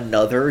is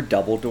another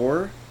double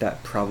door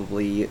that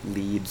probably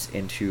leads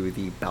into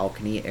the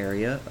balcony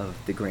area of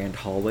the grand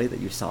hallway that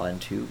you saw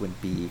into when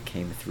B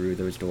came through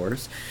those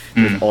doors.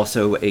 There's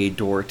also a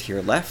door to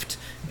your left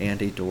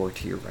and a door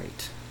to your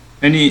right.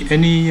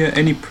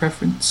 Any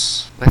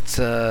preference? Let's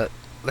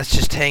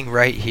just hang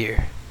right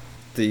here.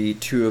 The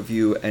two of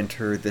you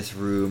enter this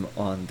room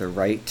on the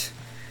right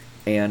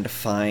and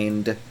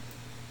find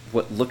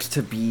what looks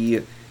to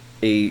be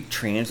a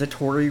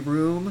transitory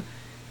room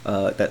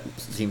that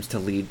seems to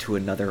lead to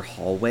another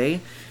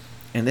hallway.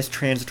 And this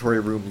transitory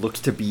room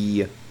looks to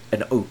be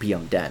an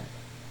opium den.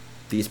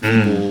 These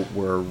people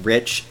were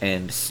rich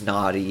and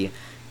snotty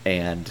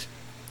and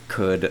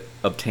could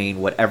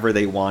obtain whatever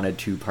they wanted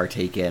to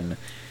partake in.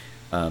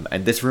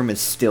 And this room is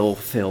still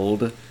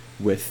filled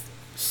with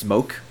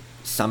smoke.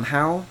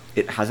 Somehow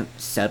it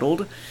hasn't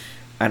settled.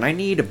 And I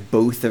need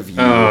both of you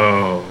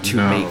to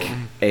make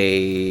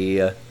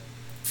a...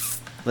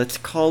 let's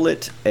call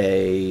it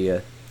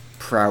a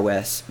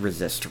prowess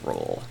resist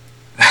roll.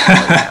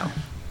 Right now.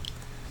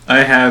 I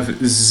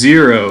have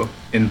 0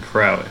 in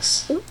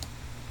prowess.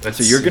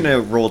 So you're going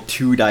to roll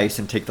 2 dice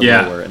and take the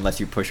lower unless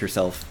you push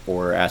yourself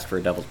or ask for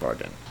a devil's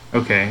bargain.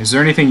 Okay, is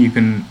there anything you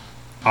can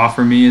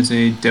offer me as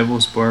a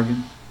devil's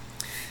bargain?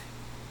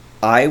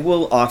 I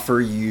will offer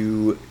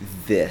you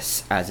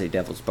this as a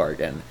devil's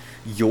bargain.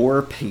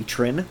 Your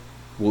patron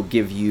will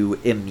give you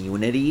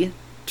immunity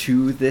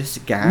to this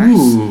gas.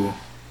 Ooh.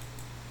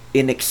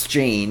 In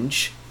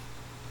exchange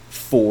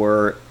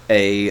for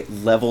a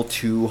level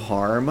 2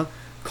 harm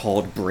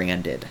called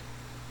Branded.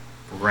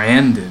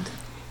 Branded?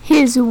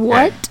 His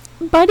what,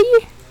 buddy?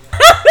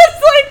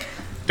 It's like...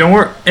 Don't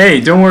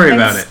worry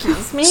about it.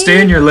 Excuse me?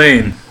 Stay in your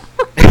lane.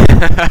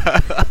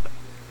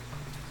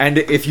 And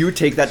if you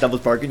take that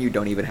devil's bargain, you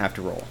don't even have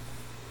to roll.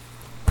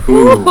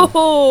 Ooh.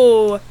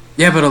 Oh,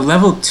 Yeah, but a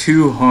level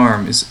 2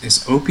 harm.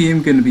 Is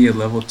opium going to be a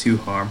level 2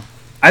 harm?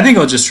 I think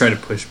I'll just try to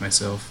push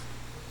myself.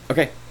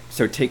 Okay,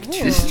 so take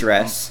 2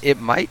 stress. It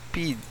might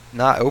be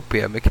not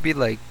opium. It could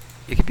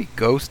be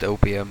ghost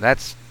opium.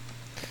 That's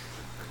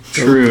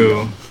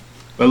True.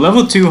 But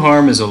level 2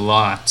 harm is a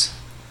lot.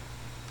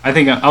 I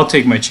think I'll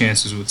take my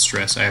chances with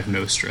stress. I have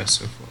no stress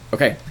so far.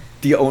 Okay.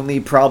 The only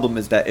problem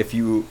is that if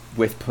you,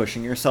 with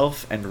pushing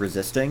yourself and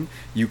resisting,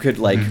 you could,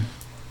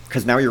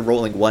 because now you're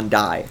rolling one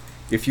die.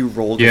 If you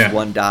roll just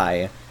one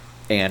die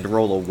and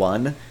roll a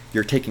 1,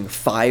 you're taking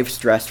 5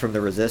 stress from the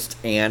resist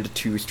and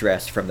 2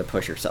 stress from the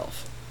push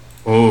yourself.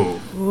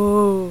 Oh.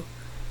 Ooh.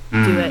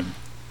 Do it.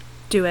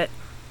 Do it.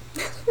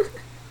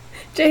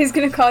 Jay's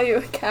gonna call you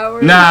a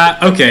coward. Nah.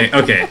 Okay.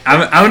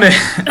 I'm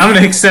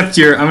gonna accept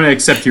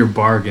your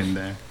bargain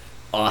there.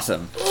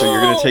 Awesome. So you're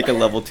going to take a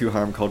level 2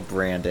 harm called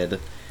Branded.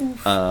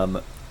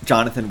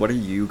 Jonathan, what are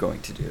you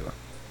going to do?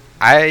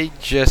 I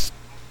just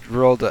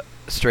rolled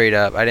straight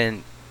up. I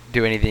didn't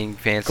do anything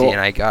fancy, Cool. and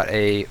I got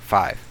a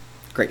 5.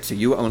 Great. So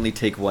you only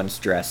take 1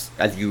 stress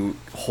as you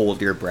hold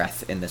your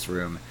breath in this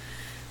room.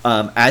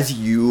 As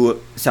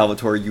you,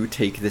 Salvatore, you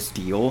take this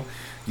deal,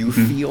 you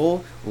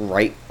feel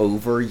right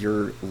over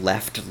your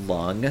left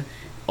lung,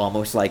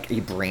 almost like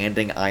a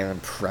branding iron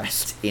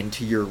pressed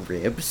into your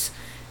ribs.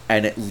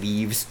 And it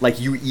leaves,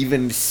 like, you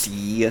even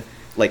see,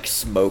 like,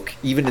 smoke,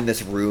 even in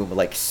this room,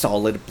 like,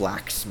 solid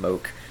black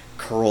smoke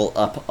curl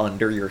up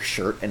under your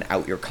shirt and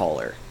out your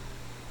collar.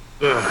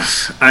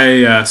 Ugh.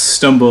 I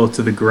stumble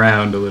to the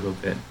ground a little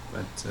bit,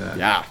 but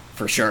Yeah,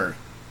 for sure.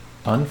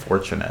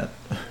 Unfortunate.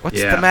 What's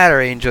Yeah. the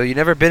matter, Angel? You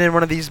never been in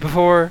one of these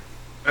before?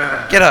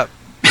 Get up.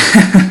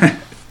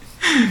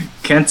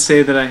 Can't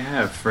say that I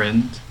have,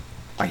 friend.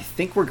 I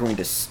think we're going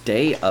to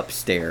stay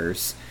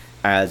upstairs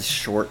as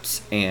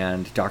Shorts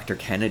and Dr.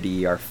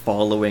 Kennedy are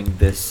following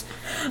this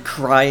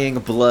crying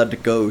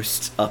blood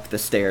ghost up the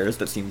stairs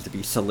that seems to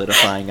be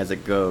solidifying as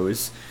it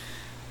goes.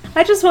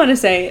 I just want to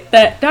say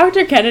that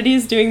Dr. Kennedy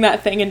is doing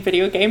that thing in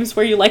video games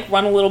where you, like,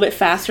 run a little bit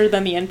faster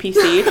than the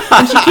NPC,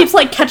 and she keeps,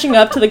 like, catching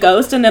up to the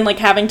ghost and then, like,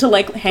 having to,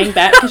 like, hang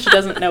back because she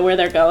doesn't know where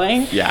they're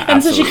going. Yeah,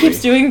 And so she absolutely.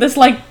 keeps doing this,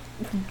 like,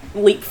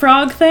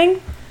 leapfrog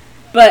thing.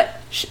 But,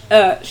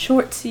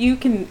 Shorts, you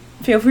can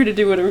feel free to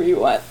do whatever you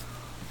want.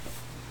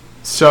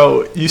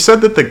 So you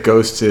said that the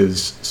ghost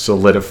is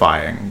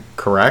solidifying,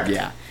 correct?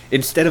 Yeah.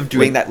 Instead of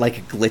doing that,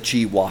 like,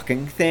 glitchy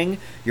walking thing,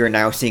 you're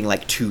now seeing,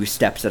 like, 2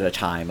 steps at a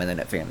time, and then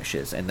it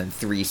vanishes, and then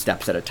 3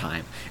 steps at a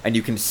time. And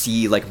you can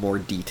see, like, more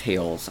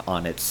details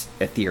on its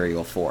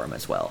ethereal form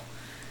as well.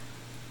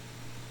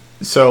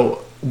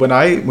 So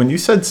when you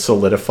said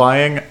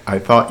solidifying, I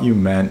thought you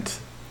meant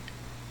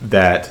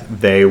that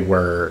they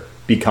were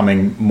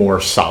becoming more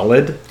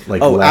solid,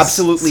 like Oh, less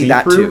absolutely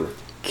that see-through. too.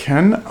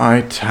 Can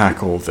I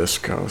tackle this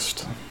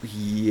ghost?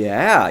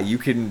 Yeah, you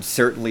can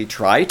certainly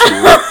try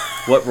to.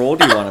 What role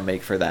do you want to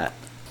make for that?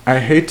 I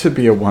hate to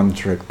be a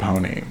one-trick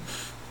pony,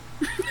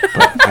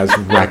 but as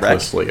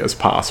recklessly as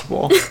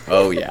possible.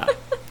 Oh, yeah.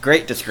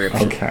 Great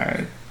description.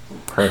 Okay,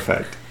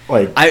 perfect.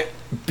 Like,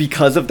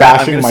 Because of that, I'm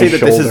Bashing going to my say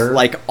that this is, shoulder.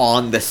 like,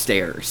 on the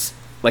stairs.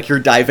 Like, you're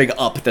diving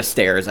up the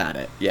stairs at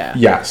it. Yeah.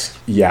 yes,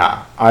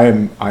 yeah, I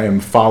am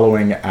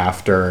following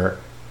after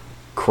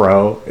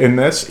Crow in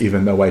this,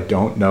 even though I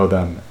don't know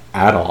them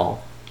at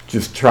all.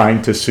 Just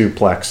trying to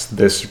suplex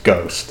this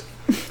ghost.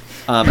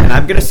 And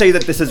I'm going to say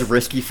that this is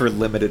risky for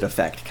limited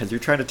effect, because you're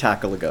trying to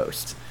tackle a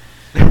ghost.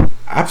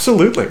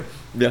 Absolutely.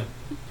 Yeah.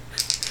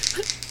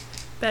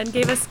 Ben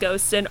gave us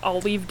ghosts, and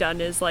all we've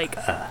done is, like,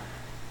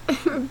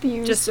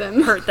 Abuse just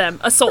them. hurt them,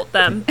 assault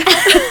them.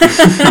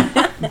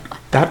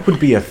 That would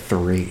be a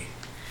 3.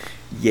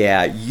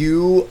 Yeah,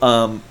 you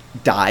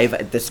dive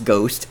at this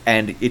ghost,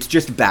 and it's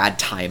just bad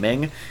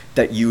timing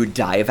that you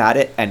dive at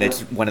it, and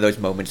it's one of those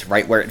moments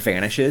right where it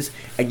vanishes,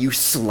 and you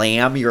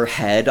slam your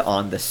head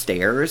on the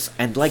stairs,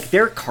 and, like,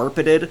 they're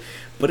carpeted,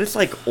 but it's,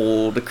 like,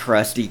 old,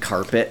 crusty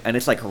carpet, and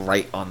it's, like,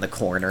 right on the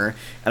corner,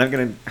 and I'm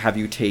gonna have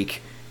you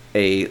take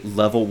a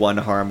level 1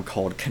 harm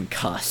called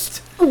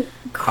Concussed.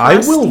 I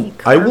will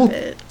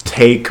carpet.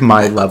 take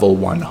my level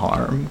 1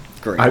 harm.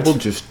 Great. I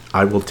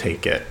will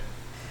take it.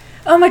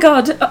 Oh my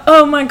god,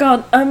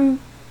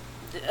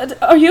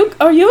 are you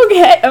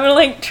okay? I'm gonna,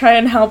 like, try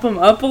and help him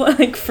up,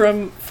 like,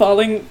 from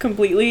falling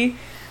completely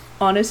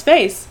on his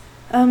face.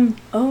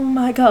 Oh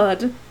my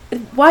god.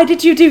 Why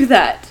did you do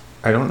that?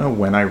 I don't know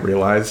when I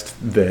realized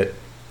that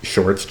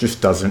Shorts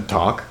just doesn't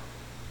talk,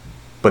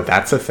 but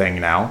that's a thing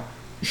now.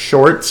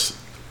 Shorts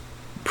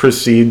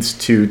proceeds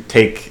to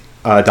take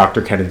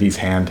Dr. Kennedy's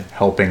hand,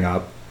 helping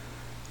up,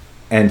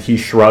 and he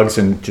shrugs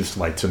and just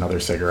lights another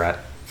cigarette.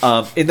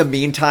 In the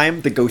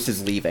meantime, the ghost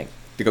is leaving.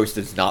 The ghost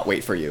does not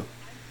wait for you.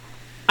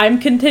 I'm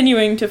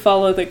continuing to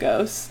follow the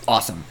ghost.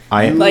 Awesome.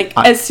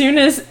 As soon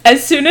as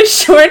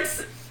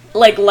Shorts,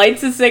 like,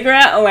 lights a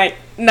cigarette, I'm like,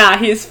 nah,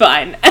 he's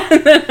fine.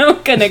 And then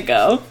I'm gonna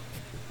go.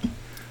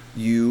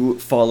 You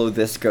follow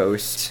this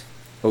ghost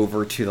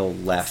over to the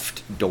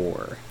left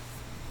door.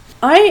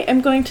 I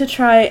am going to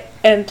try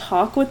and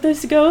talk with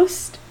this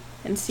ghost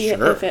and see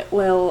Sure. if it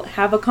will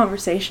have a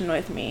conversation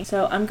with me.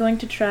 So I'm going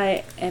to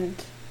try and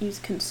use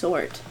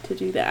consort to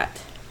do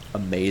that.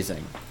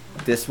 Amazing.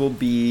 This will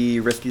be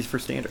risky for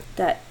standard.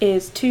 That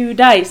is 2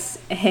 dice,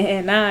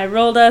 and I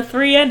rolled a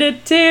 3 and a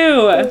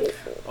 2.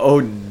 Oh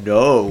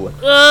no.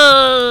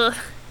 Ugh.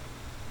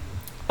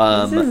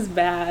 This is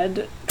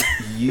bad.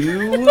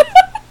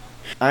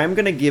 I'm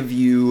gonna give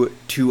you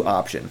 2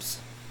 options.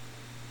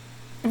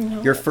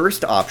 No. Your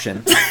first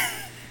option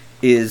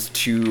is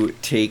to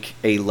take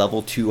a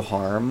level 2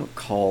 harm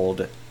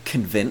called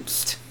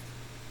convinced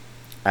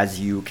as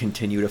you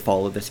continue to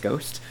follow this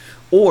ghost,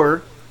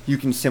 or you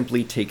can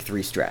simply take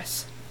 3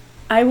 stress.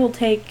 I will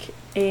take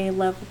a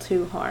level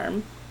 2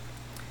 harm.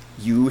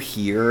 You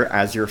hear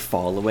as you're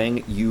following,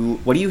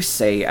 what do you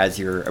say as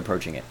you're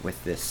approaching it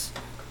with this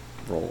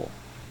roll?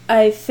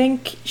 I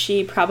think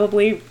she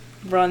probably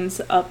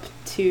runs up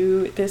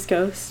to this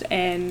ghost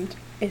and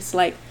is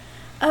like,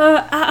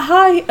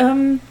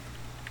 hi,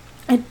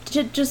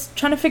 just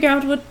trying to figure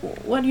out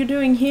what you're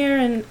doing here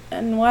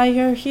and why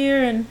you're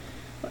here and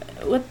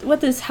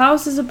what this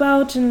house is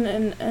about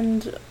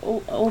and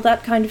all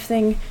that kind of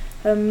thing.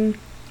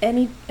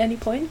 Any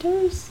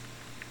pointers?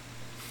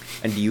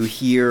 And you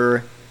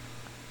hear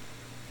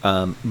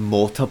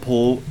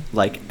multiple,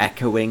 like,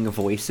 echoing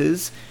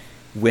voices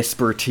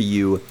whisper to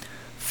you,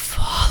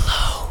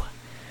 follow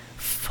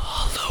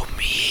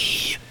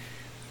me.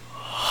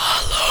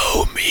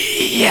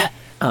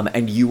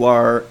 And you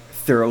are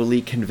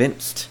thoroughly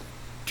convinced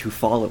to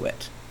follow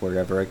it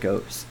wherever it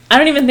goes. I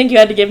don't even think you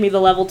had to give me the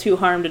level 2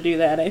 harm to do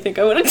that. I think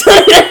I would have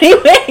done it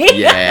anyway.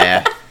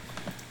 Yeah.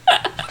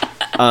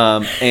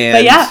 And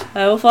but yeah,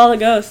 I will follow the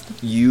ghost.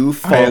 You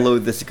follow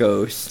this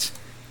ghost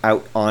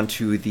out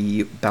onto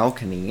the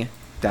balcony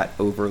that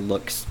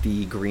overlooks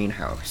the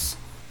greenhouse.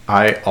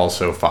 I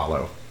also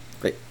follow.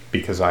 Great.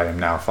 Because I am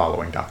now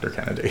following Dr.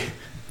 Kennedy.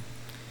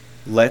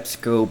 Let's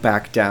go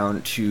back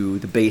down to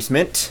the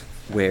basement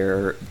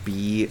where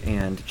Bee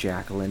and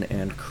Jacqueline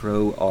and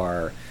Crow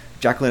are.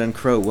 Jacqueline and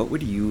Crow, what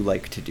would you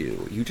like to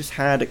do? You just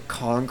had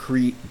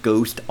concrete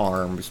ghost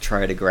arms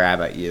try to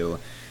grab at you,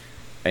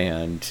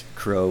 and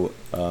Crow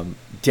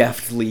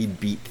deftly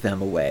beat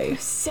them away.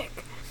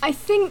 Sick. I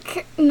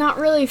think not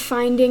really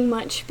finding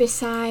much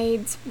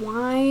besides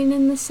wine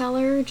in the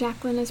cellar.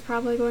 Jacqueline is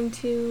probably going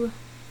to...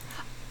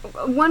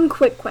 One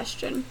quick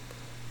question.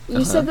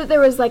 You said that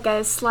there was like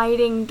a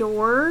sliding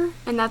door,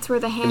 and that's where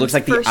the hands It looks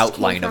like the first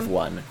outline came of from.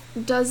 one.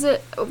 Does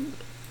it...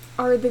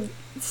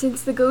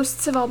 Since the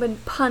ghosts have all been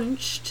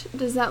punched,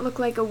 does that look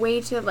like a way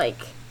to,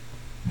 like,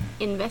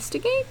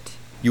 investigate?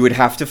 You would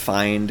have to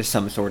find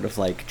some sort of,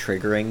 like,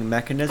 triggering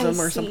mechanism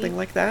I or see. something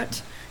like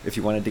that if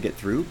you wanted to get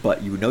through,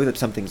 but you know that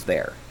something's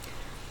there.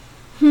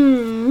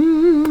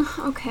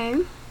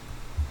 Okay.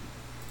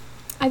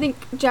 I think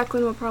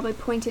Jacqueline will probably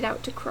point it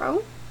out to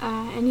Crow.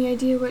 Any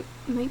idea what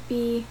might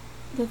be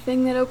the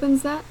thing that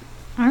opens that?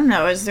 I don't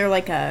know. Is there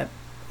like a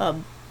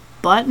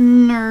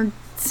button or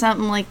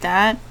something like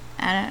that?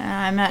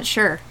 I'm not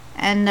sure.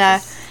 And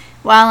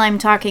while I'm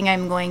talking,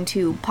 I'm going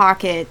to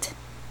pocket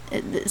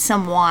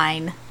some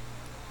wine,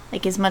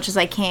 like as much as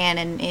I can,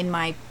 in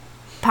my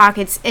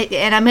pockets.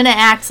 And I'm going to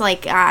act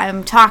like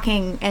I'm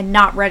talking and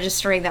not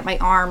registering that my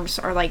arms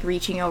are like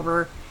reaching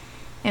over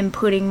and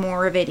putting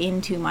more of it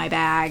into my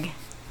bag.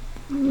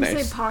 When you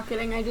Nice. say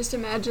pocketing, I just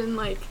imagine,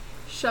 like,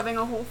 shoving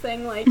a whole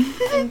thing, like,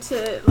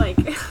 into, like...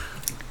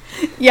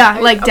 Yeah,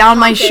 like down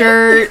my pocket.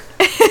 shirt.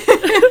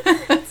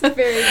 It's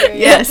very, very...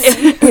 Yes.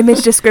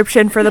 Image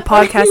description for the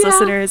podcast Yeah.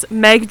 listeners.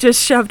 Meg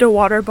just shoved a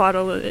water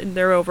bottle in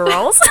their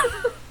overalls.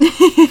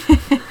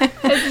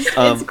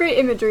 It's great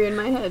imagery in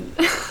my head.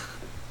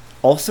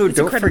 Also,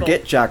 don't incredible.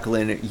 forget,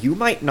 Jacqueline, you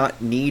might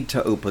not need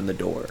to open the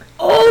door.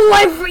 Oh,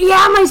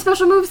 my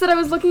special moves that I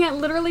was looking at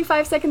literally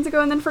 5 seconds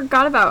ago and then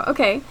forgot about.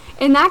 Okay,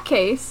 in that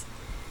case,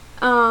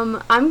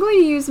 I'm going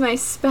to use my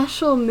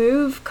special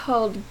move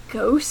called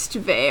Ghost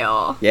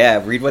Veil.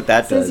 Yeah, read what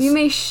that It says does. you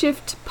may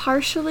shift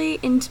partially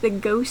into the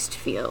ghost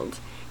field,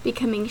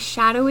 becoming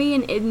shadowy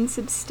and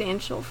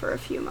insubstantial for a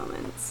few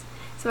moments.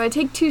 So I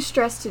take 2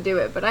 stress to do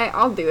it, but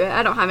I'll do it.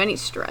 I don't have any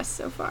stress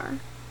so far.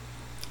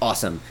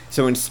 Awesome.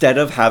 So instead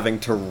of having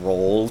to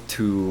roll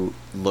to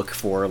look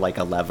for like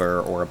a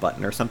lever or a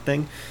button or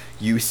something,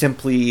 you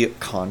simply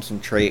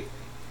concentrate,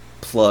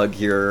 plug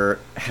your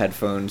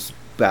headphones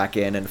back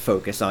in and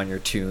focus on your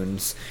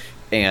tunes,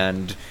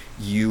 and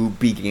you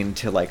begin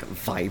to like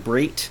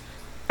vibrate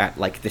at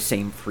like the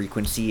same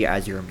frequency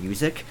as your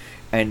music,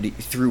 and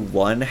through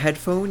one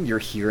headphone you're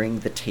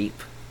hearing the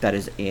tape that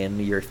is in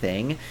your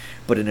thing,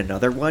 but in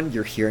another one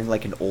you're hearing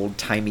like an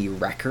old-timey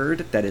record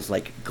that is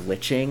like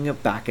glitching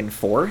back and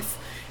forth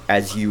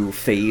as you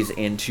phase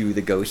into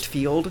the ghost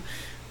field.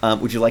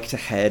 Would you like to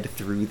head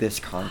through this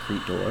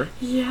concrete door?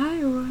 Yeah,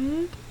 I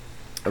would.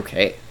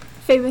 Okay.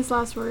 Famous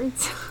last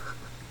words.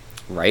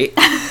 Right?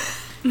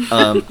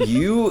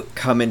 You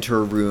come into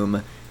a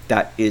room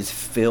that is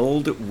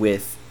filled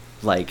with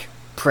like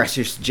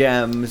precious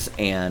gems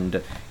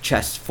and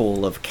chests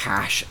full of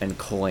cash and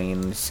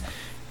coins,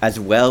 as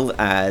well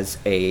as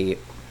a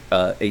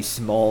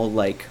small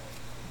like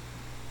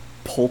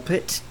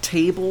pulpit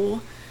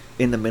table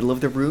in the middle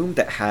of the room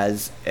that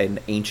has an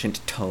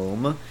ancient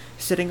tome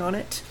sitting on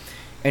it.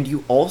 And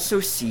you also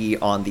see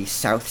on the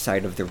south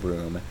side of the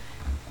room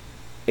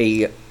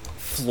a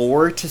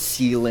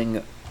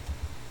floor-to-ceiling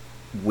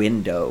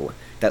window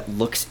that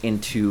looks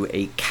into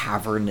a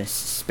cavernous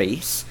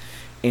space.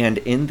 And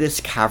in this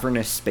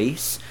cavernous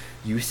space,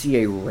 you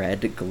see a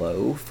red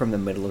glow from the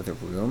middle of the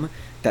room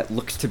that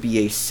looks to be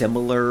a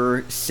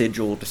similar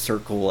sigiled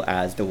circle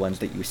as the ones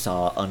that you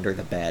saw under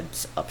the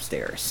beds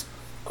upstairs.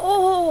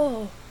 Oh,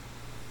 Oh.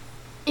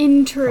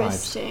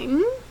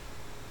 Interesting.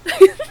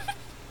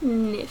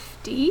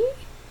 Nifty.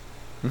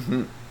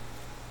 Mm-hmm.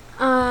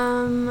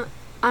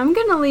 I'm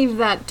gonna leave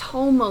that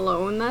tome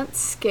alone. That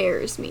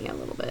scares me a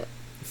little bit.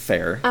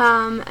 Fair.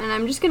 And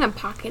I'm just gonna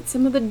pocket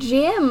some of the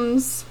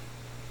gems.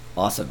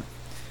 Awesome.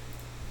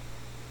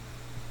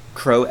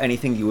 Crow,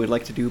 anything you would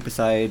like to do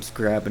besides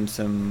grabbing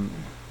some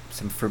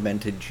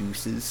fermented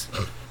juices?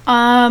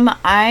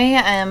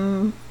 I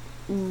am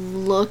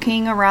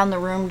looking around the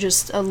room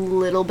just a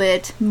little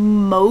bit,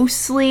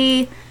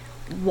 mostly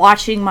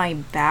watching my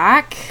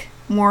back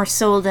more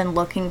so than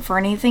looking for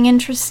anything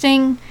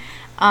interesting.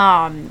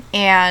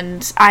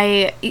 And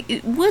I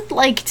would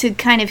like to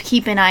kind of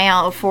keep an eye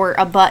out for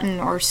a button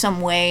or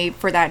some way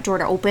for that door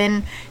to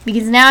open,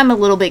 because now I'm a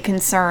little bit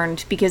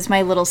concerned because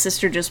my little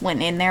sister just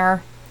went in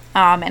there,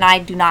 and I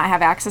do not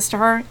have access to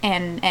her,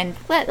 and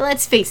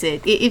let's face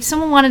it, if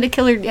someone wanted to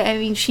kill her, I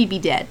mean, she'd be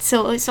dead.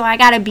 So I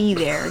gotta be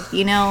there,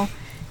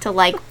 to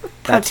like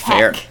That's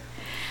protect.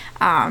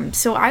 fair.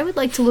 So I would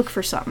like to look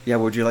for something. Yeah,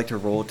 would you like to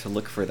roll to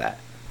look for that?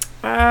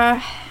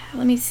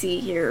 Let me see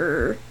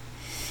here.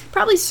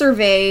 Probably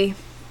survey.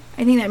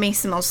 I think that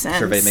makes the most sense.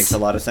 Survey makes a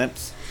lot of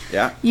sense.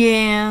 Yeah.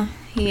 Yeah.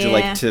 Would you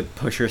like to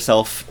push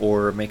yourself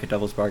or make a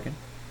devil's bargain?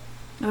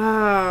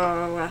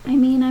 Oh, I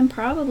mean, I'm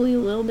probably a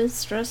little bit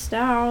stressed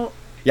out.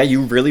 Yeah,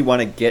 you really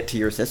want to get to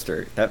your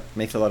sister. That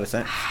makes a lot of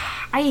sense.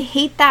 I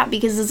hate that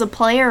because as a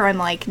player, I'm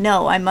like,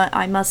 no, I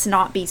must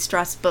not be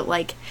stressed, but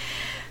like,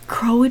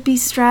 Crow would be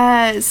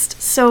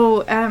stressed.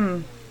 So,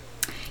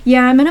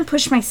 yeah, I'm gonna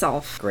push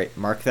myself. Great.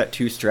 Mark that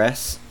 2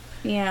 stress.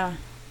 Yeah.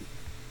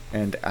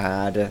 And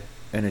add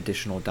an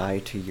additional die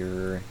to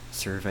your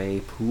survey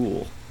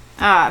pool.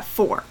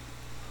 4.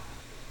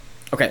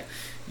 Okay.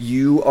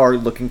 You are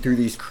looking through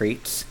these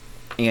crates,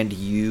 and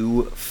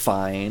you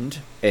find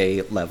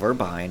a lever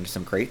behind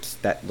some crates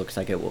that looks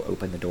like it will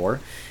open the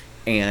door.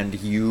 And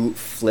you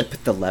flip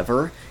the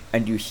lever,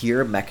 and you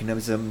hear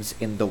mechanisms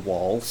in the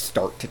wall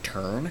start to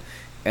turn.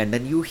 And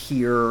then you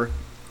hear...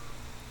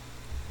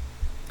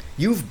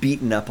 You've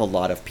beaten up a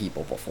lot of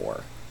people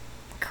before.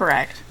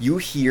 Correct. You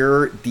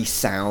hear the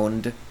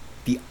sound,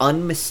 the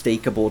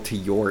unmistakable to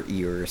your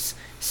ears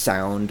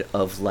sound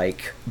of,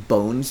 like,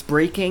 bones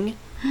breaking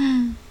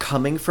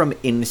coming from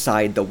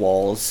inside the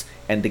walls,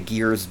 and the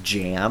gears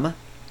jam.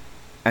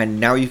 And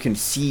now you can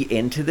see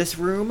into this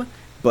room,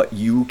 but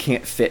you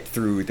can't fit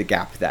through the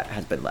gap that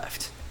has been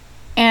left.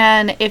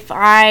 And if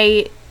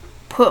I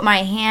put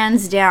my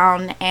hands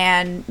down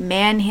and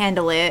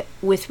manhandle it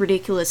with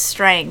ridiculous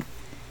strength,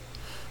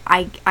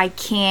 I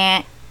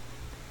can't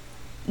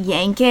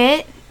yank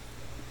it.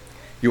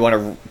 You want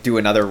to do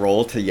another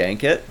roll to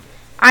yank it?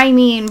 I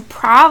mean,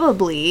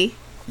 probably.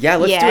 Yeah,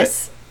 let's do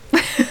it.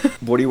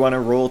 What do you want to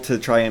roll to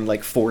try and,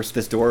 like, force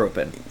this door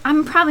open?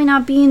 I'm probably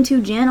not being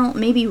too gentle.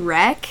 Maybe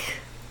wreck?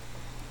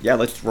 Yeah,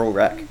 let's roll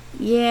wreck.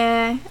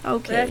 Yeah,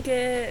 okay. Wreck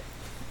it.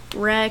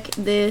 Wreck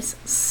this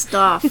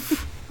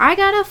stuff. I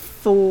got a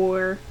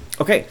 4.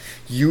 Okay,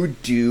 you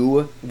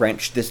do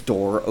wrench this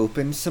door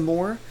open some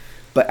more,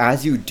 but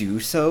as you do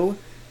so,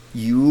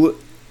 you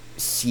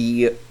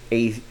see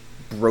a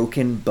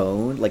broken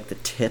bone, like the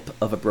tip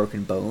of a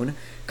broken bone,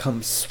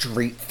 come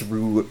straight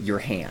through your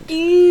hand.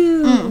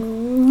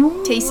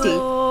 Ew. Tasty.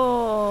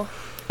 Oh.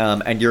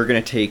 And you're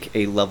going to take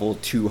a level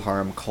 2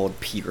 harm called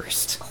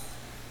Pierced.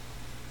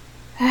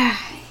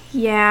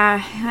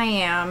 Yeah, I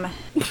am.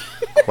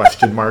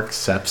 Question mark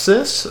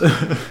sepsis?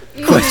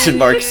 Question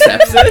mark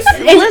sepsis?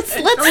 Let's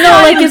No,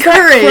 not like, is that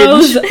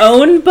encourage. Crow's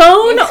own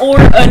bone or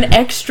an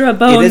extra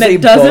bone It is a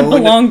that doesn't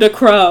bone- belong to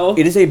Crow?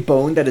 It is a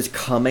bone that is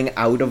coming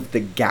out of the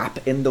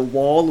gap in the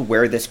wall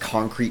where this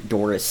concrete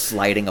door is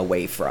sliding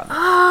away from.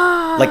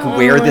 Like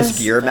where this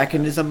gear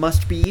mechanism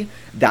must be,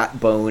 that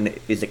bone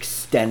is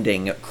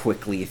extending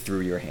quickly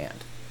through your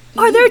hand.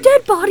 Are there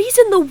dead bodies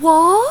in the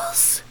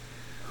walls?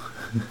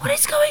 What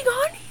is going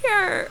on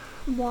here?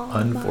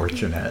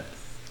 Unfortunate.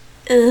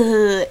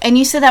 And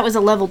you said that was a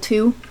level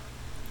 2?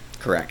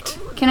 Correct.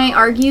 Can I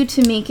argue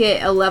to make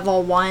it a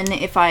level 1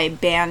 if I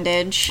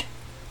bandage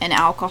and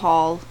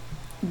alcohol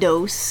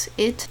dose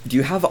it? Do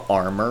you have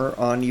armor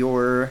on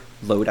your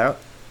loadout?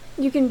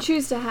 You can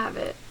choose to have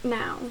it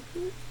now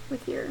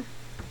with your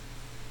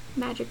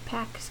magic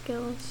pack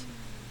skills.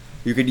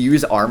 You could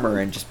use armor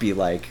and just be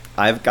like,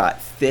 I've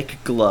got thick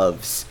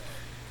gloves,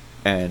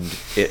 and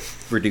it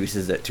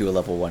reduces it to a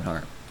level 1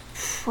 harm.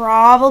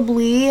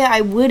 Probably.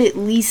 I would at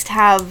least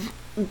have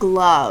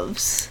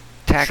gloves.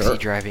 Taxi Sure.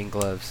 driving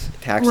gloves.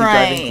 Taxi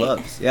Right. driving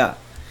gloves, yeah.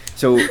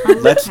 So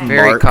let's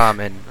Very mark,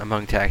 common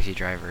among taxi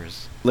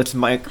drivers. let's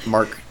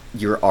mark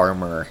your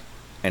armor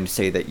and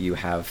say that you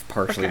have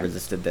partially Okay.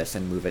 resisted this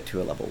and move it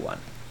to a level 1.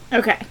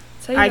 Okay.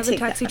 That's how you I know the take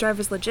taxi that.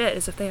 driver's legit,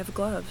 is if they have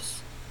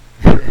gloves.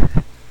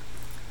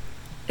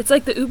 It's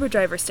like the Uber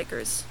driver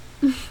stickers.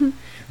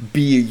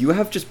 B, you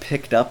have just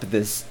picked up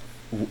this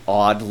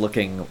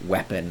odd-looking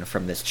weapon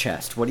from this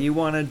chest. What do you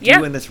want to do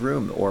Yeah. in this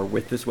room or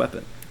with this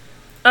weapon?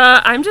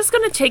 I'm just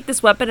gonna take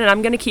this weapon and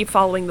I'm gonna keep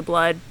following the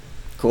blood.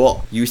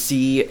 Cool. You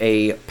see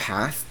a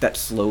path that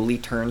slowly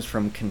turns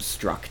from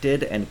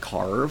constructed and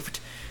carved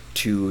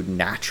to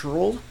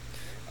natural.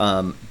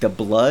 The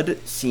blood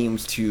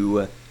seems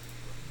to...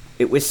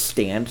 It was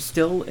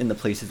standstill in the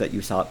places that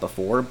you saw it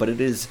before, but it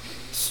is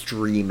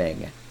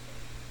streaming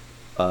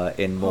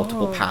in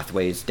multiple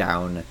pathways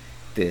down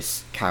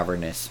this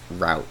cavernous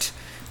route.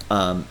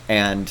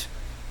 And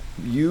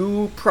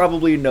you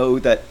probably know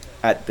that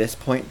at this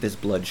point this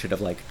blood should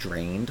have like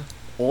drained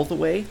all the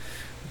way,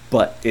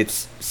 but it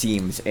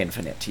seems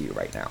infinite to you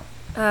right now.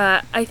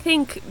 I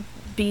think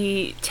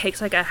B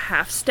takes like a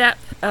half step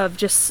of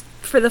just,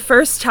 for the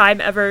first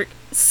time ever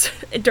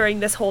during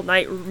this whole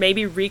night,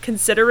 maybe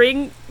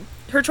reconsidering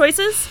her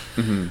choices.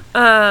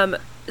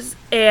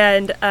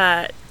 And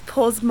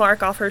pulls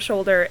Mark off her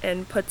shoulder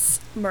and puts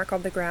Mark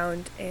on the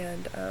ground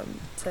and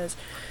says,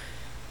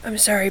 "I'm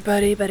sorry,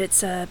 buddy, but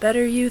it's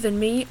better you than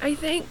me, I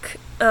think."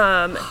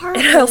 And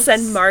I'll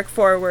send Mark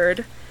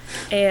forward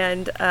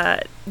and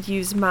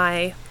use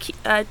my...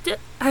 I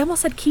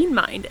almost said keen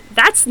mind.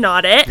 That's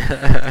not it.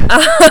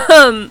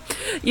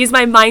 Use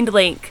my mind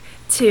link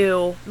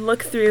to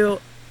look through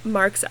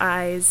Mark's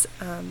eyes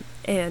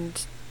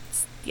and...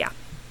 yeah.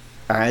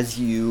 As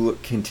you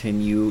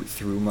continue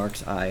through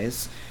Mark's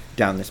eyes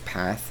down this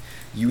path,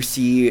 you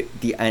see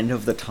the end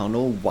of the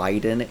tunnel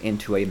widen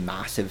into a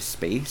massive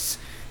space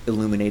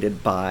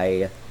illuminated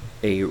by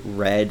a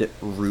red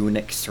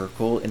runic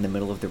circle in the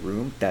middle of the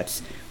room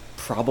that's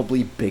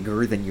probably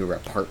bigger than your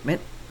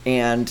apartment.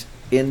 And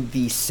in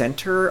the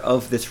center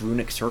of this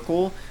runic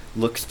circle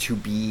looks to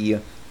be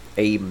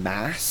a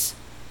mass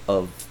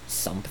of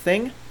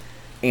something.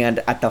 And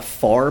at the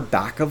far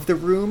back of the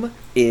room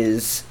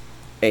is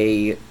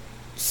a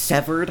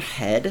severed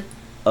head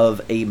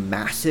of a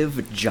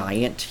massive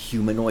giant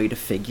humanoid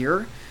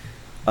figure,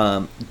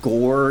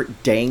 gore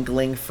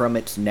dangling from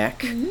its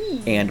neck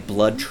and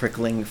blood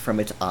trickling from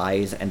its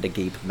eyes and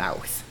agape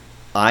mouth.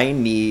 I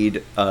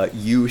need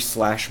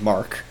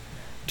you/Mark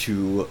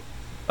to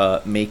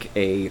make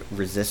a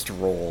resist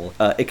roll.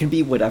 It can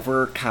be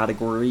whatever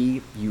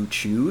category you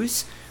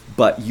choose,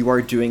 but you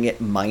are doing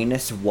it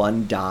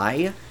 -1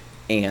 die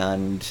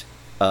and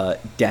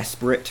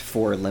desperate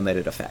for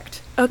limited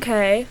effect.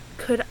 Okay,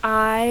 could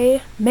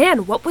I...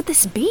 Man, what would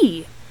this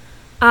be?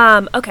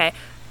 Okay.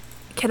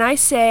 Can I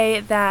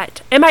say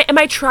that... Am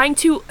I trying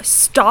to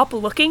stop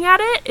looking at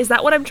it? Is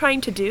that what I'm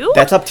trying to do?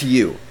 That's up to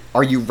you.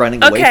 Are you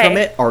running away from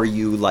it? Are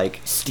you, like,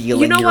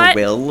 stealing your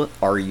will?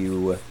 Are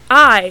you...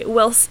 I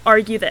will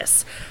argue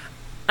this.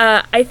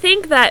 I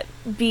think that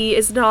B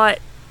is not...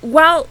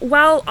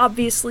 While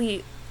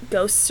obviously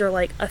ghosts are,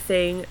 like, a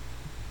thing,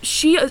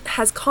 she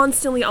has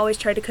constantly always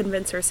tried to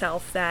convince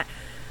herself that...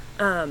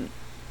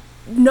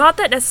 not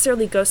that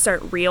necessarily ghosts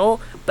aren't real,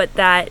 but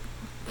that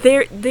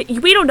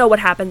we don't know what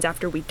happens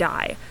after we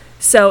die.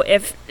 So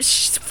if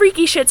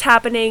freaky shit's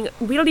happening,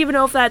 we don't even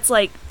know if that's,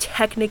 like,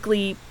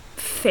 technically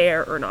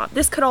fair or not.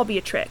 This could all be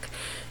a trick.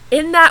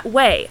 In that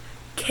way,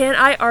 can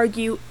I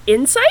argue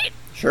insight?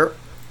 Sure.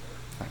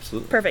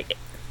 Absolutely. Perfect.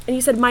 And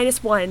you said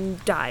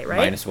 -1 die,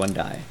 right? -1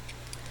 die.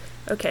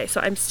 Okay,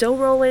 so I'm still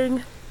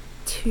rolling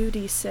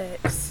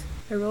 2d6.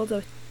 I rolled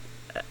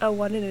a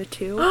 1 and a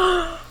 2.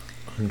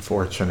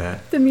 Unfortunate.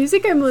 The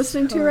music I'm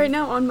listening to right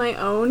now on my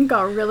own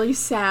got really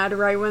sad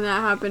right when that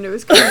happened. It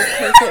was kind of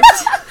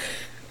perfect.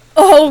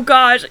 Oh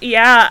gosh,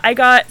 yeah. I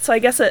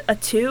guess a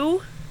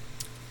 2?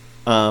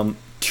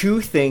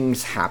 2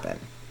 things happen.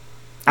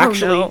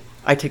 Actually, no.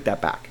 I take that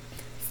back.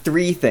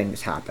 3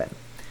 things happen.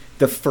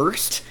 The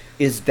first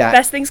is that...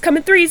 Best things come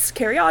in 3s.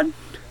 Carry on.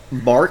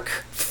 Mark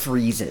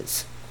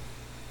freezes.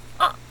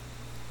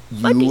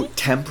 You Lucky.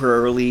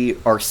 temporarily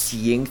are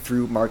seeing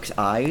through Mark's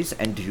eyes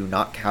and do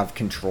not have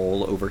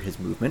control over his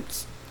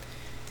movements.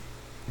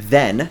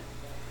 Then,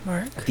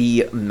 Mark?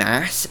 The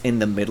mass in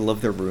the middle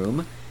of the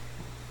room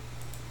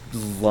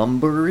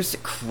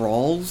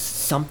crawls,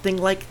 something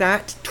like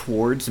that,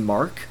 towards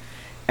Mark.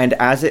 And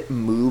as it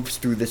moves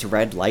through this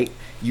red light,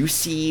 you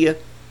see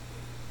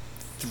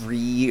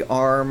 3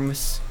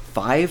 arms,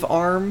 5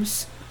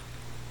 arms,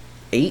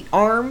 8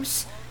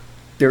 arms.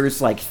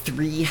 There's like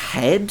 3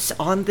 heads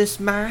on this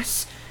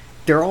mass.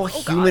 They're all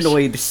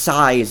humanoid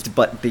sized,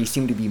 but they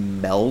seem to be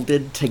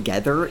melded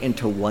together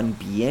into one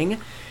being.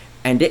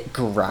 And it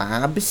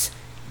grabs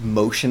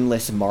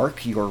motionless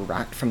Mark, your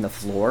rat, from the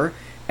floor,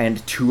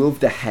 and 2 of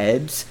the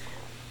heads,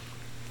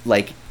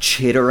 like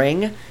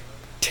chittering,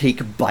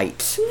 take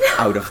bites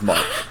out of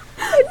Mark.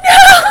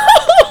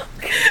 No!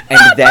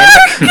 And then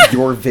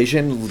your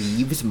vision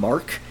leaves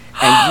Mark,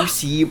 and you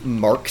see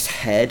Mark's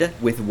head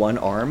with one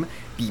arm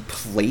be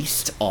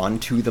placed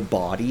onto the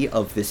body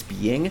of this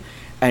being,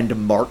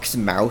 and Mark's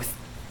mouth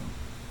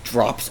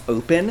drops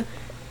open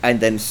and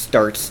then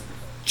starts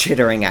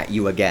chittering at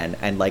you again,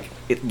 and like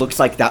it looks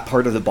like that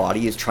part of the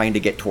body is trying to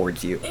get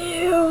towards you.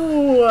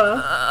 Ew.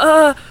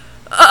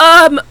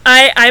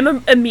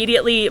 I'm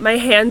immediately, my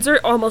hands are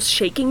almost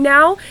shaking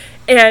now,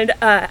 and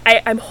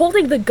I'm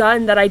holding the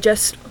gun that I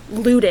just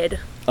looted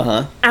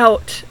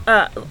out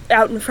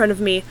in front of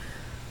me.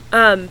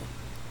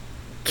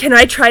 Can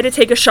I try to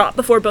take a shot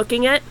before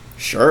booking it?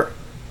 Sure.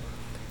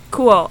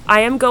 Cool.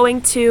 I am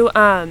going to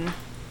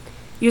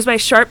use my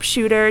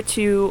sharpshooter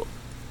to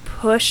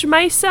push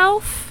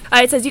myself.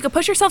 It says you can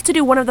push yourself to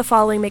do one of the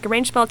following: make a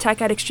ranged spell attack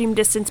at extreme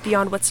distance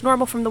beyond what's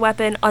normal from the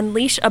weapon,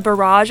 unleash a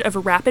barrage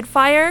of rapid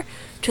fire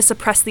to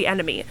suppress the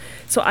enemy.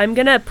 So I'm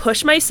going to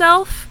push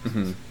myself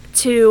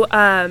to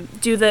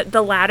do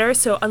the latter,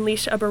 so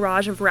unleash a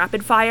barrage of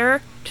rapid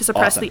fire to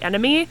suppress the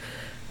enemy.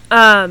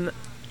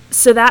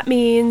 So that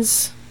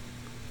means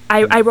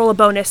I roll a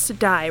bonus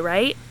die,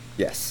 right?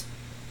 Yes,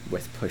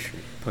 with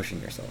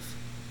pushing yourself.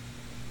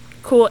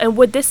 Cool. And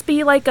would this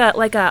be like a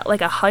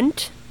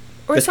hunt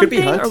or this something?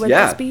 Could be hunt, or would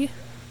yeah. this be?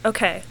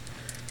 Okay.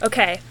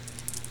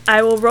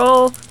 I will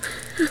roll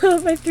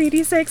my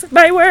 3d6.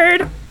 My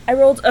word. I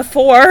rolled a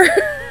 4.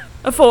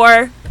 a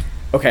 4.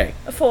 Okay.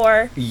 A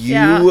 4.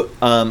 You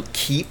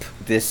keep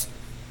this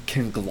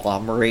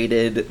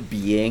conglomerated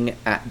being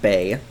at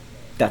bay.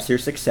 That's your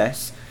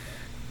success.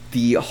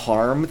 The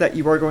harm that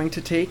you are going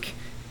to take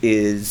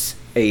is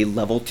a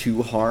level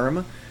 2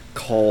 harm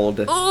called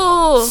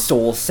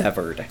Soul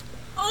Severed.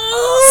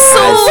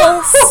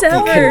 Soul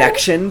Severed. The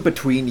connection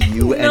between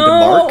you and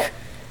Mark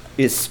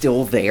is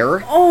still there,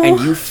 and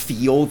you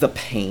feel the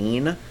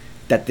pain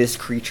that this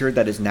creature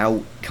that is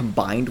now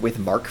combined with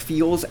Mark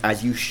feels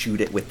as you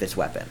shoot it with this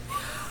weapon.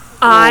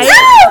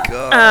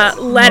 I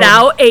let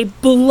out a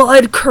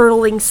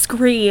blood-curdling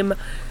scream,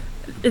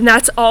 and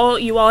that's all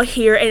you all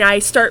hear, and I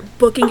start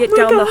booking it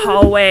down the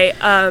hallway,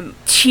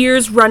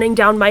 tears running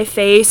down my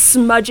face,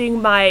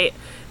 smudging my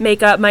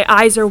makeup, my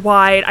eyes are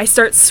wide, I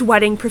start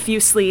sweating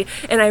profusely,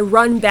 and I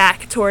run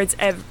back towards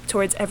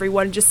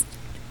everyone. Just,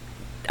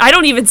 I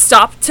don't even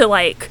stop to,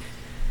 like,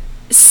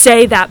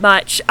 say that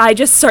much. I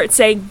just start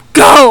saying,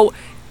 go,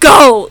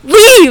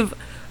 leave,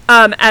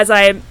 as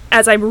I'm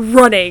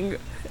running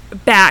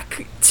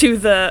back to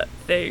the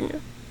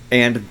thing.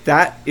 And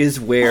that is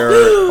where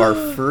our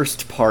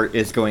first part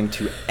is going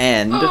to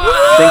end. Thank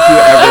you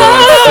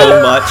everyone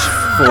so much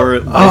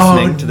for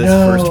listening to this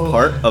first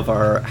part of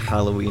our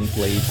Halloween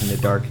Blades in the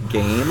Dark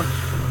game.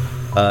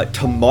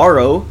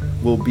 Tomorrow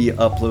we'll be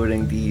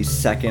uploading the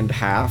second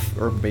half,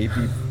 or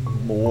maybe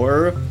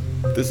more.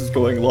 This is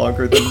going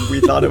longer than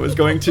we thought it was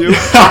going to.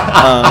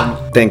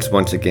 Thanks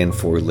once again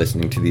for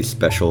listening to these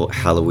special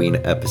Halloween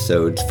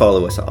episodes.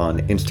 Follow us on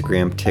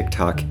Instagram,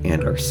 TikTok,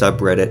 and our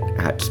subreddit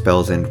at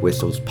Spells and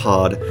Whistles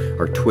Pod.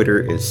 Our Twitter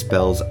is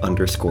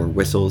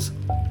Spells_Whistles.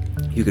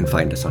 You can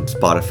find us on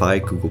Spotify,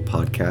 Google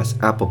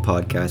Podcasts, Apple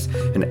Podcasts,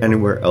 and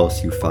anywhere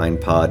else you find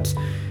pods.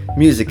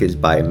 Music is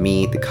by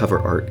me. The cover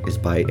art is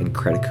by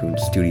Incredicoon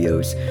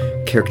Studios.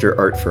 Character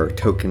art for our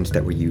tokens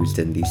that were used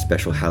in these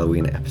special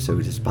Halloween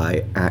episodes is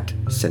by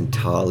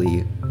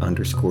 @Centali_Ria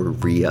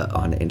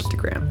on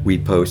Instagram. We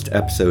post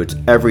episodes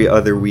every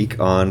other week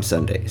on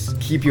Sundays.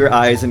 Keep your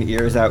eyes and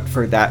ears out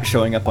for that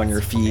showing up on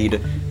your feed,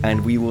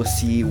 and we will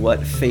see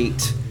what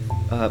fate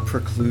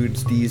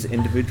precludes these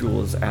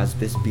individuals as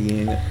this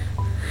being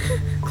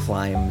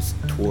climbs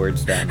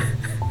towards them.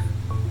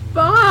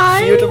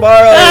 Bye! See you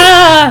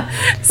tomorrow!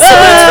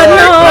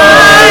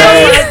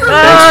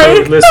 Thanks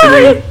for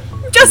listening.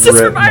 Justice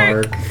for Rip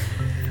Mark! Mark.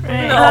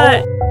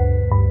 No.